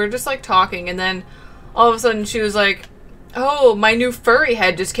 and we were just like talking, and then all of a sudden she was like, oh, my new furry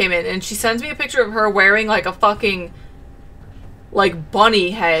head just came in, and she sends me a picture of her wearing like a fucking like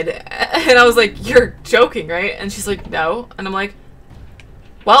bunny head, and I was like, you're joking, right? And she's like, no, and I'm like,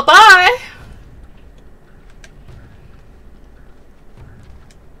 well, bye.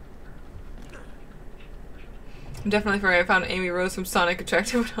 I'm definitely furry. I found Amy Rose from Sonic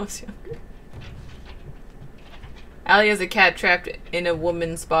attractive when I was younger. Allie is a cat trapped in a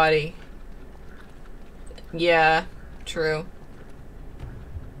woman's body. Yeah, true.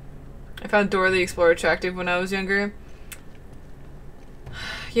 I found Dora the Explorer attractive when I was younger.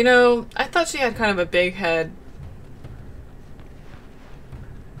 You know, I thought she had kind of a big head.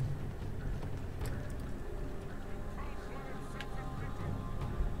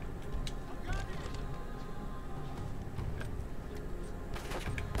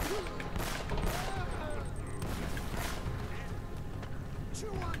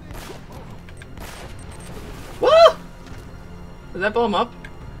 Whoa! Did that blow him up?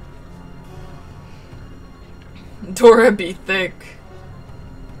 Dora be thick.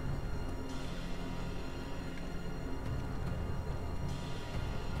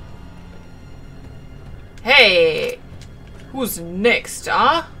 Hey! Who's next,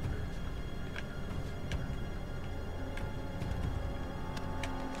 huh?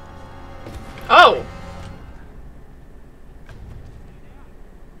 Oh!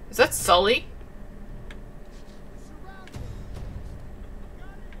 Is that Sully?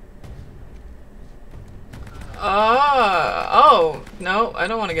 Oh, no, I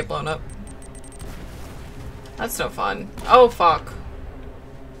don't want to get blown up. That's no fun. Oh, fuck.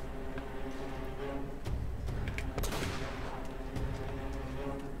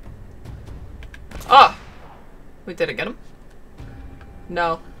 Ah! Wait, did I get him?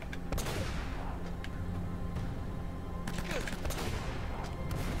 No.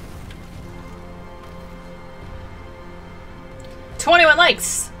 21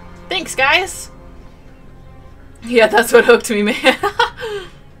 likes! Thanks, guys! Yeah, that's what hooked me, man.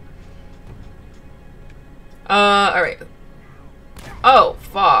 Alright. Oh,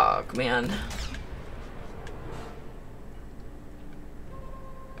 fuck, man.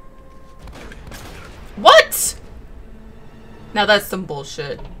 What?! Now that's some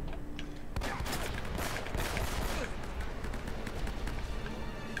bullshit.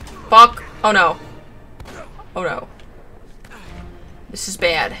 Fuck. Oh no. Oh no. This is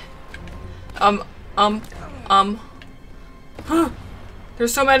bad.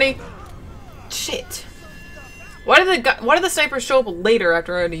 There's so many. Shit. Why did the snipers show up later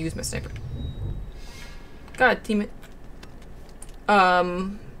after I already used my sniper? God, team it.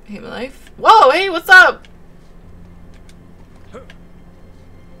 Hate my life. Whoa, hey, what's up?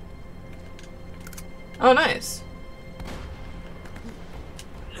 Oh, nice.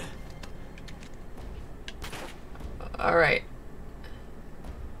 Alright.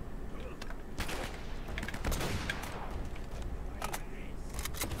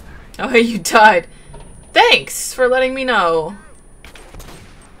 Oh, hey, you died. Thanks for letting me know.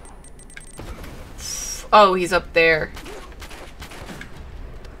 Oh, he's up there.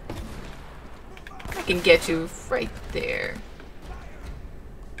 I can get you right there.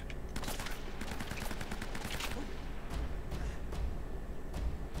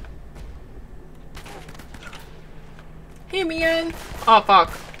 Hey, man. Oh,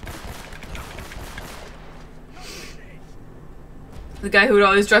 fuck. The guy who would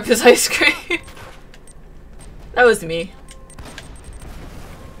always drop his ice cream. That was me.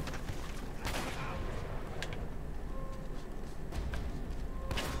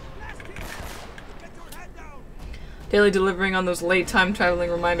 Daily delivering on those late time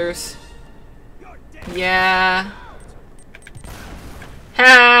traveling reminders. Yeah.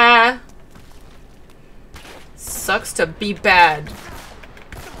 Ha! Sucks to be bad.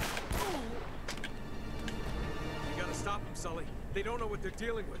 You gotta stop them, Sully. They don't know what they're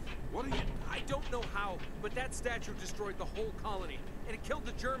dealing with. What are you? I don't know how, but that statue destroyed the whole colony, and it killed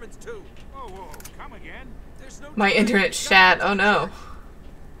the Germans too. Whoa, come again? There's no My internet shat. Oh no.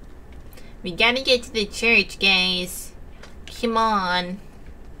 We gotta get to the church, guys. Come on.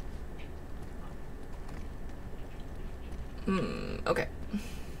 Okay.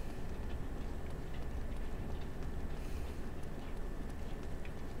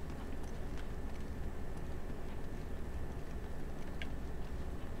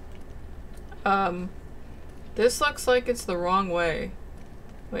 This looks like it's the wrong way.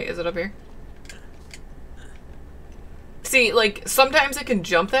 Wait, is it up here? See, like, sometimes I can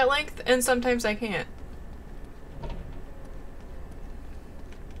jump that length, and sometimes I can't.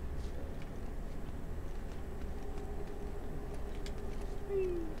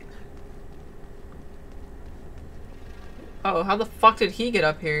 Oh, how the fuck did he get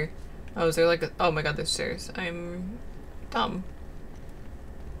up here? Oh, is there like a— oh my god, there's stairs. I'm dumb.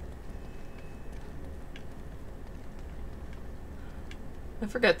 I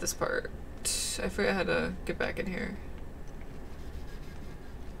forget this part. I forget how to get back in here.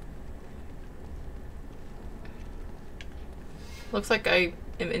 Looks like I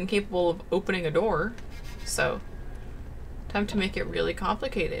am incapable of opening a door, so time to make it really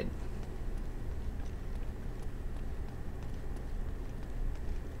complicated.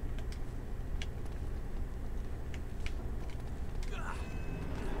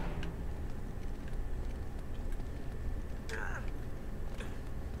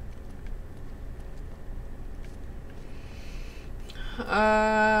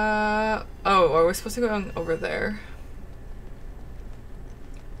 Oh, are we supposed to go over there?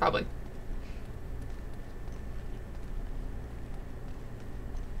 Probably.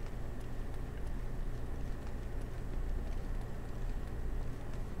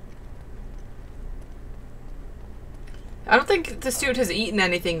 I don't think this dude has eaten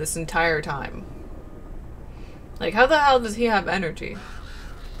anything this entire time. Like, how the hell does he have energy?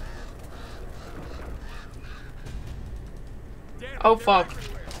 Oh, fuck.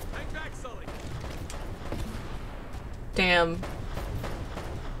 Damn.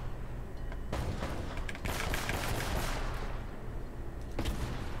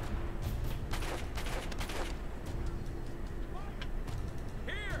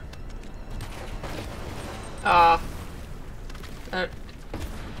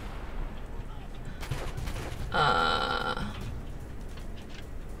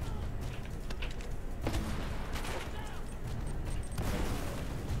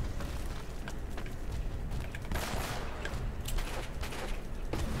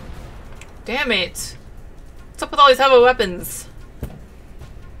 Damn it! What's up with all these heavy weapons?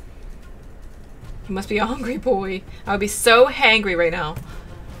 You must be a hungry boy. I would be so hangry right now.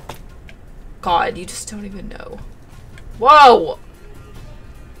 God, you just don't even know. Whoa!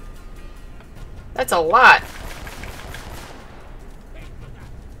 That's a lot.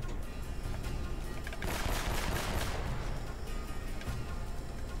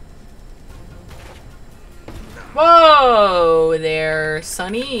 Whoa there,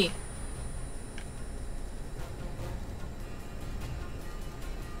 Sonny.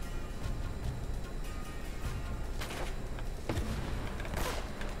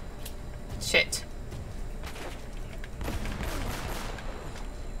 Shit.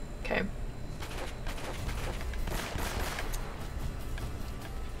 Okay.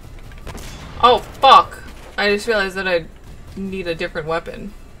 Oh, fuck. I just realized that I need a different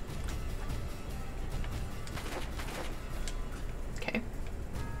weapon. Okay.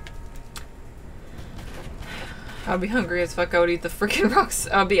 I'll be hungry as fuck. I would eat the freaking rocks.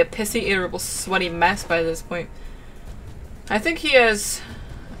 I'll be a pissy, irritable, sweaty mess by this point. I think he has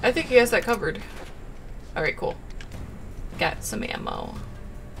that covered. Alright, cool. Got some ammo.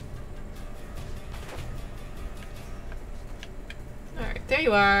 Alright, there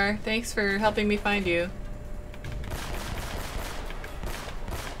you are. Thanks for helping me find you.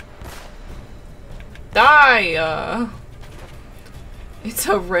 Die! It's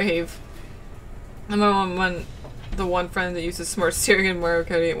a rave. I'm the one friend that uses smart steering in Mario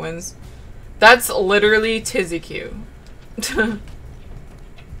Kart 8 wins. That's literally Tizzy Q. I'll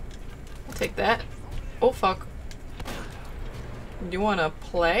take that. Oh fuck. You wanna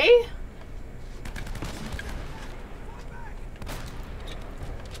play?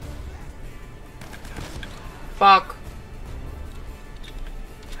 Fuck.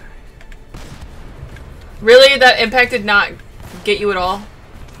 Really? That impact did not get you at all?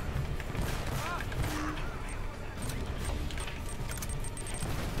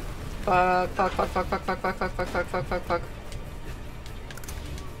 Fuck, fuck, fuck, fuck, fuck, fuck, fuck, fuck, fuck, fuck, fuck, fuck, fuck.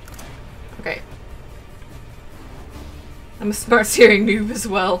 Okay. I'm a smart steering noob as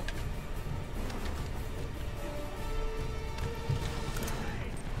well.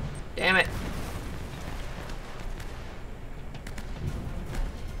 Damn it.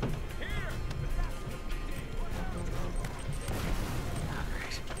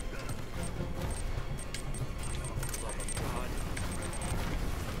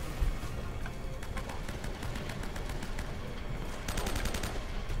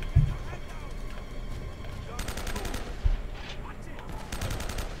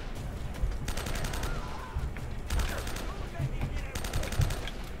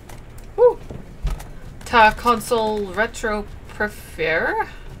 Console retro prefer?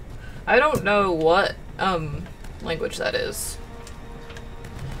 I don't know what language that is.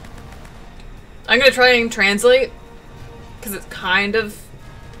 I'm gonna try and translate because it kind of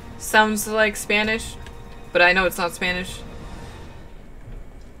sounds like Spanish, but I know it's not Spanish.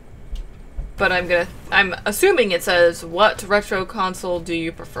 But I'm assuming it says, what retro console do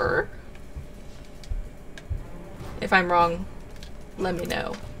you prefer? If I'm wrong, let me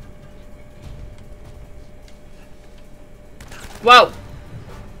know. Whoa!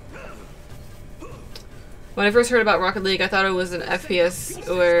 When I first heard about Rocket League, I thought it was an FPS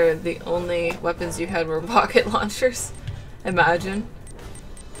where the only weapons you had were rocket launchers. Imagine.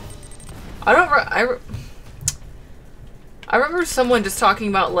 I remember someone just talking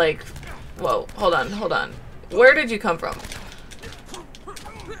about like... Whoa, hold on, hold on. Where did you come from?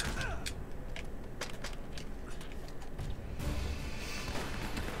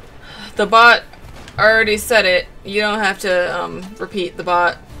 The bot already said it. You don't have to repeat the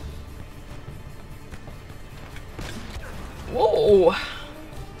bot. Whoa.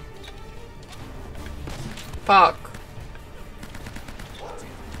 Fuck.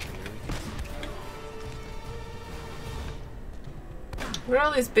 Where do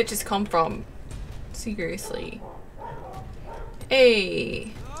all these bitches come from? Seriously.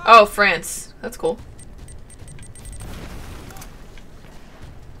 Hey. Oh, France. That's cool.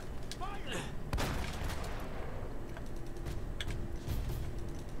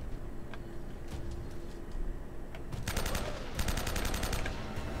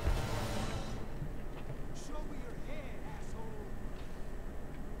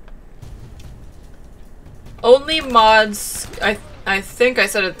 Only mods, I think I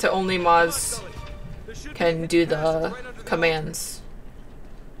said it to only mods can do the commands.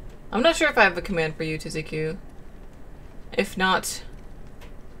 I'm not sure if I have a command for you, Tiziku. If not,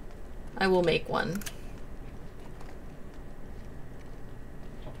 I will make one.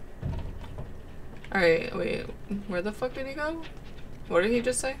 Alright, wait, where the fuck did he go? What did he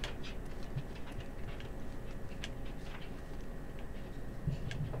just say?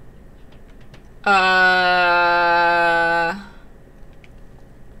 I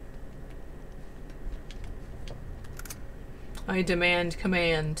demand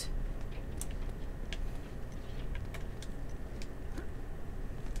command.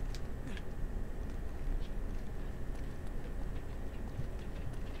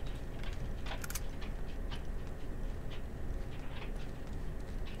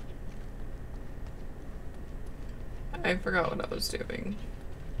 I forgot what I was doing.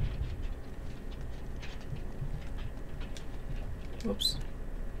 Whoops.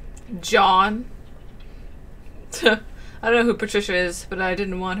 John? I don't know who Patricia is, but I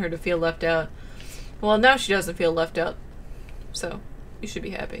didn't want her to feel left out. Well, now she doesn't feel left out. So, you should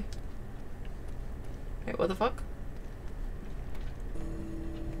be happy. Wait, what the fuck?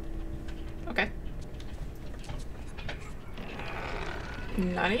 Okay.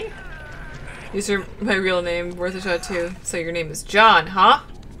 Nani? These are my real name, worth a shot too. So your name is John, huh?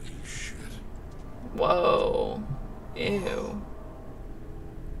 Whoa. Ew.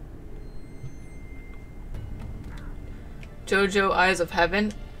 JoJo Eyes of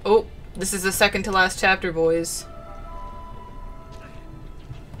Heaven. Oh, this is the second to last chapter, boys.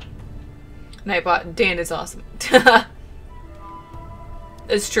 Nightbot, Dan is awesome.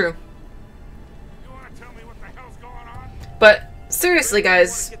 It's true. But seriously,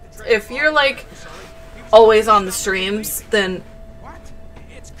 guys, if you're like always on the streams, then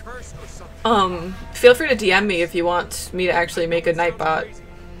feel free to DM me if you want me to actually make a Nightbot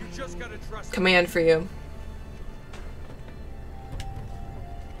command for you.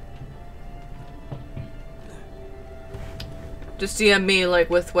 Just DM me like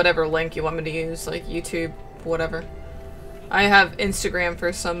with whatever link you want me to use, like YouTube, whatever. I have Instagram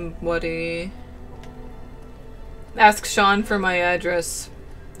for somebody. Ask Sean for my address.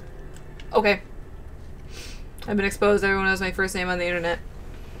 Okay. I've been exposed. Everyone knows my first name on the internet.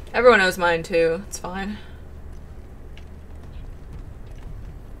 Everyone knows mine too. It's fine.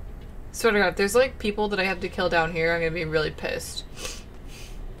 Swear to God, if there's like people that I have to kill down here, I'm gonna be really pissed.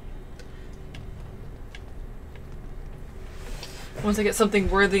 Once I get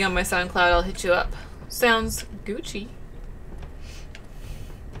something worthy on my SoundCloud, I'll hit you up. Sounds Gucci.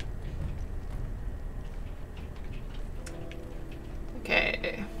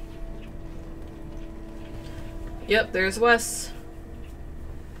 Okay. Yep, there's Wes.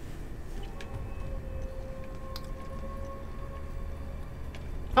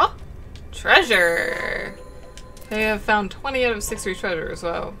 Huh? Treasure! I have found 20 out of 60 treasures,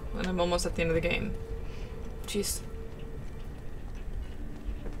 wow. And I'm almost at the end of the game. Jeez.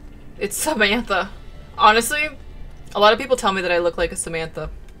 It's Samantha. Honestly, a lot of people tell me that I look like a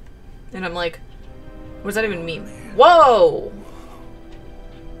Samantha. And I'm like, what does that even mean? Whoa!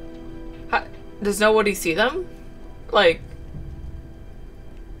 How, does nobody see them? Like...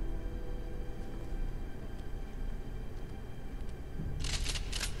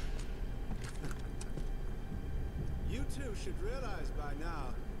 You two should realize by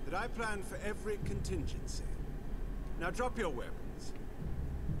now that I plan for every contingency. Now drop your weapons.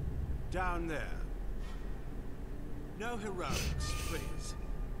 Down there. No heroics, please.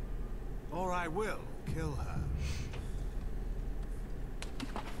 Or I will kill her.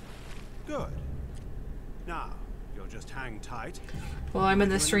 Good. Now, you'll just hang tight. Well, I'm in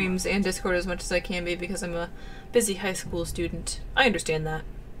the streams and Discord as much as I can be because I'm a busy high school student. I understand that.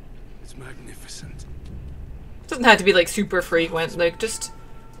 It's magnificent. It doesn't have to be like super frequent, like just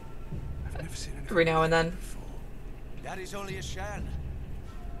every now and then. That is only a shell.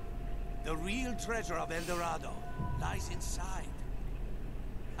 The real treasure of El Dorado lies inside.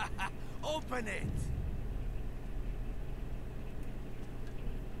 Open it!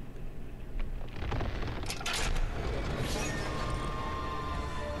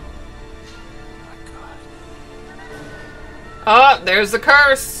 Oh, there's the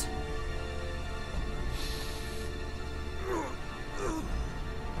curse!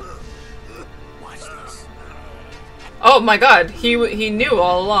 Watch this. Oh my god, he knew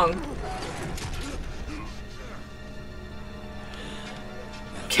all along.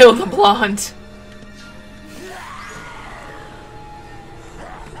 Kill the blonde.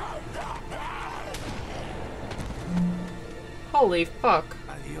 Holy fuck.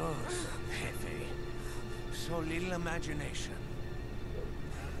 Adios, Jefe. So little imagination.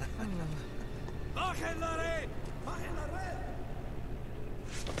 Bajen la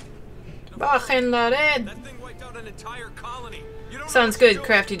red. That thing wiped out an entire colony. You don't Sounds know good,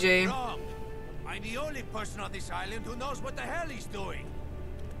 Crafty J. Wrong. I'm the only person on this island who knows what the hell he's doing.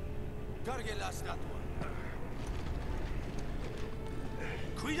 Cargue la estatua.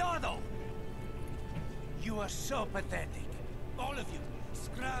 Cuidado! You are so pathetic. All of you.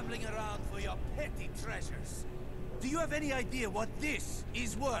 scrambling around for your petty treasures. Do you have any idea what this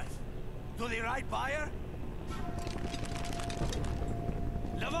is worth? To the right buyer?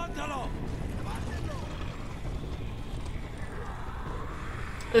 Levantalo!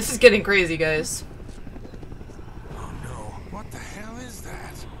 This is getting crazy, guys. Oh no. What the hell is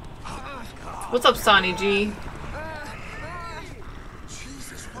that? What's up, Sonny G?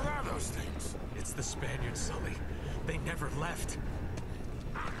 Jesus, what are those things? It's the Spaniards, Sully. They never left.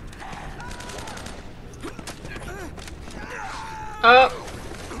 Oh.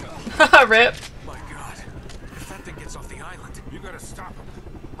 Rip. My God. If that thing gets off the island, You gotta stop him.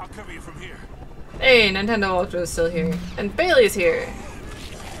 I'll cover you from here. Hey, Nintendo Ultra is still here. And Bailey's here.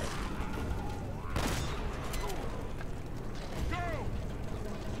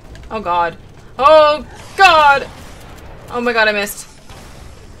 Oh god. Oh god! Oh my god, I missed.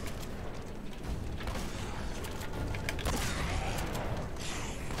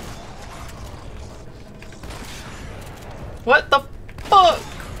 What the fuck?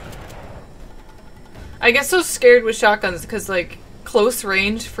 I get so scared with shotguns because, like, close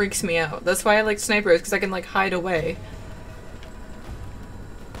range freaks me out. That's why I like snipers, because I can, like, hide away.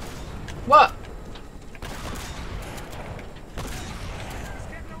 What?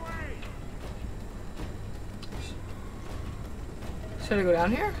 Should I go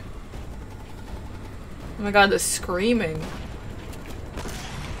down here? Oh my god, the screaming.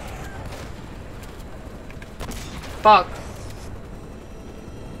 Fuck.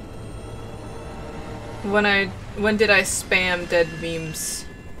 When did I spam dead memes?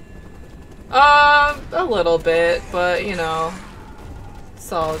 A little bit, but you know,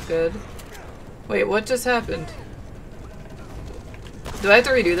 it's all good. Wait, what just happened? Do I have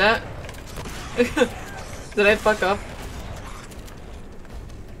to redo that? Did I fuck up?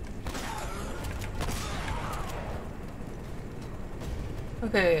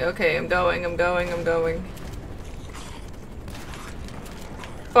 Okay, I'm going.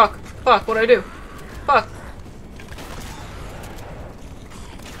 Fuck, what'd I do? Fuck.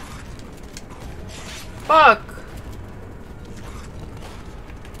 Fuck.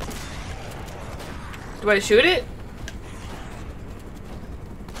 Do I shoot it?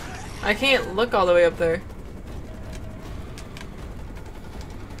 I can't look all the way up there.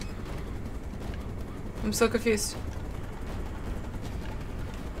 I'm so confused.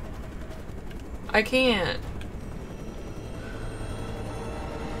 I can't.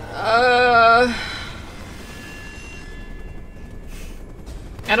 I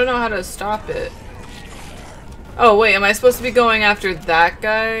don't know how to stop it. Oh wait, am I supposed to be going after that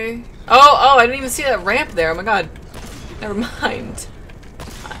guy? Oh, I didn't even see that ramp there. Oh my god. Never mind.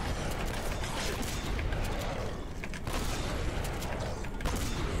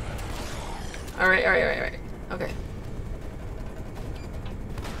 Alright. Okay.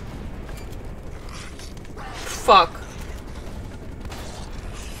 Fuck.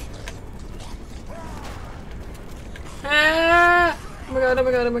 Ah! Oh my god.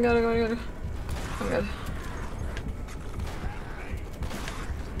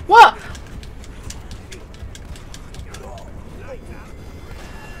 What?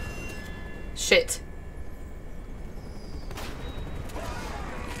 Shit.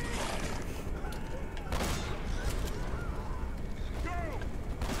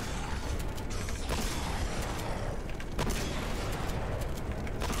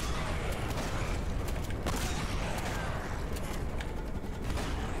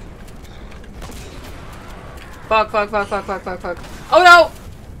 Fuck. Oh no!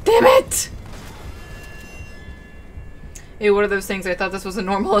 Damn it! Hey, what are those things? I thought this was a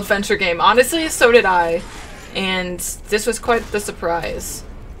normal adventure game. Honestly, so did I. And this was quite the surprise.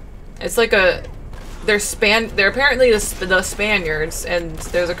 It's like a... They're apparently the Spaniards, and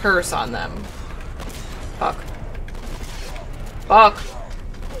there's a curse on them. Fuck.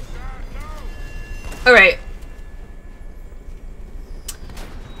 Alright.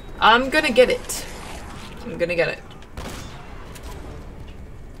 I'm gonna get it.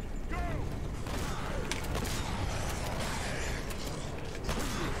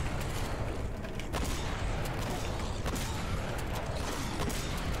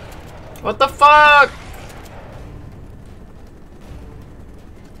 What the fuck?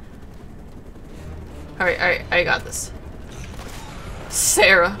 Alright, I got this.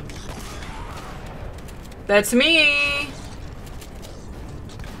 Sarah. That's me!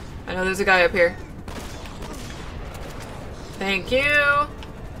 I know there's a guy up here. Thank you! I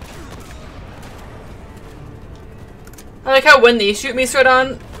like how when they shoot me straight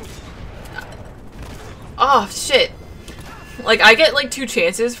on... Oh, shit. Like, I get, like, 2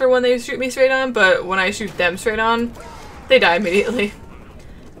 chances for when they shoot me straight on, but when I shoot them straight on, they die immediately.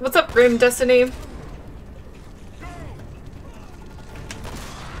 What's up, Grim Destiny?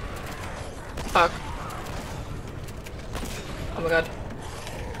 Fuck. Oh my god.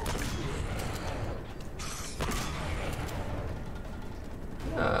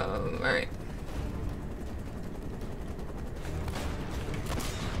 Alright.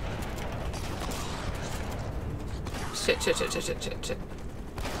 Shit.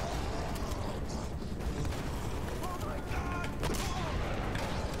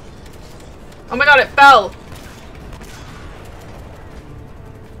 Oh my god, it fell!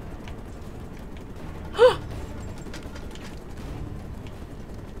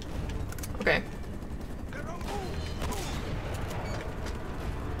 Okay.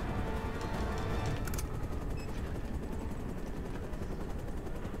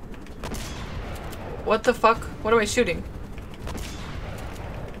 What the fuck? What am I shooting?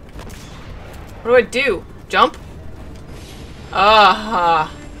 What do I do? Jump?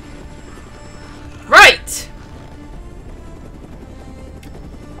 Ah. Right!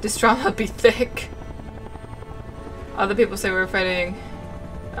 This drama be thick. Other people say we're fighting.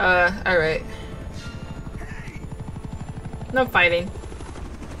 Alright. No fighting.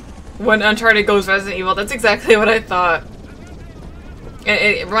 When Uncharted goes Resident Evil, that's exactly what I thought.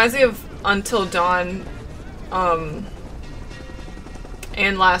 It reminds me of Until Dawn, and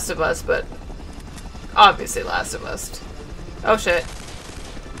Last of Us, but obviously Last of Us. Oh shit.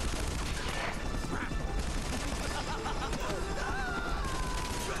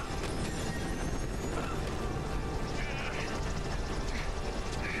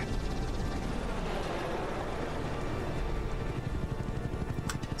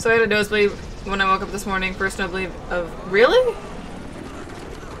 So I had a nosebleed when I woke up this morning. First nosebleed of... Really?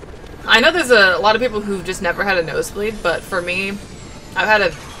 I know there's a lot of people who've just never had a nosebleed, but for me, I've had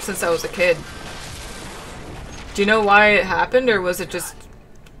it since I was a kid. Do you know why it happened, or was it just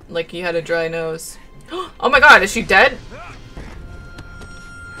like you had a dry nose? Oh my god, is she dead?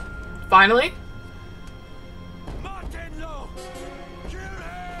 Finally?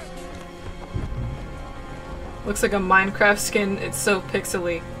 Looks like a Minecraft skin. It's so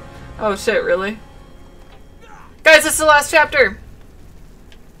pixely. Oh shit, really? Guys, this is the last chapter!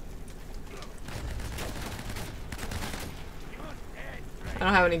 I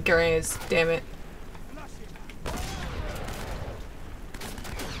don't have any grenades, damn it.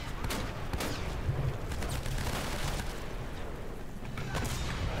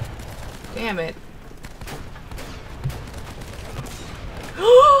 Damn it.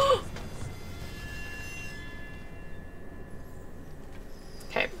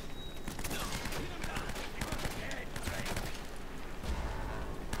 Okay.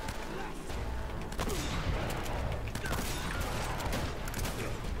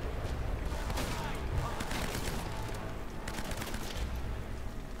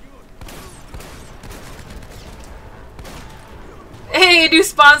 Hey, new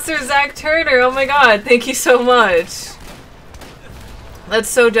sponsor, Zach Turner. Oh my god, thank you so much. That's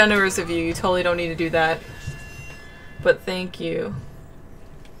so generous of you. You totally don't need to do that. But thank you.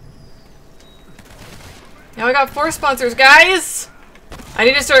 Now I got 4 sponsors, guys! I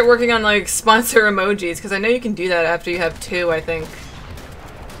need to start working on, like, sponsor emojis, because I know you can do that after you have 2, I think.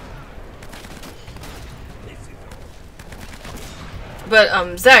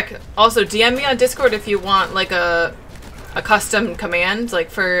 But, Zach, also DM me on Discord if you want, like, a custom command,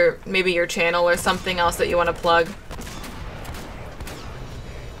 like, for maybe your channel or something else that you want to plug.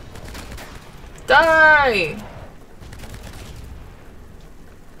 Die!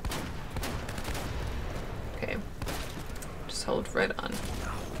 Okay. Just hold right on.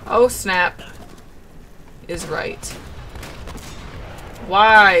 Oh, snap. Is right.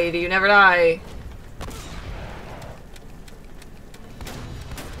 Why do you never die?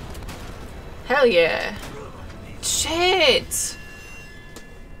 Hell yeah. Shit!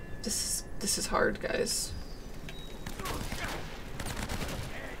 This is hard, guys.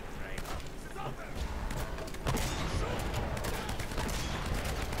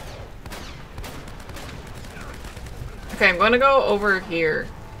 Okay, I'm gonna go over here.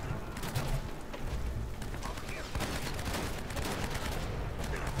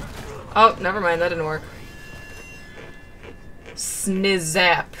 Oh, never mind, that didn't work.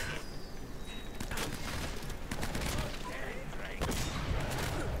 Snizzap.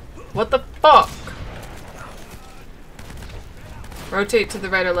 What the fuck? Rotate to the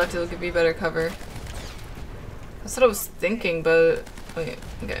right or left, it'll give you better cover. That's what I was thinking, but... Okay,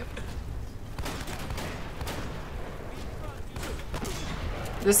 okay.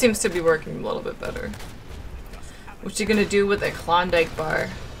 This seems to be working a little bit better. What you gonna do with a Klondike bar?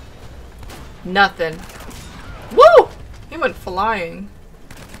 Nothing. Woo! He went flying.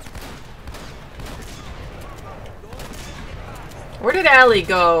 Where did Allie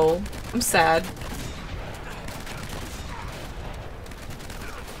go? I'm sad.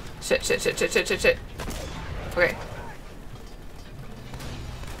 Shit, shit, shit, shit, shit, shit, shit. Okay.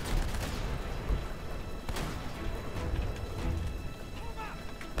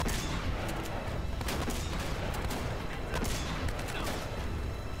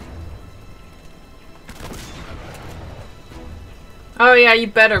 Oh yeah, you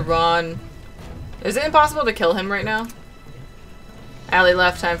better run. Is it impossible to kill him right now? Allie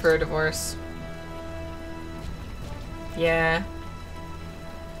left, time for a divorce. Yeah.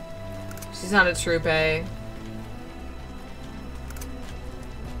 She's not a true bae.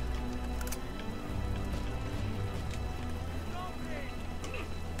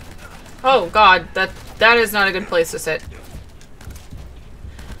 Oh god, that is not a good place to sit.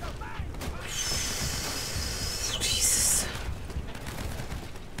 Jesus.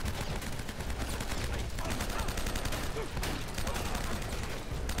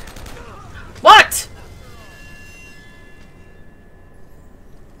 What?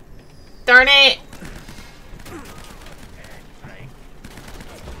 Darn it!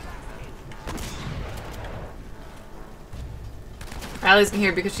 Allie's in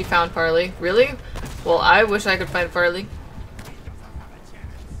here because she found Farley. Really? Well, I wish I could find Farley.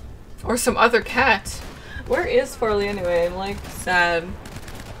 Or some other cat. Where is Farley anyway? I'm like sad.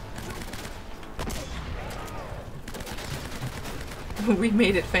 We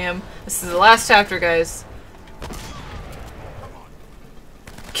made it, fam. This is the last chapter, guys.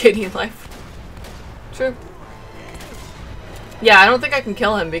 Kitty life. True. Yeah, I don't think I can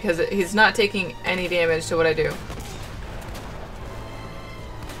kill him because he's not taking any damage to what I do.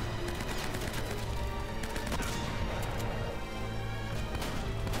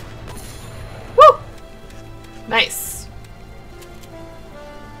 Woo! Nice.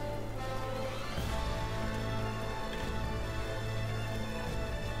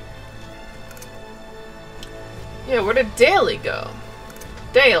 Yeah, where did Daly go?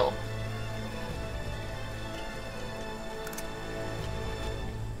 Dale.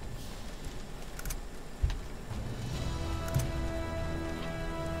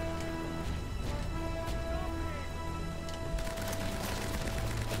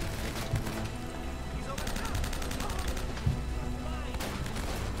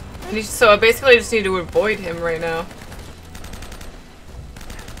 So basically I just need to avoid him right now.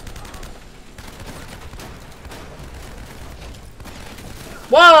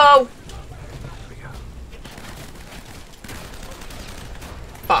 Whoa!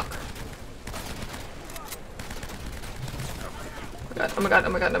 Fuck. Oh my god, oh my god, oh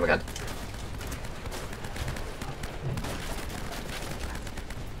my god, oh my god.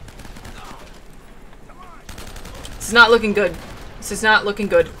 This is not looking good. This is not looking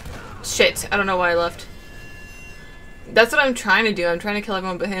good. Shit, I don't know why I left. That's what I'm trying to do. I'm trying to kill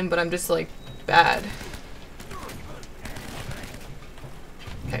everyone but him, but I'm just like bad.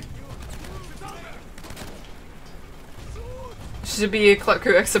 Okay. Should be a Clout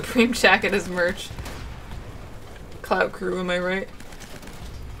Crew X Supreme jacket as merch. Clout Crew, am I right?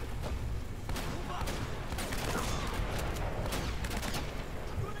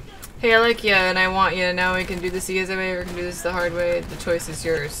 Hey, I like ya and I want ya. Now we can do this the easy way or we can do this the hard way. The choice is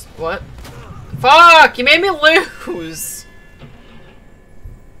yours. What? Fuck! You made me lose!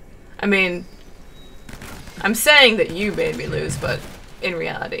 I mean, I'm saying that you made me lose, but in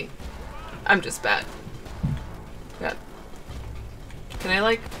reality, I'm just bad. God. Can I,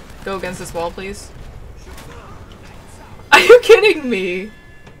 like, go against this wall, please? Are you kidding me?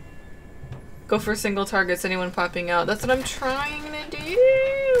 Go for single targets, anyone popping out. That's what I'm trying to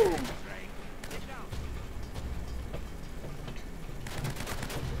do!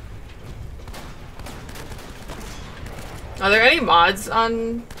 Are there any mods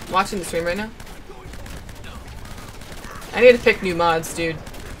on watching the stream right now? I need to pick new mods, dude.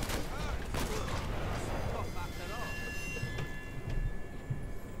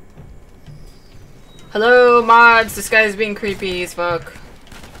 Hello, mods! This guy's being creepy as fuck.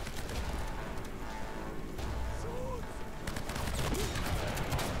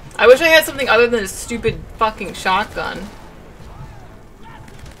 I wish I had something other than a stupid fucking shotgun.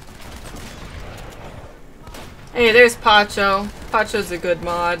 Hey, there's Pacho. Pacho's a good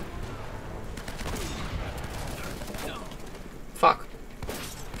mod. Fuck.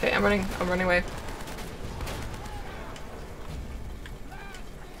 Okay, I'm running away.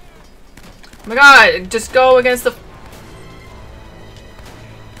 Oh my god, just go against the...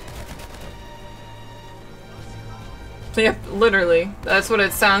 Yep, literally. That's what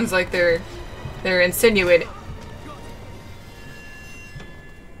it sounds like they're insinuating.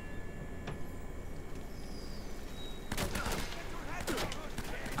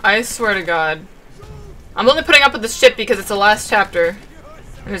 I swear to God. I'm only putting up with this shit because it's the last chapter.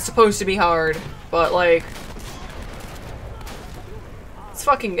 And it's supposed to be hard. But, like... it's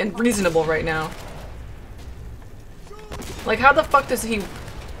fucking unreasonable right now. Like, how the fuck does he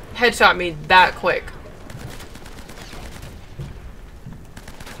headshot me that quick?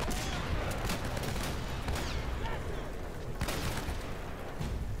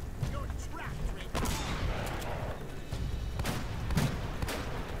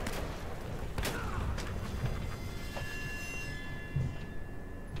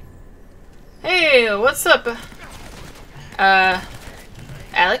 Hey, what's up?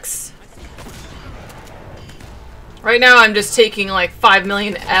 Alex? Right now I'm just taking like 5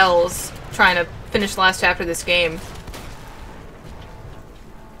 million L's trying to finish the last chapter of this game.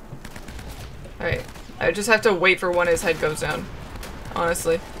 Alright, I just have to wait for when his head goes down,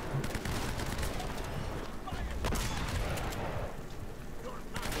 honestly.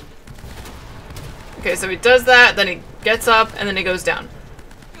 Okay, so he does that, then he gets up, and then he goes down.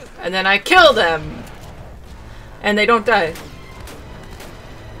 And then I kill them! And they don't die.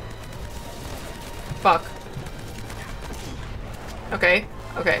 Fuck. Okay,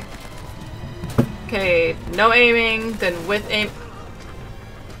 okay. Okay, no aiming, then with aim.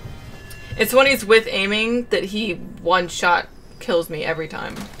 It's when he's with aiming that he one shot kills me every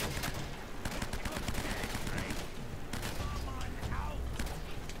time.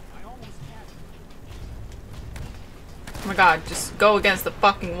 Oh my god, just go against the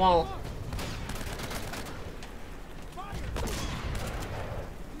fucking wall.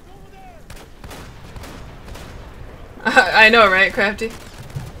 I know, right, Crafty?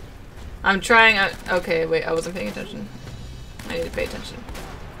 I'm trying out. Okay, wait, I wasn't paying attention. I need to pay attention.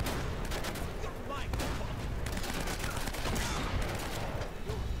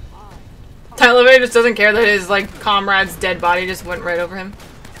 Tyler just doesn't care that his, like, comrade's dead body just went right over him.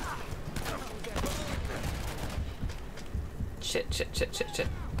 Shit, shit, shit, shit, shit.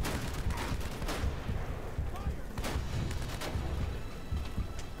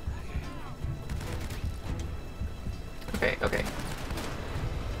 Okay, okay.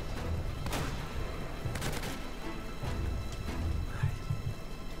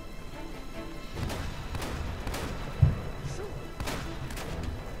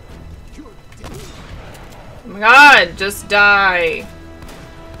 Oh my god, just die.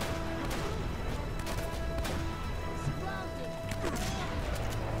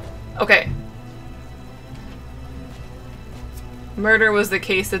 Okay. Murder was the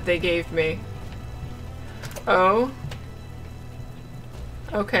case that they gave me. Oh.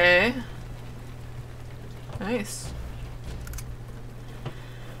 Okay. Nice.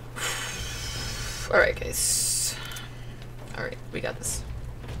 Alright, guys. Alright, we got this.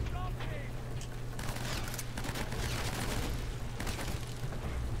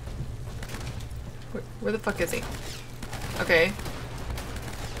 Where the fuck is he? Okay.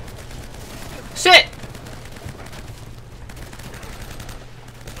 Shit!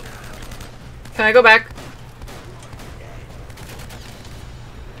 Can I go back?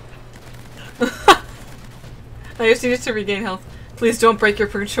 I just needed to regain health. Please don't break your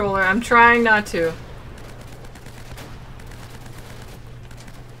controller. I'm trying not to.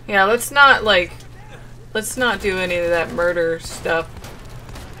 Yeah, let's not, like... let's not do any of that murder stuff.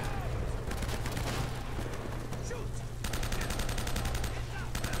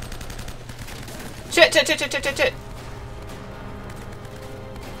 Shit, shit, shit, shit, shit, shit, shit.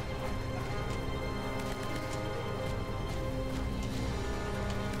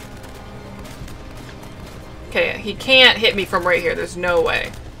 Okay, he can't hit me from right here. There's no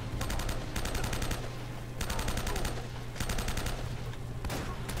way.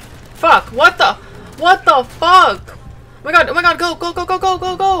 Fuck, what the fuck? Oh my god, go, go, go, go, go,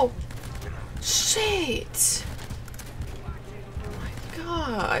 go, go. Shit. Oh my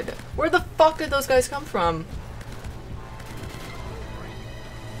god. Where the fuck did those guys come from?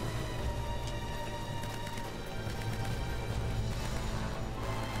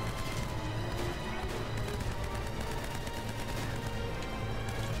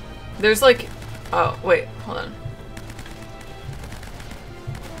 There's like... oh, wait, hold on.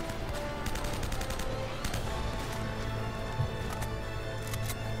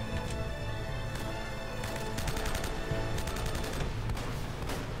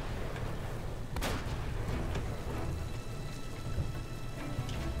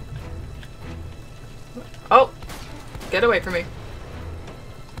 Oh! Get away from me.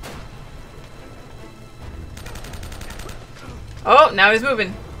 Oh, now he's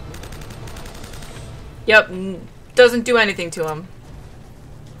moving. Yep, doesn't do anything to him.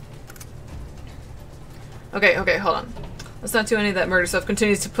 Okay, okay, hold on. Let's not do any of that murder stuff.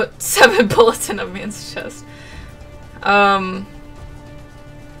 Continues to put 7 bullets in a man's chest. I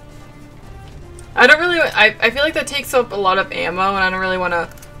don't really... I feel like that takes up a lot of ammo, and I don't really want to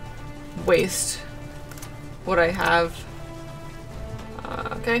waste what I have.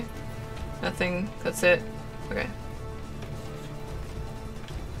 Okay. Nothing. That's it. Okay.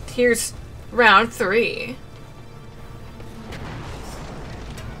 Here's round 3.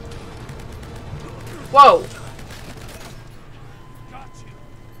 Whoa!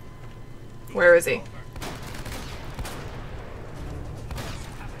 Where is he?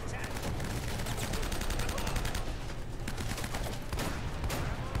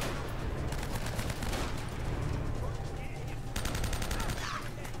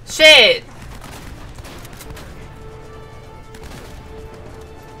 Shit!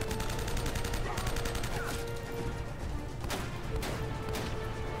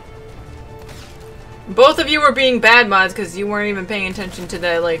 Both of you were being bad mods because you weren't even paying attention to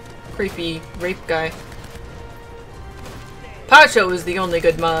that, like, creepy rape guy. Pacho was the only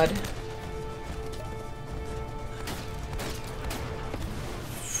good mod.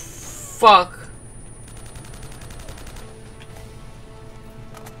 Fuck.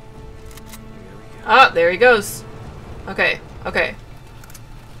 Ah, there he goes. Okay, okay.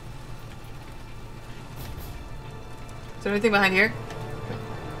 Is there anything behind here?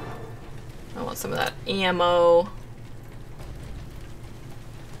 I want some of that ammo.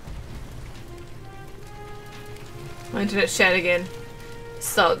 My internet shat again.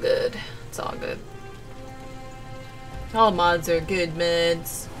 It's all good. It's all good. All mods are good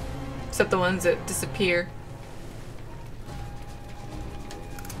mods. Except the ones that disappear.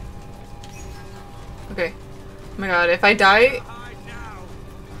 Okay. Oh my god, if I die...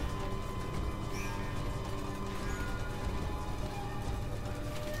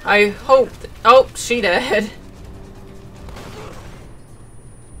 I hope... Oh, she dead.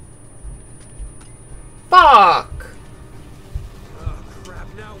 Fuck! Oh, crap,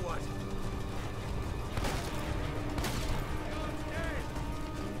 now what?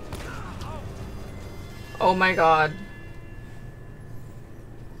 Oh my god.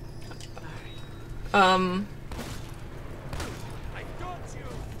 I got you.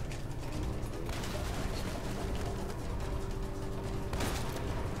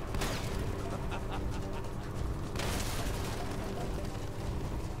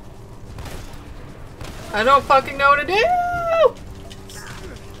 I don't fucking know what to do!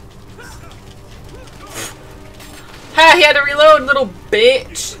 Ha! He had to reload, little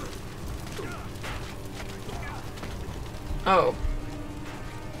bitch! Oh.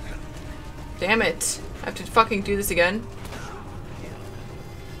 Damn it. I have to fucking do this again.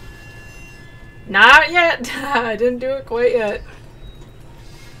 Not yet! I didn't do it quite yet.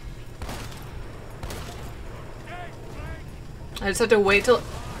 I just have to wait till...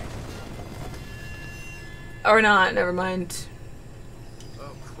 Or not, never mind.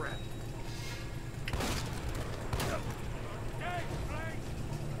 Oh, crap.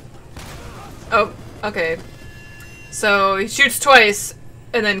 Oh, okay. So he shoots twice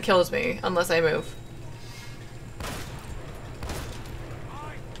and then kills me, unless I move.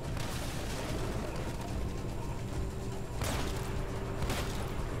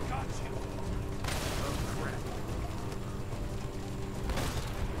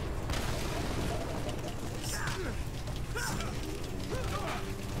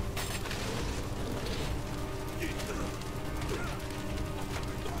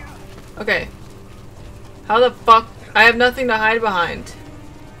 Okay. How the fuck? I have nothing to hide behind.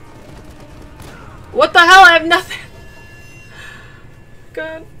 What the hell? I have nothing.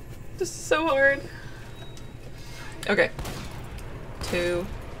 God. This is so hard. Okay. 2.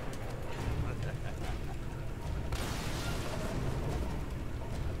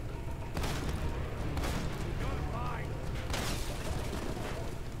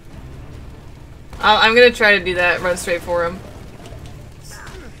 I'm gonna try to do that. Run straight for him.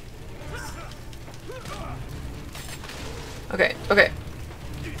 Okay, okay.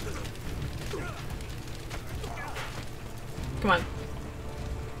 Come on.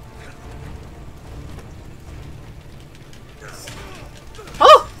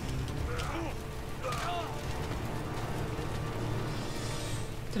 Oh!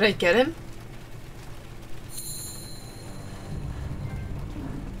 Did I get him?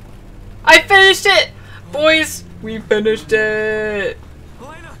 I finished it! Boys, we finished it!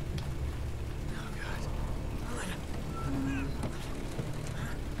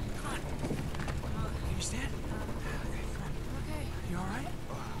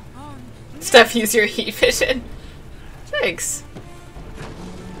 Steph, use your heat vision. Thanks.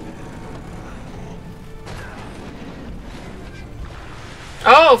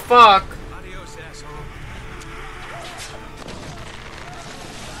 Oh, fuck. Adios, asshole.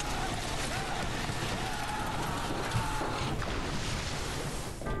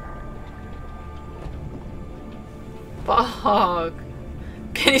 Fuck.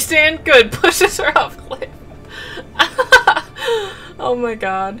 Can you stand? Good. Pushes her off cliff. Oh my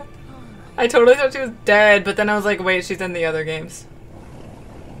god. I totally thought she was dead, but then I was like, wait, she's in the other games.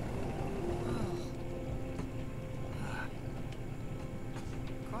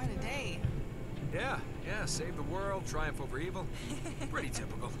 Quite a day. Yeah, save the world, triumph over evil. Pretty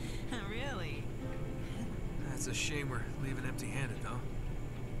typical. Really? That's a shame we're leaving empty-handed, though.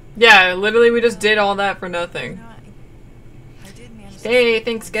 Yeah, literally we just did all that for nothing. No, I did manage to Hey, save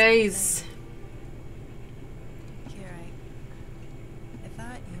thanks one guys. thing. Here, I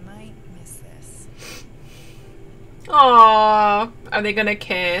thought you might miss this. Aww. Are they gonna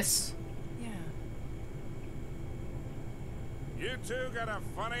kiss? Yeah. You two got a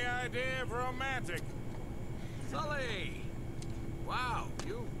funny idea of romantic. Sully! Wow,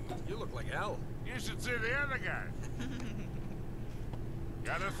 you look like hell. You should see the other guy.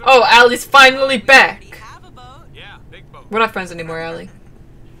 Got us a- Oh, Allie's finally back. Have a boat. Yeah, big boat. We're not friends anymore, Allie.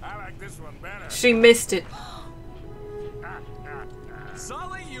 I like this one better. She missed it.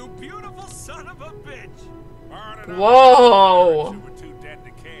 Sully, you beautiful son of a bitch! Whoa. You were too dead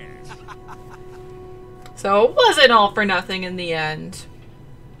to care. So it wasn't all for nothing in the end.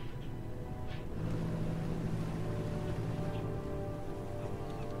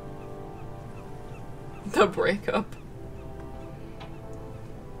 The breakup.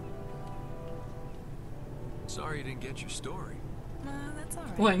 Sorry you didn't get your story. That's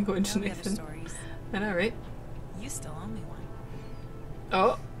alright. Language, There'll be other Nathan. stories. I know, right? You still owe me one.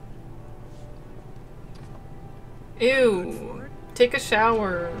 Oh. Ew. Take a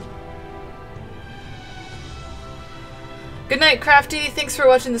shower. Good night, Crafty. Thanks for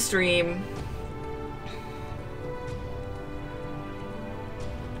watching the stream.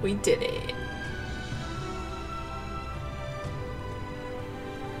 We did it.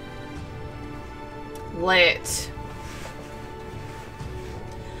 Lit.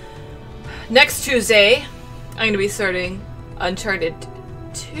 Next Tuesday, I'm going to be starting Uncharted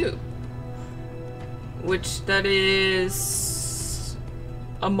 2. Which that is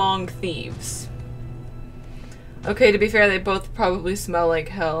Among Thieves. Okay, to be fair, they both probably smell like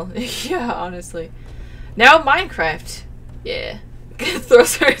hell. Yeah, honestly. Now Minecraft. Yeah.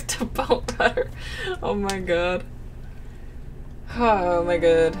 Throws her into bone butter. Oh my god. Oh my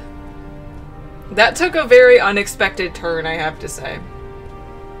god. That took a very unexpected turn, I have to say.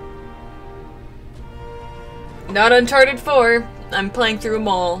 Not Uncharted 4. I'm playing through them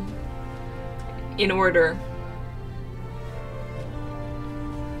all. In order.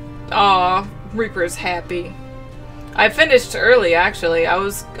 Aw, Reaper's happy. I finished early, actually. I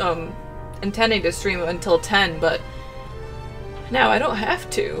was intending to stream until 10, but now I don't have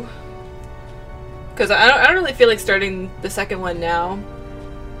to. Because I don't really feel like starting the second one now.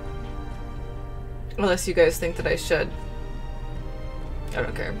 Unless you guys think that I should. I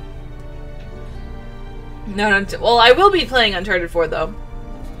don't care. No, well, I will be playing Uncharted 4, though.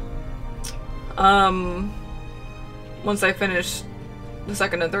 Once I finish the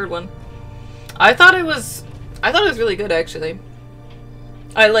second and third one. I thought it was really good, actually.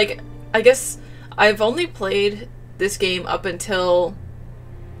 I guess I've only played this game up until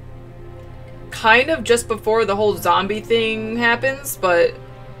kind of just before the whole zombie thing happens, but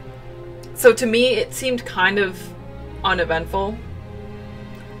so to me it seemed kind of uneventful.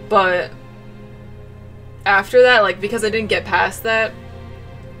 But after that, like, because I didn't get past that,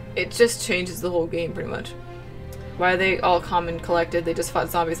 it just changes the whole game pretty much. Why are they all calm and collected? They just fought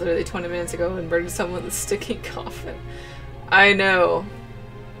zombies literally 20 minutes ago and murdered someone with a sticky coffin. I know.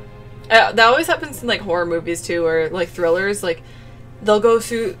 That always happens in like horror movies too, or like thrillers. Like they'll go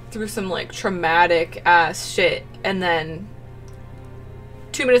through some like traumatic ass shit, and then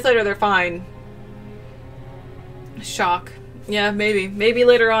 2 minutes later they're fine. Shock. Yeah, maybe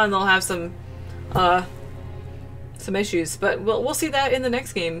later on they'll have some issues, but we'll see that in the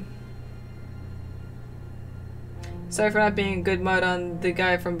next game. Sorry for not being a good mud on the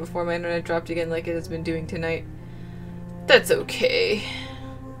guy from before my internet dropped again like it has been doing tonight. That's okay.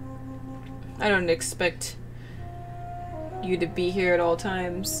 I don't expect you to be here at all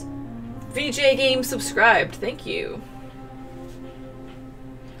times. VJ Game subscribed. Thank you.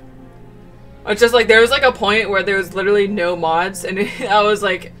 It's just like there was like a point where there was literally no mods and I was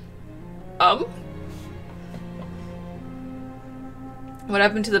like, What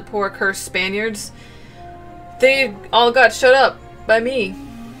happened to the poor cursed Spaniards? They all got shut up by me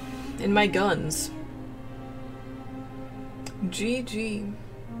and my guns. GG.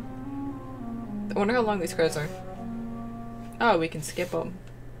 I wonder how long these credits are. Oh, we can skip them.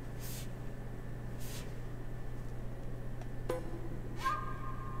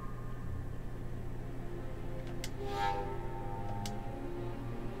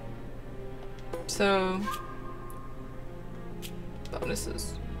 So,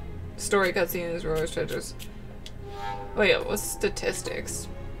 bonuses. Story cutscenes, rewards, treasures. Oh yeah, what's statistics?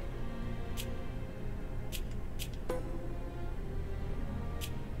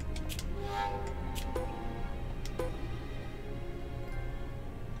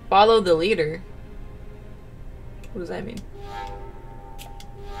 Follow the leader. What does that mean?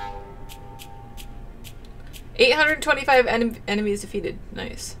 825 enemies defeated.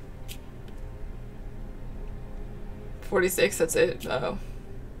 Nice. 46, that's it. Uh-oh.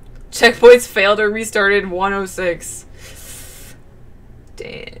 Checkpoints failed or restarted 106.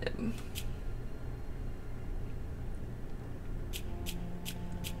 Damn.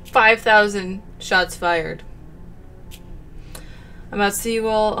 5,000 shots fired. I'm about to see you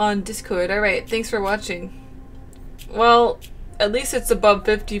all on Discord. Alright, thanks for watching. Well, at least it's above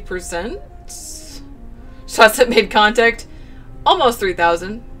 50%. Shots that made contact. Almost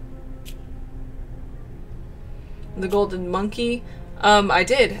 3,000. The golden monkey. I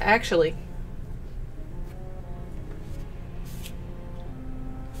did, actually.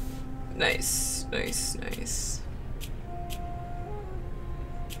 Nice, nice, nice.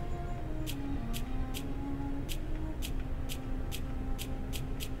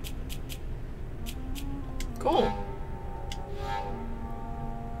 Cool.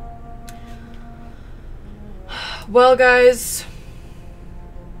 Well, guys.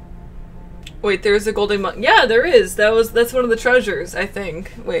 Wait, there's a golden monkey. Yeah, there is. That's one of the treasures, I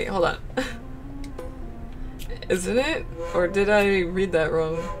think. Wait, hold on. Isn't it? Or did I read that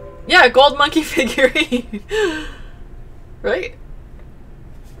wrong? Yeah, gold monkey figurine. Right?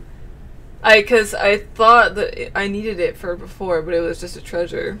 Cause I thought that I needed it for before, but it was just a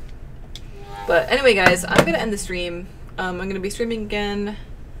treasure. But anyway, guys, I'm gonna end the stream. I'm gonna be streaming again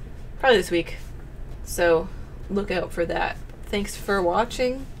probably this week. So look out for that. Thanks for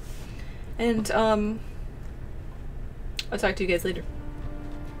watching. And I'll talk to you guys later.